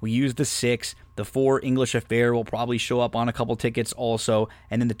 8, we'll use the 6, the 4, English Affair, will probably show up on a couple tickets also,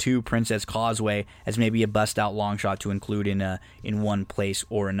 and then the 2, Princess Causeway, as maybe a bust-out long shot to include in one place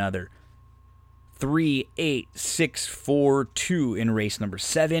or another. 3, 8, 6, 4, 2 in race number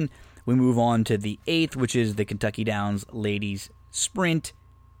 7. We move on to the 8th, which is the Kentucky Downs Ladies Sprint.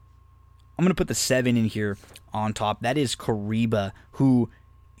 I'm going to put the 7 in here on top. That is Kariba, who,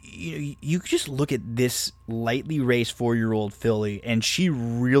 you just look at this lightly raced 4-year-old filly, and she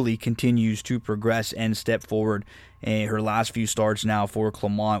really continues to progress and step forward. And her last few starts now for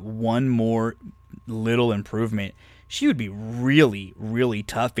Clermont, one more little improvement, she would be really, really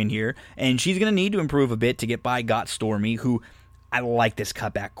tough in here. And she's going to need to improve a bit to get by Got Stormy, who I like this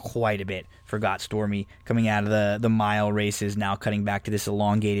cutback quite a bit for Got Stormy coming out of the mile races, now cutting back to this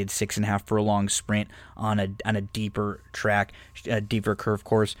elongated 6.5 furlong sprint on a deeper track, a deeper curve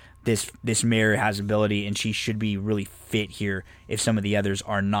course. This mare has ability, and she should be really fit here if some of the others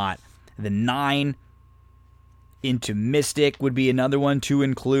are not. The 9, Into Mystic, would be another one to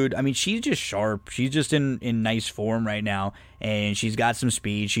include. I mean, she's just sharp. She's just in nice form right now, and she's got some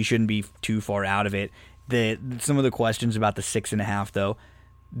speed. She shouldn't be too far out of it. Some of the questions about the 6.5, though.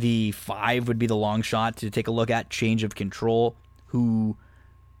 The 5 would be the long shot to take a look at, Change of Control, who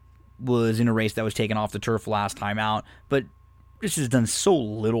was in a race that was taken off the turf last time out, but this has done so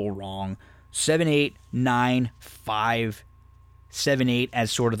little wrong. 7, 8, 9, 5, 7, 8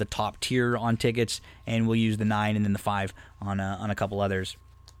 as sort of the top tier on tickets, and we'll use the 9 and then the 5 on a couple others.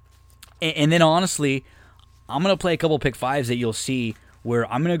 And then honestly, I'm going to play a couple pick 5s that you'll see where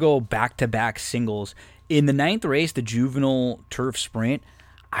I'm going to go back-to-back singles. In the 9th race, the Juvenile Turf Sprint,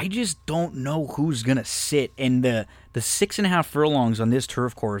 I just don't know who's going to sit. And the 6.5 furlongs on this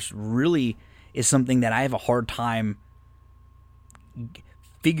turf course really is something that I have a hard time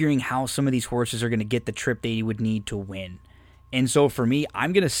figuring how some of these horses are going to get the trip they would need to win. And so for me,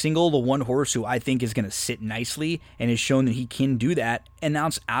 I'm going to single the one horse who I think is going to sit nicely and has shown that he can do that, and now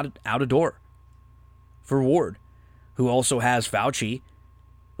it's out of door for Ward, who also has Fauci.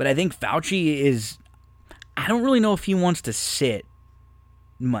 But I think Fauci is, I don't really know if he wants to sit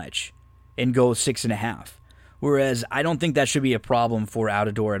much and go 6.5. Whereas I don't think that should be a problem for Out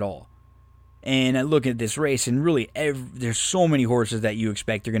of Door at all. And I look at this race, and really, there's so many horses that you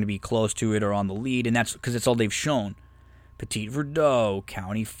expect are going to be close to it or on the lead, and that's because it's all they've shown. Petite Verdot,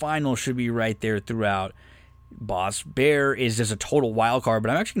 County Final should be right there throughout. Boss Bear is just a total wild card, but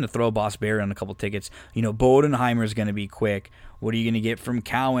I'm actually going to throw Boss Bear on a couple tickets. Bodenheimer is going to be quick. What are you going to get from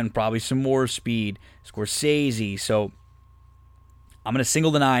Cowan? Probably some more speed. Scorsese. So I'm going to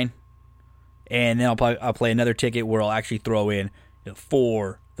single the 9, and then I'll play another ticket where I'll actually throw in the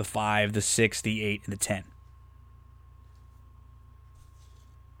 4, the 5, the 6, the 8, and the 10.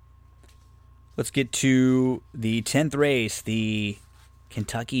 Let's get to the 10th race, the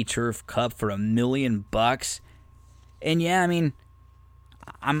Kentucky Turf Cup for $1 million. And yeah, I mean,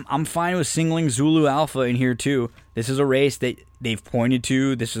 I'm fine with singling Zulu Alpha in here too. This is a race that they've pointed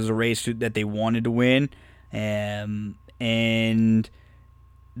to. This is a race that they wanted to win, and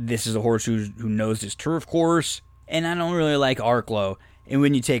this is a horse who knows this turf course. And I don't really like Arklow. And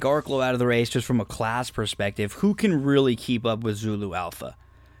when you take Arklow out of the race, just from a class perspective, who can really keep up with Zulu Alpha?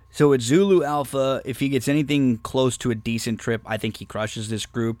 So it's Zulu Alpha. If he gets anything close to a decent trip, I think he crushes this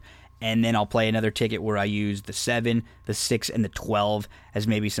group. And then I'll play another ticket where I use the 7, the 6, and the 12 as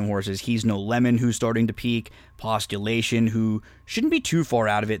maybe some horses. He's No Lemon, who's starting to peak. Postulation, who shouldn't be too far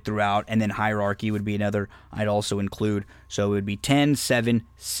out of it throughout. And then Hierarchy would be another I'd also include. So it would be 10, 7,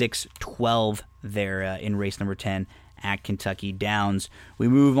 6, 12 there in race number 10 at Kentucky Downs. We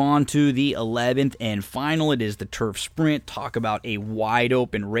move on to the 11th and final. It is the Turf Sprint. Talk about a wide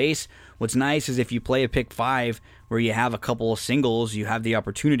open race. What's nice is if you play a pick 5 where you have a couple of singles, you have the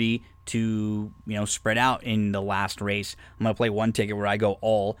opportunity to, spread out in the last race. I'm going to play one ticket where I go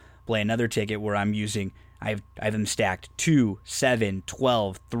all, play another ticket where I'm using, I have them stacked 2, 7,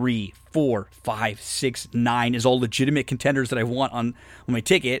 12, 3, 4, 5, 6, 9 is all legitimate contenders that I want on my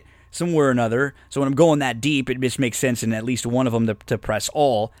ticket somewhere or another. So when I'm going that deep, it just makes sense in at least one of them to press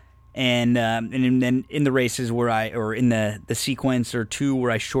all. And then in the races or in the sequence or 2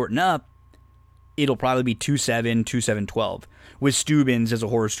 where I shorten up, it'll probably be 2-7, 2-7, 12. With Stubbins as a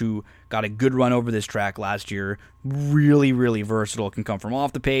horse who got a good run over this track last year, really, really versatile, can come from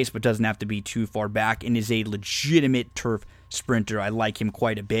off the pace, but doesn't have to be too far back, and is a legitimate turf sprinter. I like him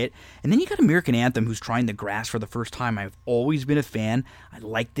quite a bit. And then you got American Anthem, who's trying the grass for the first time. I've always been a fan. I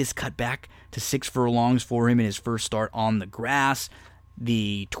like this cutback to 6 furlongs for him in his first start on the grass.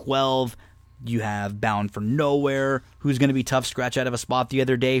 The 12, you have Bound for Nowhere, who's going to be tough, scratch out of a spot the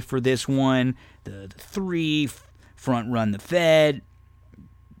other day for this one. The 3, Front Run the Fed.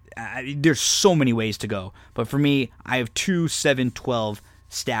 There's so many ways to go. But for me, I have 2, 7, 12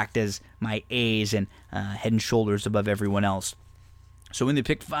 stacked as my A's and head and shoulders above everyone else. So in the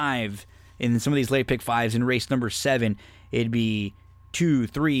pick 5, in some of these late pick 5s, in race number 7, it'd be 2,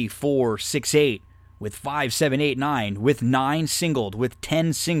 3, 4, 6, 8, with 5, 7, 8, 9, with 9 singled, with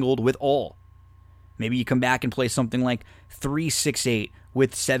 10 singled, with all. Maybe you come back and play something like 3, 6, 8,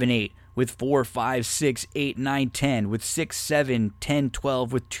 with 7, 8, with 4, 5, 6, 8, 9, 10, with 6, 7, 10,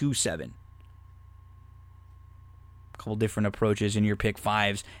 12, with 2, 7. A couple different approaches in your pick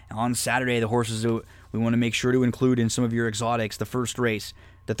 5s. On Saturday, the horses we want to make sure to include in some of your exotics. The first race,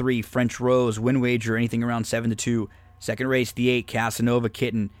 the 3, French Rose, win wager, anything around 7-2. Second race, the 8, Casanova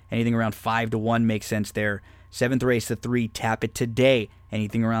Kitten, anything around 5-1 makes sense there. 7th race, the 3, Tap It Today,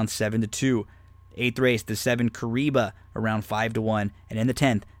 anything around 7-2. 8th race, the 7, Kariba, around 5-1. And in the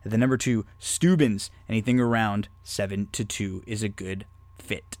 10th, the number 2, Stubbins, anything around 7-2 is a good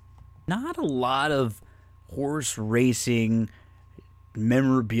fit. Not a lot of horse racing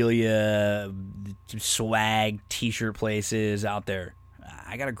memorabilia, swag, t-shirt places out there.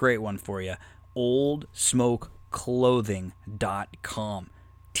 I got a great one for you. OldSmokeClothing.com.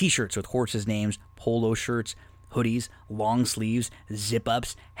 T-shirts with horses' names, polo shirts, hoodies, long sleeves,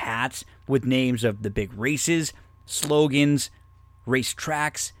 zip-ups, hats with names of the big races, slogans, race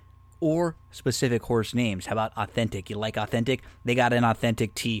tracks, or specific horse names. How about authentic? You like authentic? They got an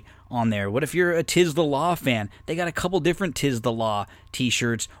authentic tee on there. What if you're a Tiz the Law fan? They got a couple different Tiz the Law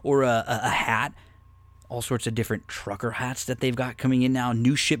t-shirts or a hat. All sorts of different trucker hats that they've got coming in now.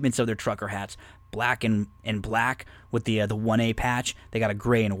 New shipments of their trucker hats. Black and black with the 1A patch. They got a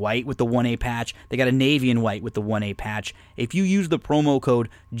gray and white with the 1A patch. They got a navy and white with the 1A patch. If you use the promo code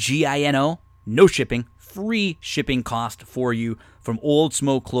GINO, no shipping, free shipping cost for you from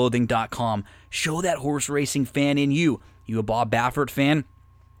OldSmokeClothing.com. Show that horse racing fan in you. You a Bob Baffert fan?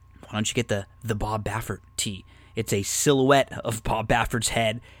 Why don't you get the Bob Baffert tee? It's a silhouette of Bob Baffert's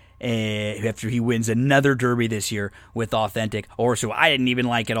head after he wins another Derby this year with authentic, a horse who I didn't even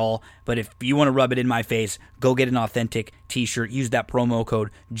like at all. But if you want to rub it in my face, go get an authentic t-shirt. Use that promo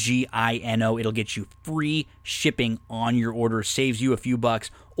code GINO. It'll get you free shipping on your order. Saves you a few bucks.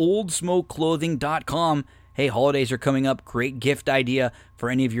 OldSmokeClothing.com. Hey, holidays are coming up. Great gift idea for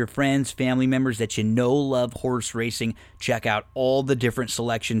any of your friends, family members that you know love horse racing. Check out all the different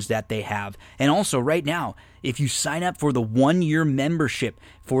selections that they have. And also, right now, if you sign up for the 1-year membership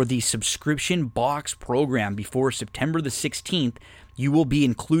for the subscription box program before September the 16th, you will be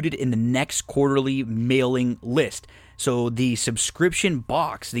included in the next quarterly mailing list. So the subscription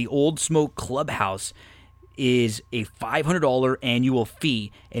box, the Old Smoke Clubhouse, is a $500 annual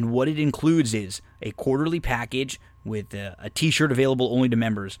fee, and what it includes is a quarterly package with a t-shirt available only to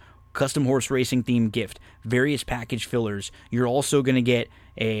members, custom horse racing themed gift, various package fillers. You're also going to get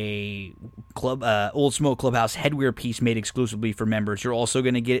a Old Smoke Clubhouse headwear piece made exclusively for members. You're also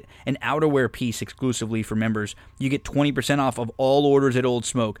going to get an outerwear piece exclusively for members. You get 20% off of all orders at Old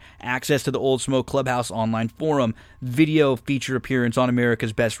Smoke, access to the Old Smoke Clubhouse online forum, video feature appearance on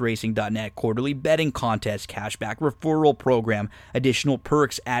americasbestracing.net, quarterly betting contest, cashback referral program, additional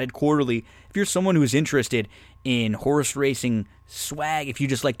perks added quarterly. If you're someone who's interested in horse racing swag, if you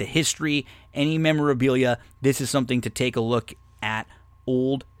just like the history, any memorabilia, this is something to take a look at.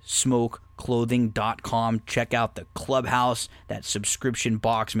 OldSmokeClothing.com. Check out the Clubhouse, that subscription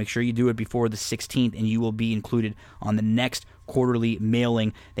box. Make sure you do it before the 16th, and you will be included on the next quarterly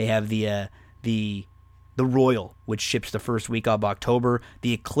mailing. They have the the Royal, which ships the first week of October,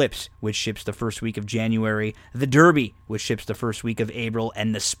 the Eclipse, which ships the first week of January, the Derby, which ships the first week of April,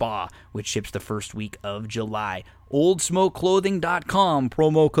 and the Spa, which ships the first week of July. OldSmokeClothing.com,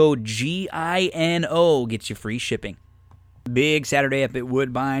 promo code GINO gets you free shipping. Big Saturday up at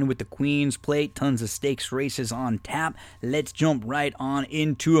Woodbine with the Queen's Plate. Tons of stakes races on tap. Let's jump right on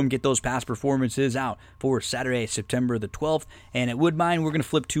into them. Get those past performances out for Saturday, September the 12th. And at Woodbine, we're going to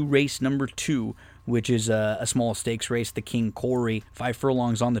flip to race number 2, which is a small stakes race, the King Corey. 5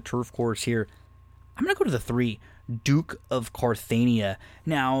 furlongs on the turf course here. I'm going to go to the 3, Duke of Carthania.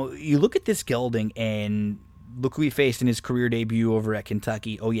 Now, you look at this gelding and look who he faced in his career debut over at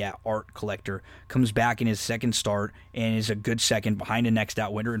Kentucky. Oh yeah, Art Collector. Comes back in his second start and is a good second behind a next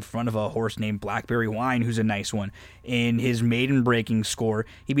out winner in front of a horse named Blackberry Wine, who's a nice one. In his maiden breaking score,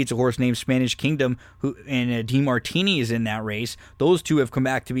 he beats a horse named Spanish Kingdom, and D. Martini is in that race. Those two have come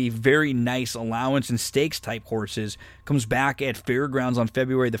back to be very nice allowance and stakes type horses. Comes back at Fairgrounds on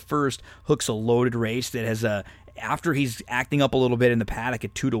February the 1st, hooks a loaded race that has after he's acting up a little bit in the paddock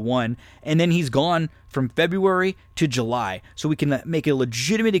at 2-1, and then he's gone from February to July. So we can make a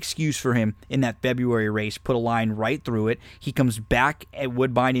legitimate excuse for him in that February race, put a line right through it. He comes back at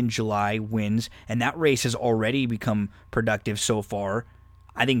Woodbine in July, wins, and that race has already become productive so far.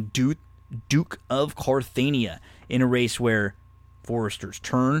 I think Duke of Carthania in a race where Forrester's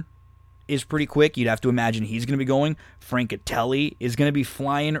Turn is pretty quick. You'd have to imagine he's going to be going. Francatelli is going to be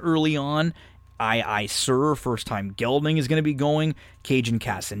flying early on. I Sir, first time gelding, is going to be going. Cajun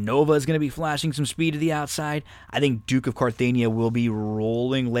Casanova is going to be flashing some speed to the outside. I think Duke of Carthania will be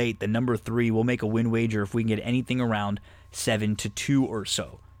rolling late. The number 3 will make a win wager if we can get anything around 7-2 or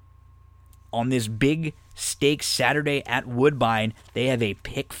so. On this big stakes Saturday at Woodbine, they have a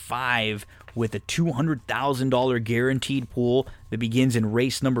pick 5 with a $200,000 guaranteed pool that begins in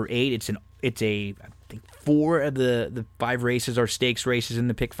race number 8. I think 4 of the 5 races are stakes races in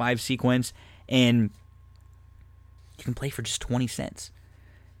the pick 5 sequence. And you can play for just 20 cents.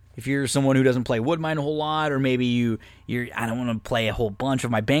 If you're someone who doesn't play Woodbine a whole lot, or maybe you're I don't want to play a whole bunch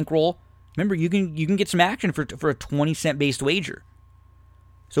of my bankroll, remember you can get some action for a 20 cent based wager.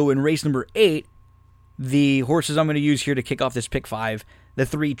 So in race number 8, the horses I'm going to use here to kick off this pick 5, the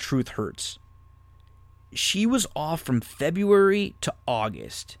 3 Truth Hurts. She was off from February to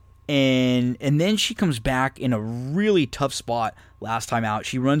August. And then she comes back in a really tough spot last time out.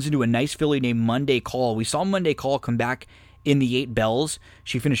 She runs into a nice filly named Monday Call. We saw Monday Call come back in the 8 Bells.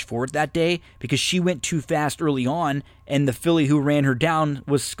 She finished 4th that day because she went too fast early on, and the filly who ran her down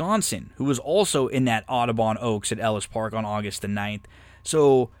was Wisconsin, who was also in that Audubon Oaks at Ellis Park on August the 9th.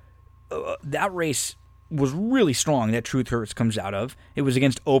 So that race was really strong that Truth Hurts comes out of. It was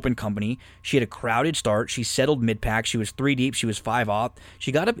against Open Company. She had a crowded start. She settled mid-pack. She was 3 deep. She was 5 off.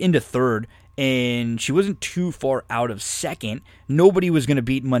 She got up into 3rd, and she wasn't too far out of 2nd. Nobody was going to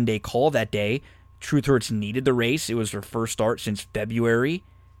beat Monday Call that day. Truth Hurts needed the race. It was her first start since February.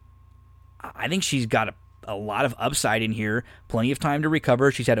 I think she's got a lot of upside in here. Plenty of time to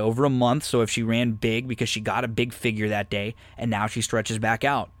recover. She's had over a month, so if she ran big because she got a big figure that day, and now she stretches back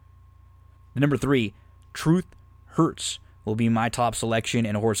out. The number 3, Truth Hurts, will be my top selection,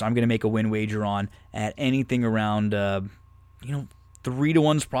 and a horse I'm going to make a win wager on at anything around,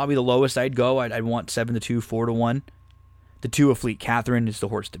 3-1 is probably the lowest I'd go. I'd want 7-2, 4-1. The 2 of Fleet Catherine is the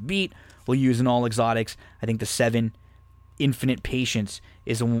horse to beat. We'll use in all exotics. I think the 7, Infinite Patience,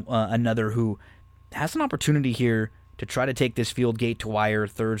 is another who has an opportunity here to try to take this field gate to wire.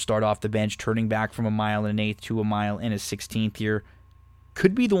 3rd start off the bench, turning back from 1 mile and 1/8 to 1 mile and 1/16 here.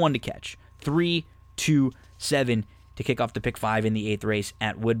 Could be the one to catch. 3, 2, 7 to kick off the pick 5 in the 8th race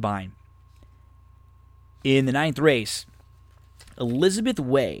at Woodbine. In the 9th race, Elizabeth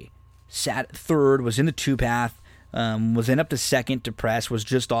Way sat 3rd, was in the 2-path, was in up to 2nd to press, was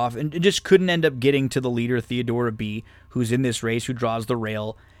just off, and just couldn't end up getting to the leader, Theodora B., who's in this race, who draws the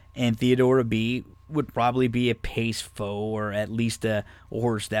rail. And Theodora B. would probably be a pace foe, or at least a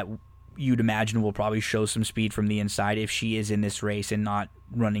horse that you'd imagine will probably show some speed from the inside if she is in this race and not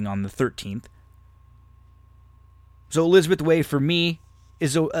running on the 13th. So Elizabeth Way, for me,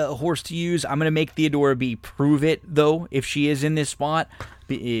 is a horse to use. I'm going to make Theodora B. prove it, though, if she is in this spot,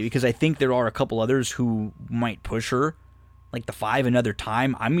 because I think there are a couple others who might push her, like the 5 Another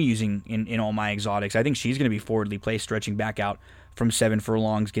Time I'm using in all my exotics. I think she's going to be forwardly placed, stretching back out from 7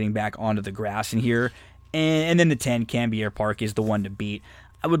 furlongs, getting back onto the grass in here. And then the 10, Cambier Park, is the one to beat.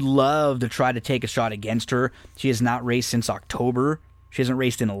 I would love to try to take a shot against her. She has not raced since October. She hasn't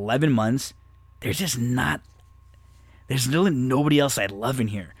raced in 11 months. There's really nobody else I love in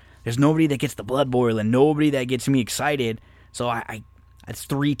here. There's nobody that gets the blood boiling, nobody that gets me excited. So it's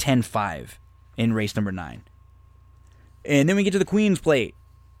 3-10-5 in race number 9. And then we get to the Queen's Plate.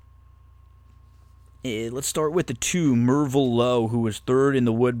 Let's start with the 2, Merville Lowe, who was 3rd in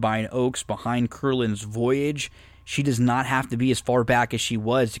the Woodbine Oaks behind Curlin's Voyage. She does not have to be as far back as she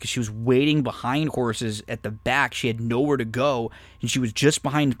was because she was waiting behind horses at the back. She had nowhere to go, and she was just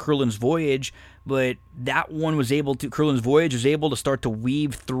behind Curlin's Voyage, but that one was able to, Curlin's Voyage was able to start to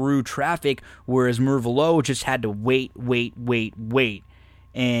weave through traffic, whereas Merville Lowe just had to wait.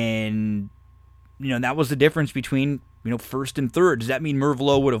 And, that was the difference between, first and third. Does that mean Merville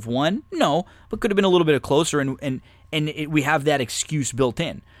Lowe would have won? No, but could have been a little bit closer, and we have that excuse built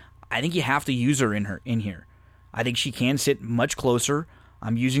in. I think you have to use her in here. I think she can sit much closer.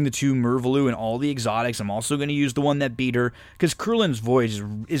 I'm using the 2 Merville and all the exotics. I'm also going to use the one that beat her because Curlin's Voyage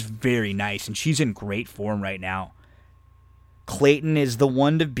is very nice, and she's in great form right now. Clayton is the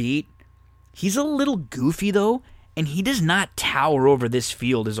one to beat. He's a little goofy, though, and he does not tower over this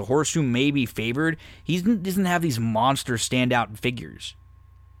field as a horse who may be favored. He doesn't have these monster standout figures.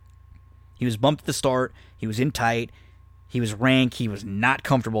 He was bumped at the start. He was in tight. He was rank. He was not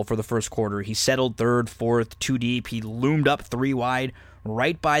comfortable for the first quarter. He settled 3rd, 4th, 2 deep. He loomed up 3 wide,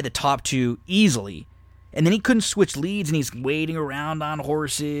 right by the top 2 easily. And then he couldn't switch leads, and he's waiting around on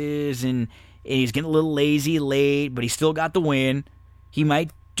horses, and he's getting a little lazy late, but he still got the win. He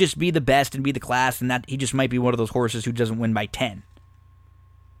might just be the best and be the class, and that he just might be one of those horses who doesn't win by 10.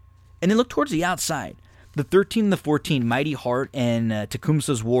 And then look towards the outside. The 13 and the 14, Mighty Heart and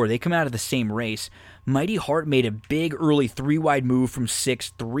Tecumseh's War, they come out of the same race. Mighty Heart made a big early 3-wide move from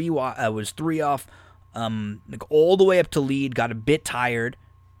 6, 3 was 3 off, all the way up to lead, got a bit tired,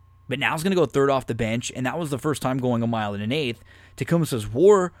 but now he's going to go 3rd off the bench, and that was the first time going a mile and an eighth. Tecumseh's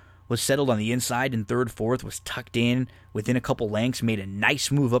War was settled on the inside in 3rd, 4th, was tucked in within a couple lengths, made a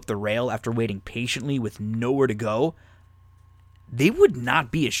nice move up the rail after waiting patiently with nowhere to go. They would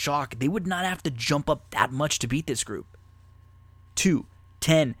not be a shock. They would not have to jump up that much to beat this group. 2,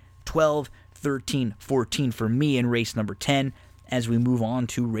 10, 12, 13, 14 for me in race number 10. As we move on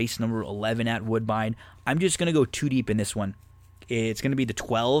to race number 11 at Woodbine, I'm just going to go 2 deep in this one. It's going to be the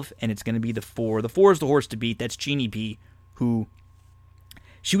 12, and it's going to be the 4. The 4 is the horse to beat. That's Jeannie P, who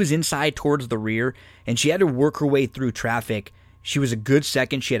she was inside towards the rear, and she had to work her way through traffic. She was a good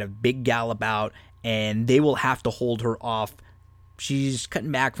second. She had a big gallop out, and they will have to hold her off. She's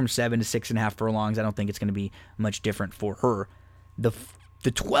cutting back from 7 to 6.5 furlongs. I don't think it's going to be much different for her. The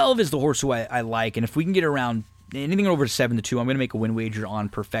 12 is the horse who I like, and if we can get around anything over 7 to 2, I'm going to make a win wager on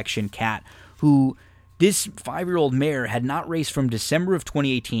Perfection Cat, who this 5-year-old mare had not raced from December of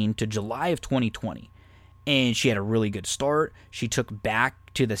 2018 to July of 2020, and she had a really good start. She took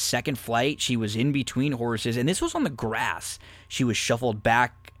back to the second flight. She was in between horses, and this was on the grass. She was shuffled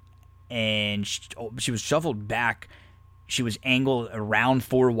back, and she was shuffled back. She was angled around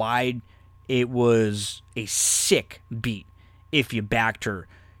 4 wide. It was a sick beat if you backed her.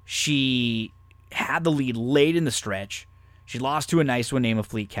 She had the lead late in the stretch. She lost to a nice one named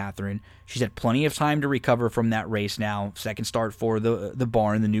Afleet Catherine. She's had plenty of time to recover from that race now. Second start for the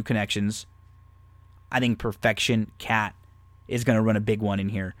barn, the new connections. I think Perfection Cat is going to run a big one in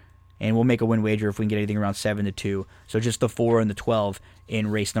here. And we'll make a win wager if we can get anything around 7 to 2. So just the 4 and the 12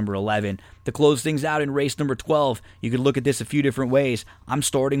 in race number 11. To close things out in race number 12, you could look at this a few different ways. I'm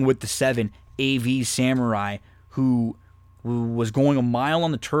starting with the 7, AV Samurai, who was going a mile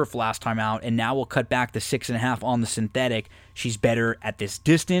on the turf last time out, and now will cut back to 6.5 on the synthetic. She's better at this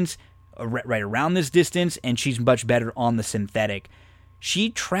distance, right around this distance, and she's much better on the synthetic.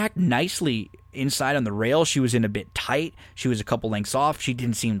 She tracked nicely inside on the rail. She was in a bit tight. She was a couple lengths off. She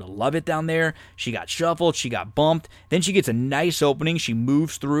didn't seem to love it down there. She got shuffled. She got bumped. Then she gets a nice opening. She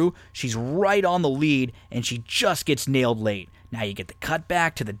moves through. She's right on the lead, and she just gets nailed late. Now you get the cut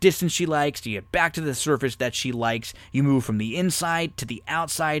back to the distance she likes. You get back to the surface that she likes. You move from the inside to the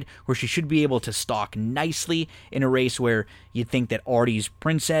outside where she should be able to stalk nicely in a race where you think that Artie's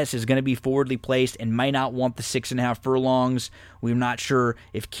Princess is going to be forwardly placed and might not want the 6.5 furlongs. We're not sure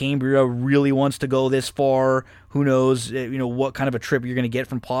if Cambria really wants to go this far. Who knows, what kind of a trip you're going to get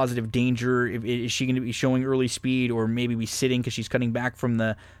from Positive Danger. Is she going to be showing early speed or maybe be sitting because she's cutting back from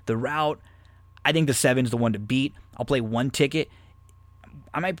the route? I think the 7 is the one to beat. I'll play one ticket.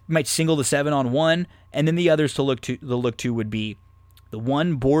 I might single the 7 on one, and then the others to look to would be the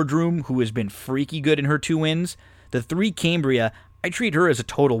 1 Boardroom, who has been freaky good in her 2 wins. The 3 Cambria, I treat her as a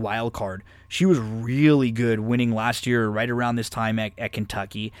total wild card. She was really good winning last year right around this time at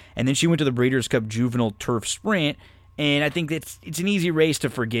Kentucky, and then she went to the Breeders' Cup Juvenile Turf Sprint, and I think it's an easy race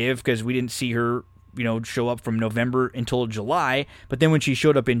to forgive because we didn't see her show up from November until July. But then when she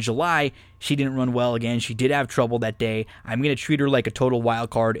showed up in July, she didn't run well again. She did have trouble that day. I'm going to treat her like a total wild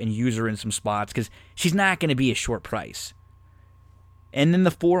card and use her in some spots because she's not going to be a short price. And then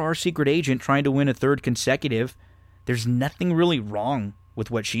the 4R Secret Agent trying to win a third consecutive. There's nothing really wrong with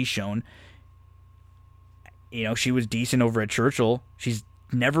what she's shown. She was decent over at Churchill. She's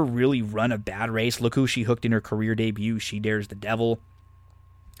never really run a bad race. Look who she hooked in her career debut. She Dares the Devil.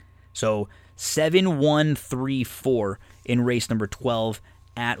 So 7-1-3-4 in race number 12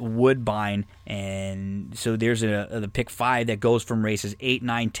 at Woodbine. And so there's the pick 5 that goes from races 8,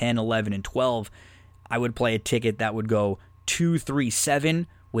 9, 10, 11, and 12. I would play a ticket that would go 2-3-7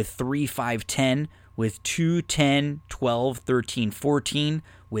 with 3-5-10 with 2-10, 12, 13, 14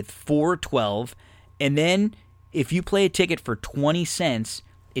 with 4-12. And then if you play a ticket for 20 cents,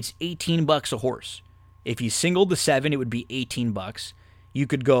 it's $18 a horse. If you singled the 7, it would be $18. You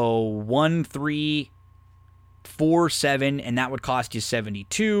could go 1, 3, 4, 7, and that would cost you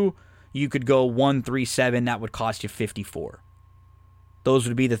 72. You could go 1, 3, 7, that would cost you 54. Those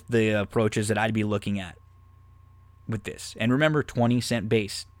would be the approaches that I'd be looking at with this. And remember, 20-cent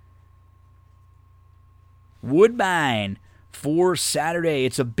base. Woodbine for Saturday.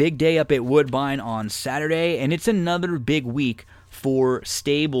 It's a big day up at Woodbine on Saturday, and it's another big week for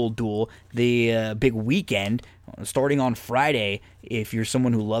Stable Duel. The big weekend starting on Friday. If you're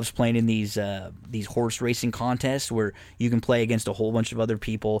someone who loves playing in these horse racing contests where you can play against a whole bunch of other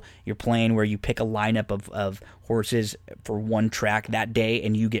people, you're playing where you pick a lineup of horses for one track that day,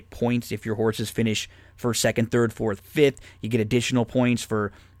 and you get points if your horses finish first, second, third, fourth, fifth. You get additional points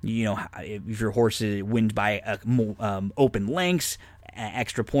for if your horse wins by open lengths,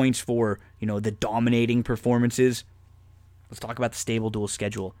 extra points for the dominating performances. Let's talk about the Stable Duel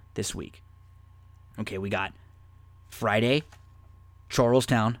schedule this week. Okay, we got Friday,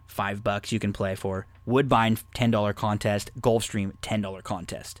 Charlestown, $5 you can play for. Woodbine, $10 contest. Gulfstream, $10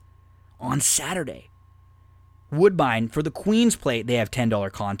 contest. On Saturday, Woodbine, for the Queen's Plate, they have $10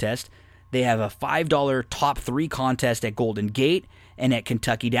 contest. They have a $5 top 3 contest at Golden Gate, and at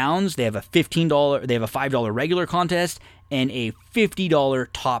Kentucky Downs, they have a $5 regular contest and a $50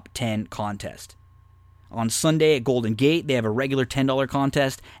 top 10 contest. On Sunday at Golden Gate, they have a regular $10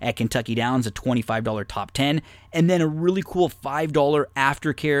 contest. At Kentucky Downs, a $25 top 10. And then a really cool $5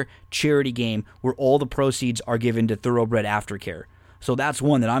 aftercare charity game where all the proceeds are given to Thoroughbred Aftercare. So that's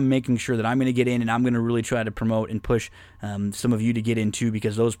one that I'm making sure that I'm going to get in, and I'm going to really try to promote and push some of you to get into,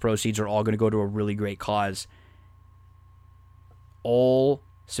 because those proceeds are all going to go to a really great cause. All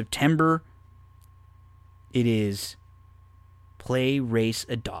September, it is Play, Race,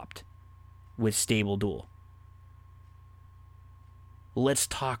 Adopt with Stable Duel. Let's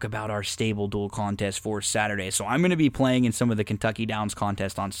talk about our Stable Duel contest for Saturday. So I'm going to be playing in some of the Kentucky Downs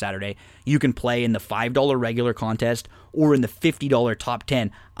contest on Saturday. You can play in the $5 regular contest or in the $50 top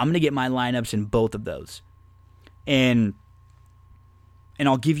 10. I'm going to get my lineups in both of those. And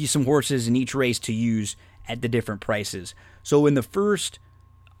I'll give you some horses in each race to use at the different prices. So in the first,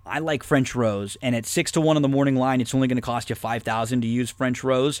 I like French Rose, and at 6-1 on the morning line, it's only going to cost you $5,000 to use French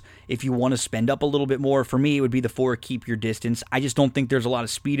Rose. If you want to spend up a little bit more, for me, it would be the 4 Keep Your Distance. I just don't think there's a lot of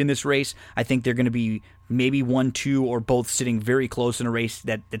speed in this race. I think they're going to be maybe 1, 2, or both sitting very close in a race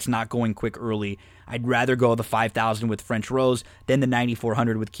that's not going quick early. I'd rather go the 5,000 with French Rose than the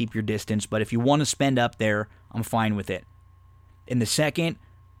 9,400 with Keep Your Distance. But if you want to spend up there, I'm fine with it. In the second,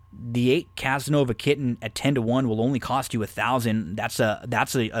 the 8 Casanova Kitten at 10-1 will only cost you $1,000.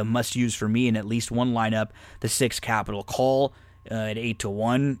 That's a must use for me in at least one lineup. The 6 Capital Call at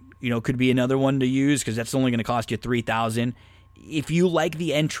 8-1, could be another one to use because that's only going to cost you $3,000. If you like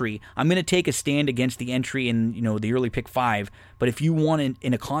the entry, I'm going to take a stand against the entry in the early pick 5. But if you want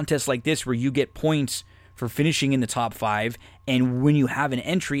in a contest like this where you get points for finishing in the top 5, and when you have an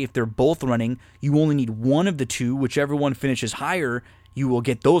entry, if they're both running, you only need one of the two. Whichever one finishes higher, you will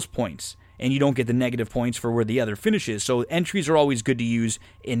get those points, and you don't get the negative points for where the other finishes. So entries are always good to use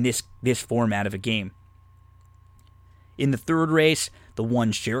in this format of a game. In the third race, the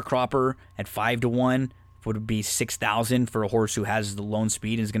 1 Sharecropper at 5-1 would be $6,000 for a horse who has the lone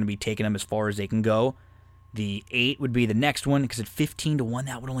speed and is going to be taking them as far as they can go. The 8 would be the next one, because at 15-1,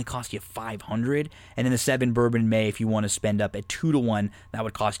 that would only cost you $500. And then the 7 Bourbon May, if you want to spend up at 2-1, that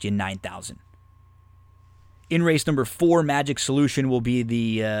would cost you $9,000. In race number 4, Magic Solution will be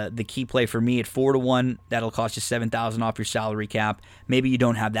the key play for me at 4-1. That'll cost you $7,000 off your salary cap. Maybe you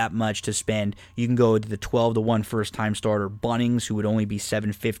don't have that much to spend. You can go to the 12-1 first-time starter Bunnings, who would only be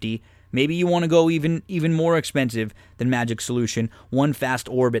 $750. Maybe you want to go even more expensive than Magic Solution. 1 Fast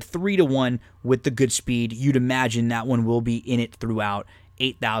Orb at 3-1 with the good speed. You'd imagine that one will be in it throughout.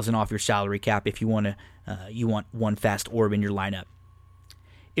 $8,000 off your salary cap if you want one Fast Orb in your lineup.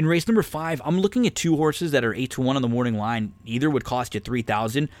 In race number 5, I'm looking at 2 horses that are 8-1 on the morning line. Either would cost you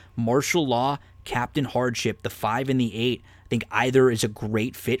 $3,000. Martial Law, Captain Hardship, the 5 and the 8. I think either is a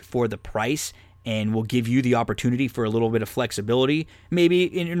great fit for the price and will give you the opportunity for a little bit of flexibility. Maybe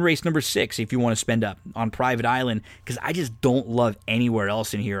in race number 6 if you want to spend up on Private Island, because I just don't love anywhere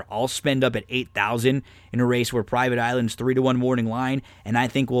else in here. I'll spend up at $8,000 in a race where Private Island's 3-1 morning line, and I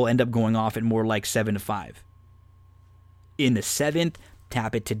think we'll end up going off at more like 7-5. In the 7th,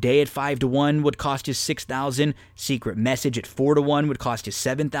 Tap It Today at 5-1 would cost you $6,000. Secret Message at 4-1 would cost you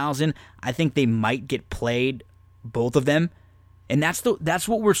 $7,000. I think they might get played, both of them. And that's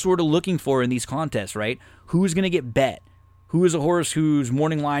what we're sort of looking for in these contests, right? Who's going to get bet? Who is a horse whose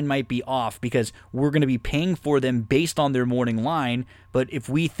morning line might be off? Because we're going to be paying for them based on their morning line. But if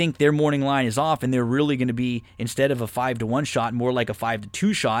we think their morning line is off and they're really going to be, instead of a 5-1 shot, more like a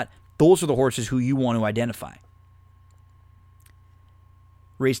 5-2 shot, those are the horses who you want to identify.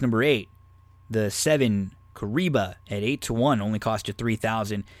 Race number 8, the 7 Kariba at 8-1 only cost you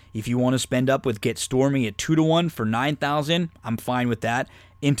 $3,000. If you want to spend up with Get Stormy at 2-1 for $9,000, I'm fine with that.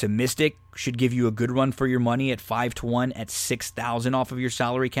 Into Mystic should give you a good run for your money at 5-1 at $6,000 off of your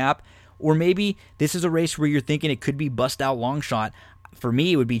salary cap. Or maybe this is a race where you're thinking it could be bust out long shot. For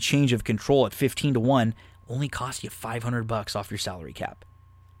me, it would be Change of Control at 15-1, only cost you $500 off your salary cap.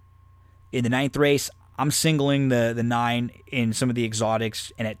 In the 9th race, I'm singling the 9 in some of the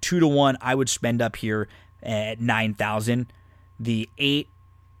exotics, and at 2-1, I would spend up here at $9,000. The 8,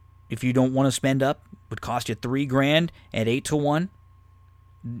 if you don't want to spend up, would cost you $3,000 at 8-1,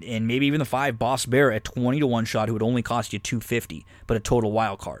 and maybe even the 5 Boss Bear at 20-1 shot, who would only cost you $250, but a total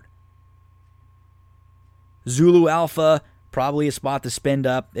wild card. Zulu Alpha, probably a spot to spend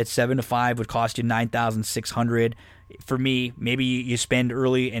up at 7-5, would cost you $9,600. For me, maybe you spend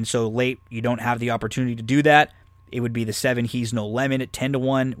early and so late you don't have the opportunity to do that. It would be the 7 He's No Lemon at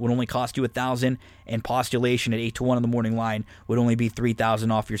 10-1, would only cost you $1,000, and Postulation at 8-1 on the morning line would only be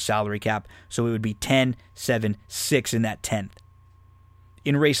 $3,000 off your salary cap. So it would be 10, 7, 6 in that 10th.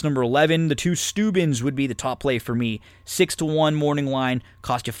 In race number 11, the 2 Steubens would be the top play for me. 6-1 morning line,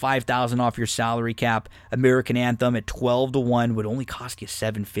 cost you $5,000 off your salary cap. American Anthem at 12-1 would only cost you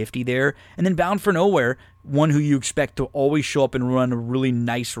 $750 there. And then Bound for Nowhere, one who you expect to always show up and run a really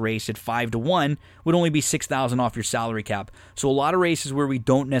nice race at 5-1, would only be $6,000 off your salary cap. So a lot of races where we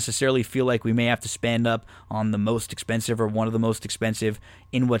don't necessarily feel like we may have to spend up on the most expensive or one of the most expensive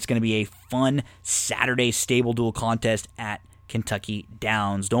in what's going to be a fun Saturday stable duel contest at Kentucky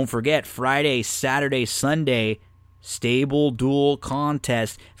Downs. Don't forget, Friday, Saturday, Sunday, stable duel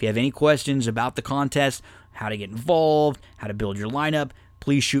contest. If you have any questions about the contest, how to get involved, how to build your lineup,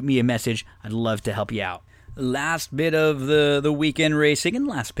 please shoot me a message. I'd love to help you out. Last bit of the weekend racing and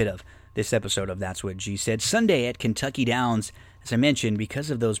last bit of this episode of That's What G Said. Sunday at Kentucky Downs, as I mentioned, because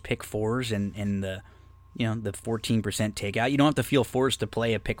of those pick 4s and the 14% takeout, you don't have to feel forced to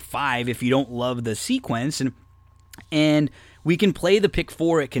play a pick 5 if you don't love the sequence. And we can play the pick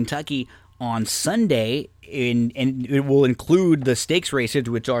 4 at Kentucky on Sunday, and it will include the stakes races,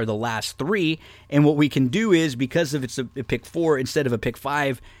 which are the last 3. And what we can do is, because if it's a pick 4 instead of a pick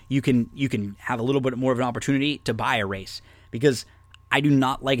 5, you can have a little bit more of an opportunity to buy a race. Because I do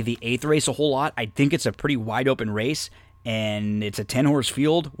not like the 8th race a whole lot. I think it's a pretty wide open race, and it's a 10-horse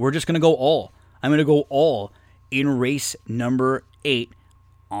field. We're just going to go all. I'm going to go all in race number 8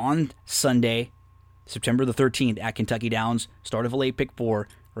 on Sunday, September the 13th at Kentucky Downs. Start of a late pick 4,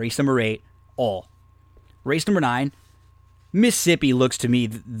 race number 8, all. Race number 9, Mississippi looks to me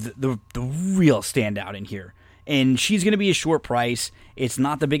the real standout in here. And she's going to be a short price. It's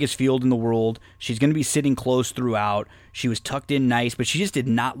not the biggest field in the world. She's going to be sitting close throughout. She was tucked in nice, but she just did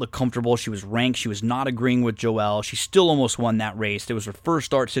not look comfortable. She was ranked. She was not agreeing with Joelle. She still almost won that race. It was her first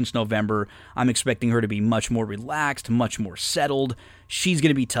start since November. I'm expecting her to be much more relaxed, much more settled. She's going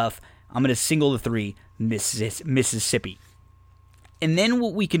to be tough. I'm going to single the 3, Mississippi. And then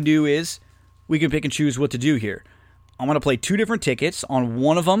what we can do is we can pick and choose what to do here. I'm going to play 2 different tickets. On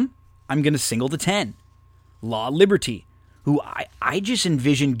one of them, I'm going to single the 10, Law Liberty, who I just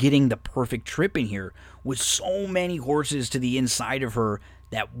envision getting the perfect trip in here with so many horses to the inside of her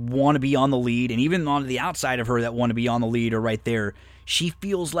that want to be on the lead, and even on the outside of her that want to be on the lead or right there. She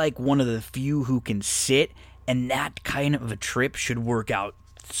feels like one of the few who can sit, and that kind of a trip should work out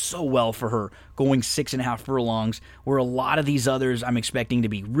so well for her, going 6.5 furlongs, where a lot of these others I'm expecting to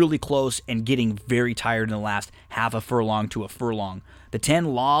be really close and getting very tired in the last half a furlong to a furlong. The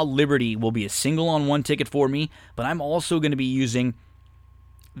 10 Law Liberty will be a single on one ticket for me, but I'm also going to be using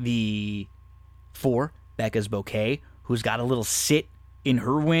the 4 Becca's Bouquet, who's got a little sit in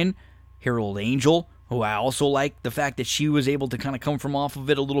her win. Herald Angel, who I also like the fact that she was able to kind of come from off of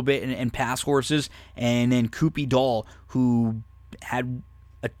it a little bit and pass horses. And then Koopy Doll, who had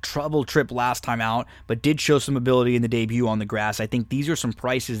a trouble trip last time out, but did show some ability in the debut on the grass. I think these are some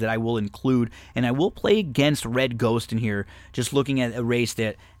prices that I will include, and I will play against Red Ghost in here, just looking at a race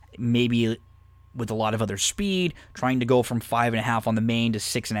that maybe with a lot of other speed, trying to go from 5.5 on the main to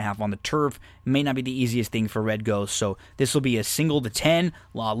 6.5 on the turf may not be the easiest thing for Red Ghost. So this will be a single to 10,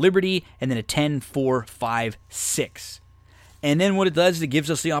 Law Liberty, and then a 10, 4, 5, 6. And then what it does is it gives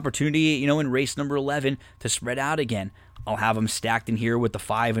us the opportunity, in race number 11 to spread out again. I'll have them stacked in here with the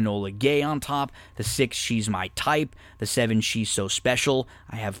 5 Enola Gay on top, the 6 She's My Type, the 7 She's So Special.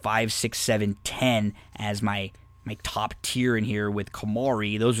 I have 5, 6, 7, 10 as my top tier in here with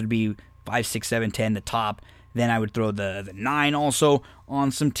Kamari. Those would be 5, 6, 7, 10, the top. Then I would throw the 9 also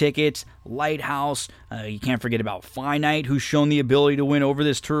on some tickets. Lighthouse. You can't forget about Finite, who's shown the ability to win over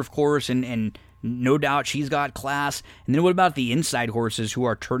this turf course, and no doubt she's got class. And then what about the inside horses who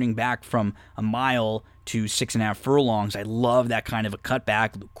are turning back from a mile to 6.5 furlongs? I love that kind of a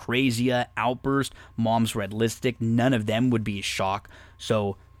cutback. Lucrezia, Outburst, Mom's Red Lipstick, none of them would be a shock.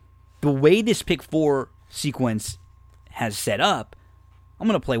 So the way this pick 4 sequence has set up, I'm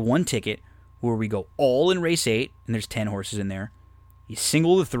going to play one ticket where we go all in race 8, and there's 10 horses in there. You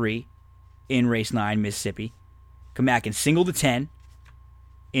single the 3 in race 9, Mississippi. Come back and single the 10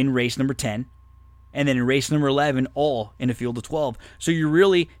 in race number 10. And then in race number 11, all in a field of 12. So you're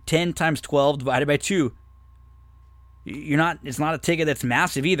really 10 times 12 divided by 2. It's not a ticket that's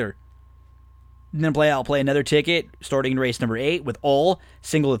massive either. And then I'll play another ticket starting in race number 8 with all,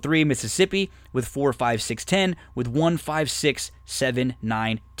 single to 3 Mississippi, with 4, 5, 6, 10, with 1, 5, 6, 7,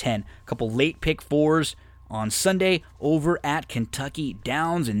 9, 10. A couple late pick 4s on Sunday over at Kentucky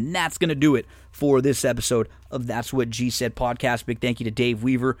Downs, and that's going to do it for this episode of That's What G Said podcast. Big thank you to Dave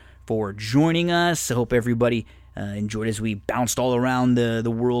Weaver for joining us. I hope everybody enjoyed as we bounced all around the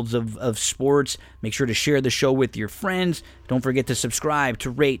worlds of sports. Make sure to share the show with your friends. Don't forget to subscribe, to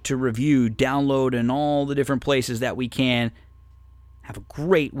rate, to review, download, and all the different places that we can. Have a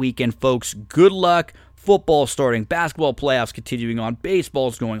great weekend, folks. Good luck. Football starting, basketball playoffs continuing on,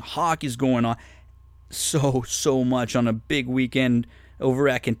 baseball's going, hockey's going on. So much on a big weekend over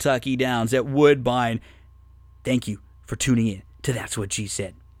at Kentucky Downs at Woodbine. Thank you for tuning in to That's What G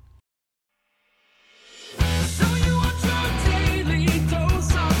Said.